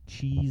 with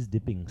cheese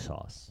dipping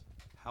sauce.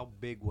 How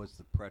big was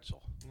the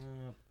pretzel?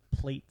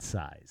 Plate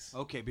size.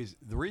 Okay, because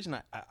the reason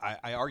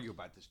I argue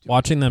about this too.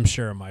 Watching them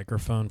share a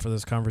microphone for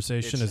this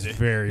conversation is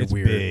very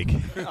weird.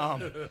 Big.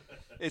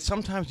 It's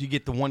sometimes you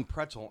get the one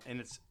pretzel and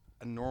it's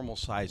a normal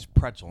sized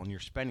pretzel, and you're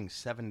spending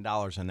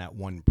 $7 on that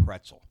one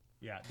pretzel.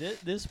 Yeah,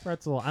 this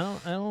pretzel, I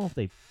don't know if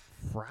they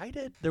fried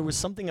it. There was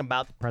something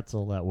about the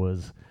pretzel that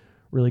was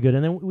really good.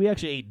 And then we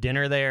actually ate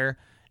dinner there,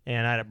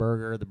 and I had a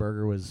burger. The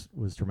burger was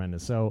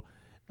tremendous. So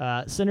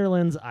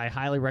Cinderlands, I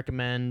highly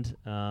recommend.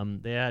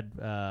 They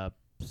had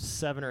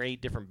 7 or 8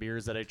 different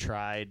beers that I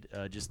tried.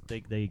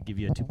 They give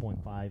you a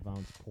 2.5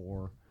 ounce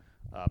pour.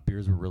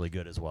 Beers were really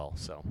good as well.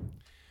 So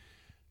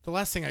The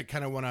last thing I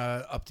kind of want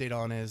to update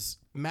on is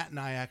Matt and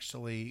I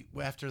actually,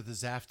 after the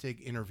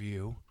Zaftig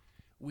interview,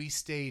 we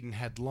stayed and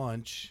had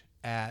lunch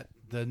at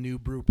the new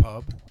brew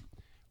pub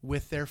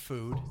with their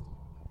food.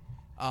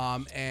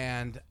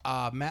 And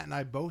Matt and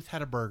I both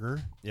had a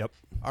burger. Yep.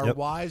 Our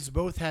wives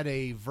both had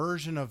a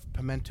version of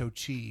pimento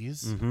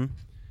cheese. Mm-hmm.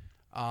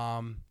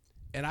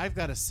 And I've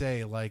got to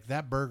say, like,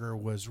 that burger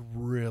was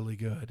really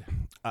good.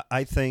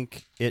 I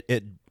think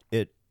it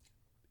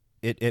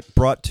it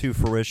brought to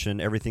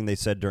fruition everything they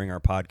said during our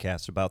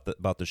podcast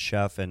about the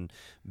chef and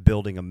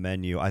building a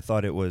menu. I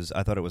thought it was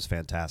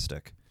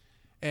fantastic.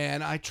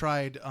 And I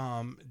tried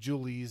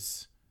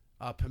Julie's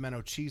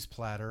pimento cheese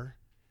platter,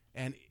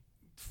 and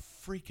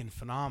freaking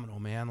phenomenal,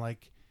 man.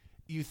 Like,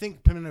 you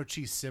think pimento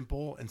cheese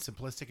simple and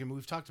simplistic, and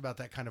we've talked about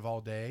that kind of all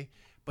day,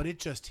 but it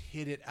just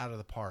hit it out of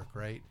the park,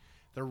 right?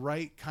 The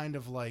right kind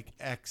of like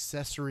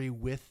accessory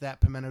with that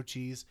pimento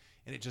cheese,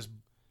 and it just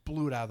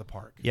blew it out of the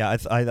park. Yeah,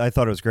 I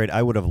thought it was great.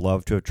 I would have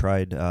loved to have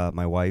tried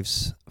my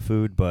wife's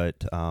food,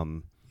 but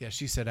yeah,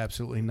 she said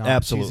absolutely not.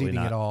 Absolutely She's eating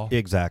not. it all.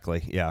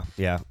 Exactly. Yeah.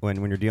 When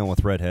you're dealing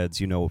with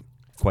redheads, you know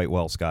quite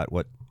well, Scott,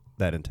 what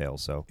that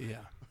entails. So yeah.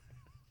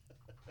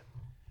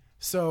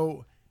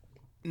 So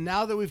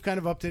now that we've kind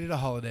of updated the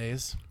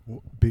holidays,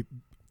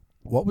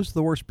 what was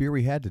the worst beer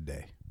we had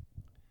today?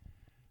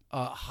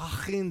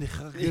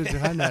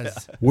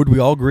 Would we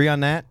all agree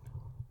on that?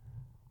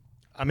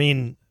 I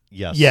mean,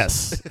 yes.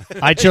 yes.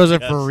 I chose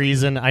it for a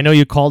reason. I know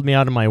you called me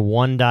out on my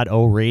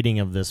 1.0 rating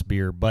of this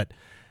beer, but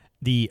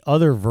the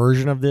other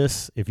version of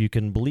this, if you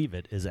can believe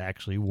it, is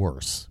actually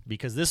worse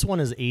because this one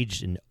is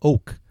aged in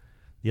oak.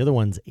 The other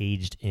one's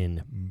aged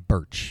in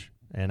birch.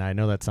 And I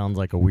know that sounds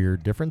like a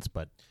weird difference,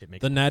 but it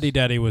makes The Natty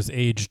Daddy was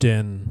aged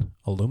in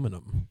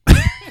aluminum.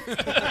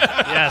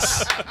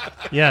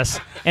 Yes.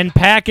 And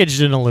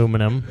packaged in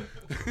aluminum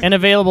and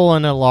available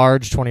in a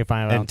large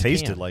 25-ounce And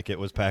tasted can. like it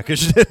was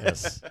packaged.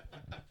 Yes.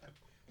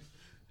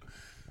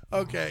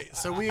 okay,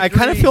 so we I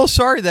kind of agree- feel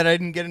sorry that I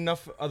didn't get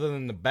enough other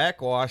than the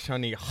backwash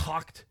on the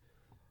hocked.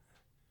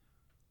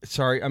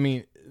 Sorry, I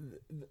mean,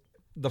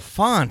 the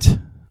font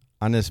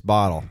on this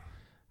bottle.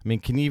 I mean,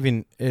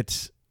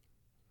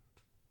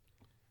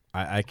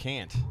 I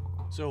can't.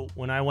 So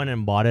when I went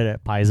and bought it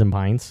at Pies and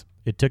Pints,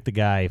 it took the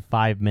guy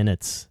 5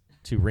 minutes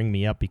to ring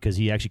me up because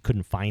he actually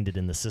couldn't find it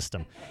in the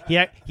system. He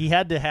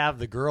had to have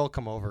the girl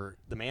come over,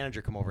 the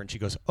manager come over, and she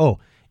goes, "Oh,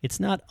 it's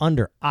not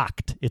under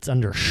Oct, it's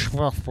under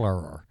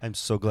Schwaffler." I'm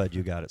so glad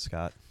you got it,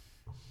 Scott.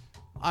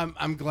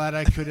 I'm glad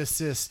I could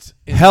assist.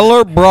 In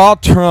Heller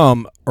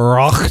Brautrum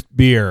Rocht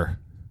Beer.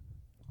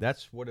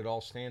 That's what it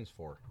all stands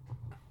for.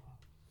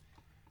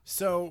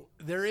 So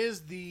there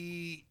is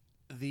the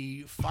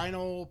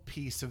final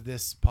piece of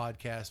this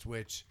podcast,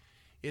 which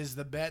is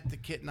the bet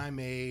that Kit and I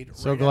made.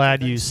 So right glad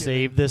after you Thanksgiving.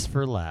 saved this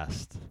for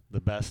last.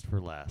 The best for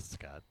last,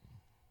 Scott.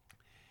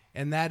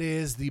 And that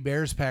is the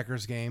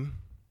Bears-Packers game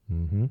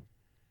Mm-hmm.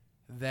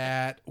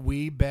 that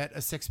we bet a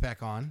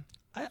 6-pack on.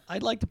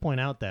 I'd like to point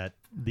out that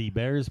the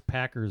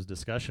Bears-Packers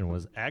discussion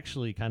was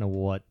actually kind of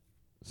what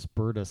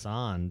spurred us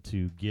on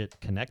to get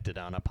connected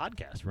on a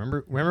podcast.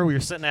 Remember we were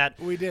sitting at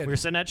We did. We were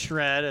sitting at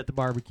Shred at the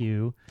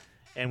barbecue,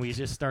 and we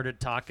just started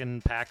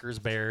talking Packers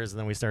Bears, and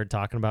then we started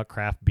talking about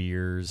craft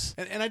beers.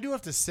 And I do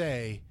have to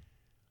say,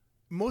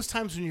 most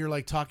times when you're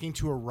like talking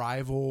to a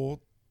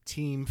rival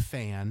team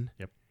fan,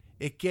 Yep.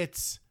 it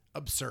gets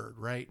absurd,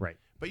 right? Right.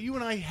 But you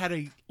and I had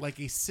a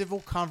civil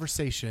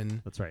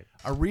conversation, That's right.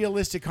 a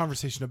realistic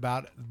conversation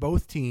about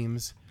both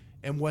teams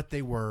and what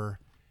they were.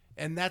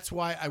 And that's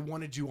why I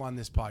wanted you on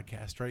this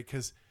podcast, right?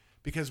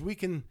 Because we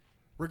can,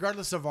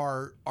 regardless of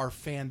our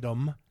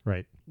fandom,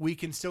 Right. we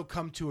can still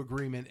come to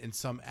agreement in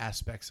some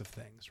aspects of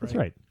things, right? That's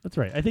right. That's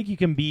right. I think you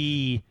can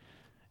be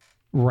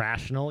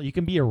rational. You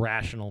can be a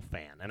rational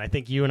fan, and I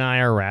think you and I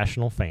are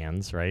rational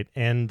fans, right?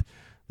 And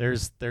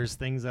there's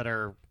things that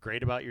are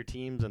great about your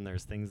teams, and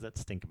there's things that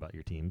stink about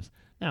your teams.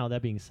 Now,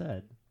 that being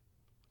said,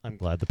 I'm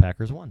glad the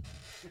Packers won.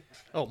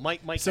 Oh,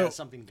 Mike has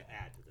something to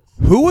add to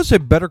this. Who was a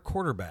better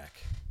quarterback,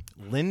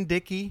 Lynn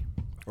Dickey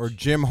or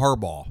Jim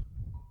Harbaugh?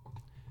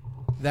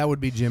 That would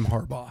be Jim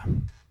Harbaugh.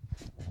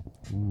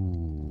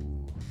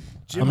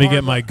 Let me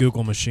get my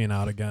Google machine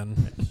out again.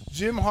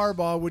 Jim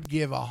Harbaugh would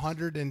give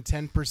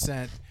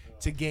 110%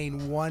 to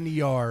gain 1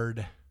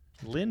 yard.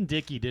 Lynn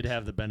Dickey did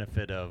have the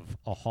benefit of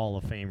a Hall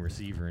of Fame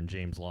receiver in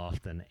James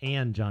Lofton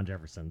and John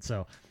Jefferson.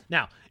 So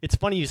now it's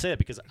funny you say that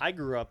because I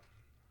grew up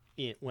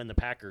when the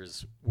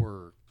Packers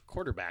were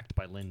quarterbacked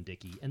by Lynn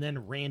Dickey and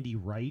then Randy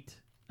Wright.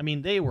 I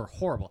mean, they were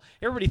horrible.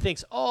 Everybody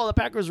thinks, oh, the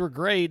Packers were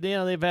great. You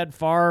know, they've had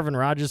Favre and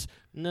Rodgers.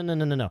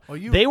 No. Oh,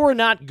 They were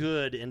not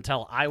good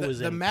until I was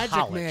The in Magic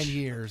college. Man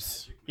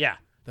years. Yeah,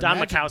 The Don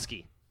Magic-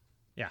 Mikowski.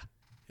 Yeah.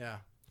 Yeah.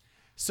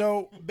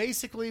 So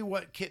basically,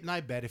 what Kit and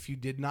I bet, if you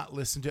did not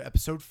listen to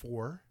episode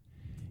 4,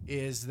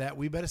 is that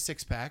we bet a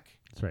 6-pack.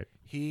 That's right.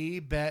 He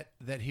bet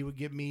that he would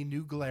give me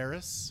New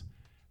Glarus,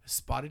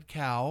 Spotted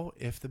Cow,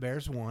 if the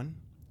Bears won.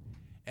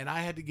 And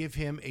I had to give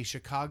him a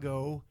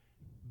Chicago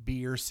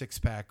beer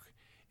 6-pack.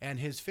 And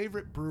his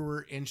favorite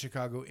brewer in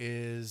Chicago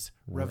is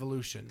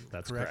Revolution.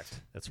 That's correct.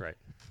 correct. That's right.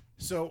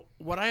 So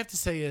what I have to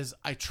say is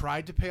I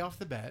tried to pay off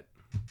the bet.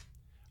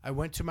 I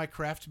went to my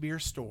craft beer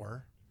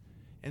store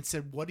and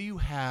said, what do you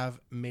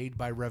have made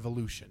by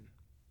Revolution?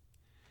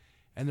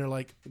 And they're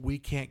like, we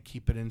can't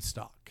keep it in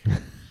stock.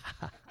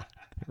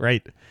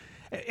 Right.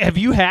 Have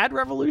you had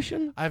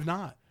Revolution? I have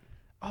not.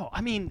 Oh,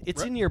 I mean,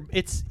 it's in your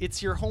it's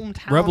your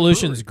hometown.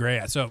 Revolution's brewery.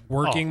 great. So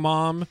Working Oh.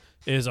 Mom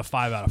is a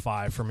 5 out of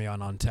 5 for me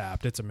on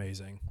Untapped. It's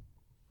amazing.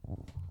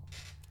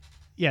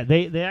 Yeah,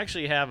 they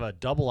actually have a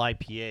double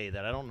IPA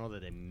that I don't know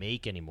that they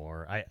make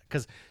anymore.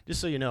 Because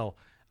just so you know,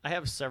 I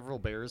have several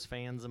Bears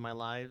fans in my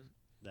life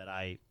that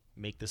I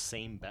make the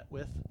same bet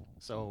with.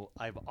 So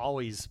I've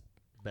always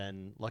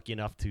been lucky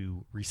enough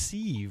to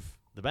receive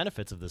the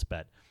benefits of this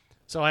bet.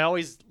 So I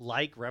always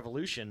like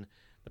Revolution.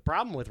 The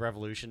problem with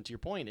Revolution, to your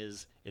point,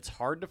 is it's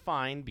hard to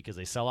find because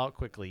they sell out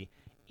quickly,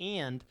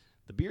 and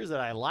the beers that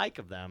I like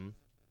of them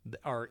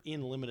are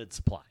in limited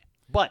supply.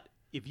 But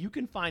if you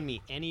can find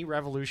me any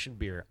Revolution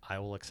beer, I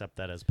will accept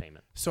that as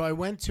payment. So I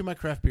went to my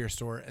craft beer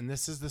store, and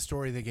this is the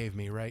story they gave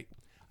me, right?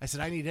 I said,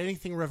 I need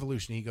anything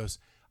Revolution. He goes,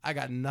 I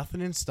got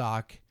nothing in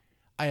stock.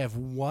 I have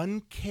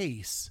one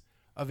case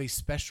of a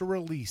special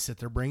release that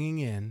they're bringing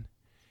in,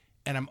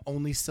 and I'm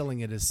only selling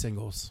it as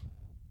singles.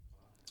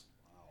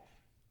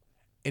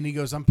 And he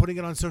goes, I'm putting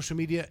it on social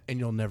media, and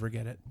you'll never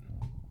get it.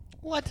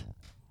 What?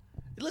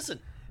 Listen,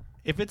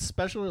 if it's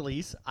special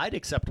release, I'd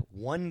accept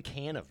one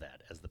can of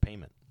that as the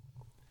payment.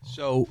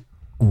 So,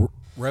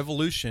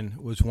 Revolution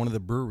was one of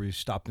the breweries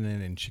stopping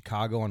in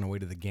Chicago on the way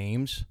to the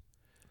games,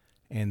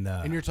 and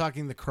you're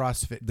talking the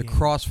CrossFit. The game.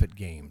 CrossFit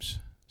games.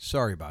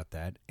 Sorry about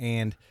that.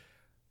 And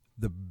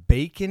the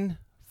bacon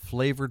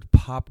flavored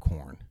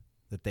popcorn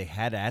that they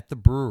had at the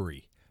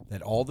brewery,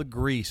 that all the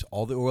grease,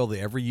 all the oil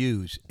they ever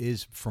use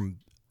is from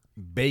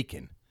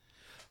bacon.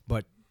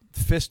 But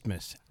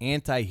Fistmas,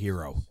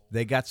 Anti-Hero,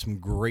 they got some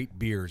great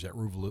beers at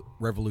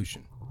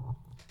Revolution.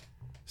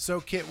 So,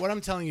 Kit, what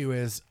I'm telling you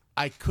is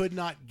I could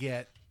not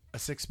get a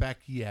six-pack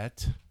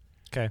yet.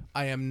 Okay.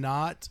 I am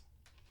not.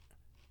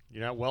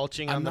 You're not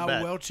welching on I'm the not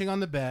bet. welching on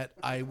the bet.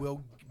 I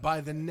will,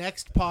 by the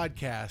next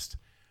podcast,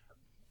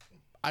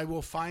 I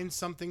will find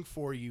something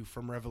for you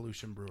from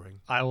Revolution Brewing.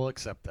 I will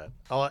accept that.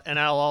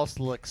 I'll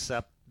also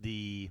accept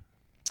the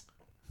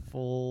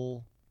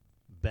full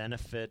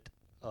benefit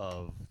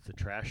of the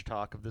trash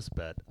talk of this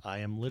bet. I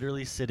am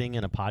literally sitting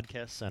in a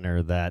podcast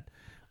center that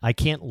I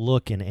can't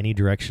look in any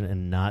direction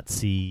and not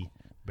see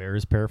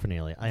Bears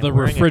paraphernalia. The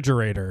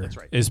refrigerator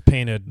is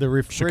painted. The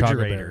Chicago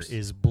refrigerator Bears.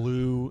 is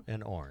blue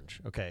and orange.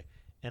 Okay.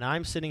 And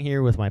I'm sitting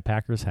here with my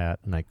Packers hat,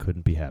 and I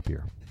couldn't be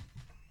happier.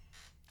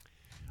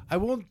 I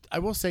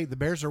will say the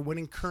Bears are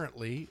winning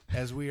currently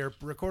as we are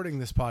recording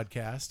this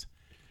podcast.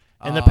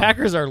 And the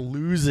Packers are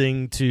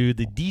losing to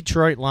the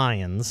Detroit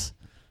Lions.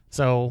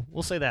 So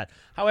we'll say that.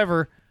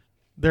 However,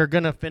 they're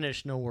going to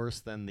finish no worse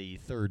than the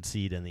third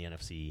seed in the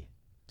NFC.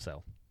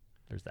 So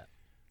there's that.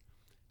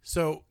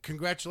 So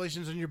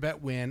congratulations on your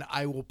bet win.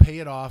 I will pay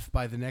it off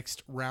by the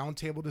next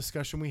roundtable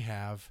discussion we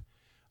have.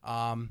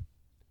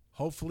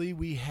 Hopefully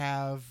we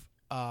have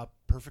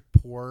Perfect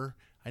Pour.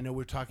 I know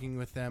we're talking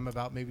with them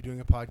about maybe doing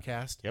a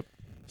podcast. Yep.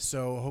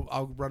 So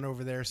I'll run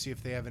over there, see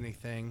if they have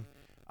anything.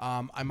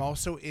 I'm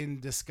also in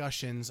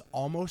discussions,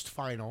 almost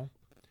final,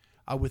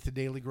 with the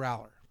Daily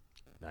Growler.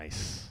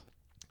 Nice.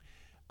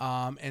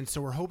 And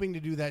so we're hoping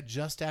to do that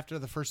just after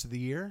the first of the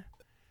year.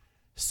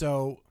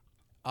 So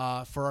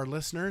for our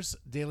listeners,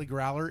 Daily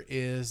Growler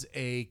is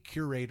a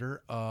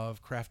curator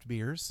of craft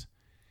beers.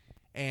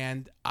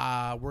 And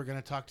we're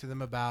going to talk to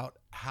them about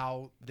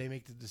how they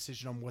make the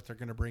decision on what they're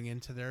going to bring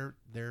into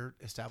their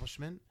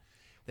establishment.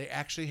 They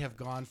actually have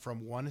gone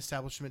from one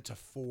establishment to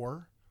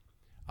 4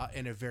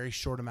 in a very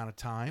short amount of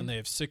time. And they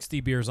have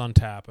 60 beers on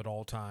tap at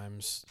all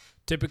times.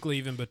 Typically,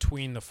 even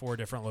between the 4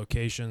 different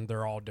locations,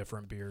 they're all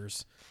different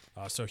beers.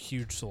 So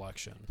huge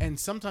selection. And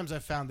sometimes I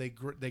found they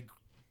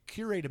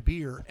curate a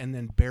beer and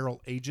then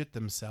barrel age it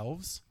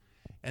themselves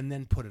and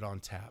then put it on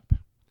tap.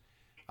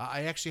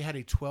 I actually had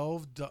a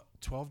 12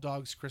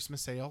 Dogs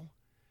Christmas Ale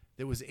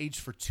that was aged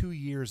for 2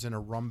 years in a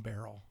rum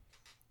barrel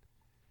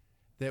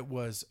that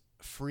was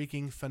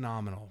freaking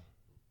phenomenal.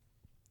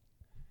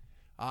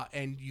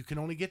 And you can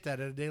only get that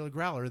at a Daily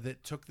Growler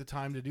that took the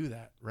time to do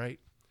that, right?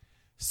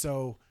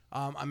 So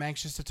I'm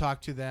anxious to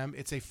talk to them.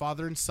 It's a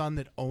father and son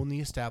that own the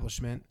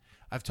establishment.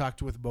 I've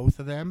talked with both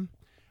of them.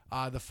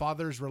 The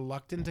father is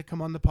reluctant to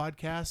come on the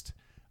podcast,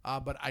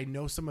 but I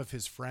know some of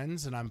his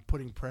friends, and I'm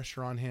putting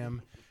pressure on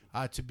him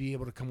to be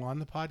able to come on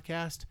the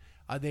podcast.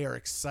 They are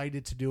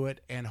excited to do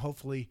it, and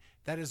hopefully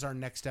that is our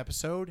next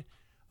episode.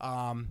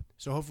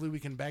 So hopefully we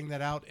can bang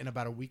that out in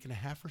about a week and a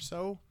half or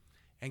so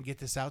and get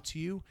this out to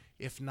you.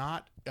 If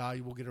not,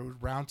 we'll get a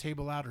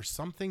roundtable out or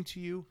something to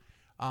you.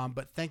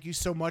 But thank you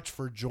so much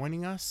for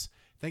joining us.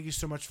 Thank you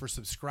so much for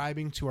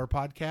subscribing to our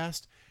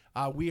podcast.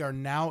 We are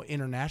now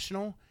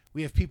international.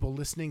 We have people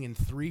listening in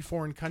 3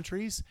 foreign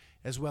countries,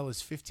 as well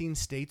as 15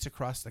 states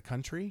across the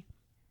country.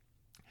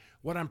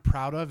 What I'm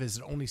proud of is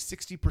that only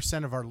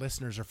 60% of our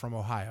listeners are from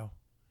Ohio.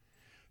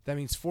 That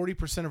means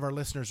 40% of our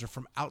listeners are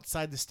from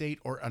outside the state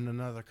or in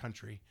another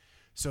country.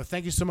 So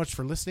thank you so much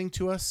for listening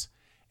to us,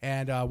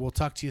 and we'll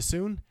talk to you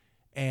soon,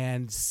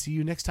 and see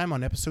you next time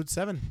on episode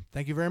 7.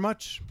 Thank you very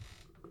much.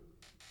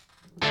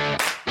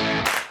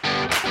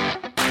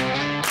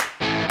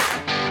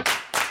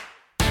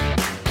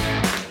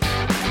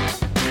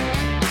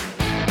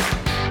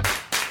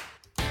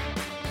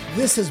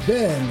 This has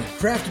been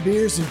Craft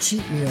Beers and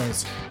Cheat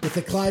Meals with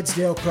the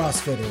Clydesdale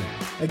CrossFitter.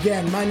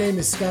 Again, my name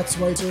is Scott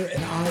Schweitzer,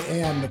 and I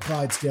am the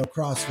Clydesdale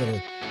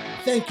CrossFitter.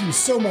 Thank you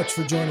so much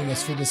for joining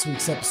us for this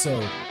week's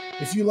episode.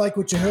 If you like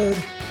what you heard,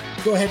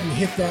 go ahead and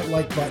hit that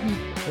like button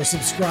or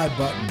subscribe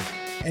button.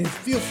 And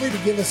feel free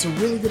to give us a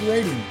really good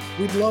rating.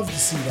 We'd love to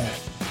see that.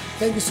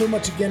 Thank you so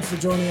much again for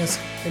joining us,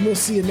 and we'll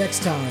see you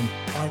next time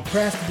on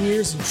Craft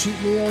Beers and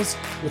Cheat Meals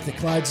with the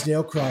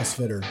Clydesdale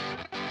CrossFitter.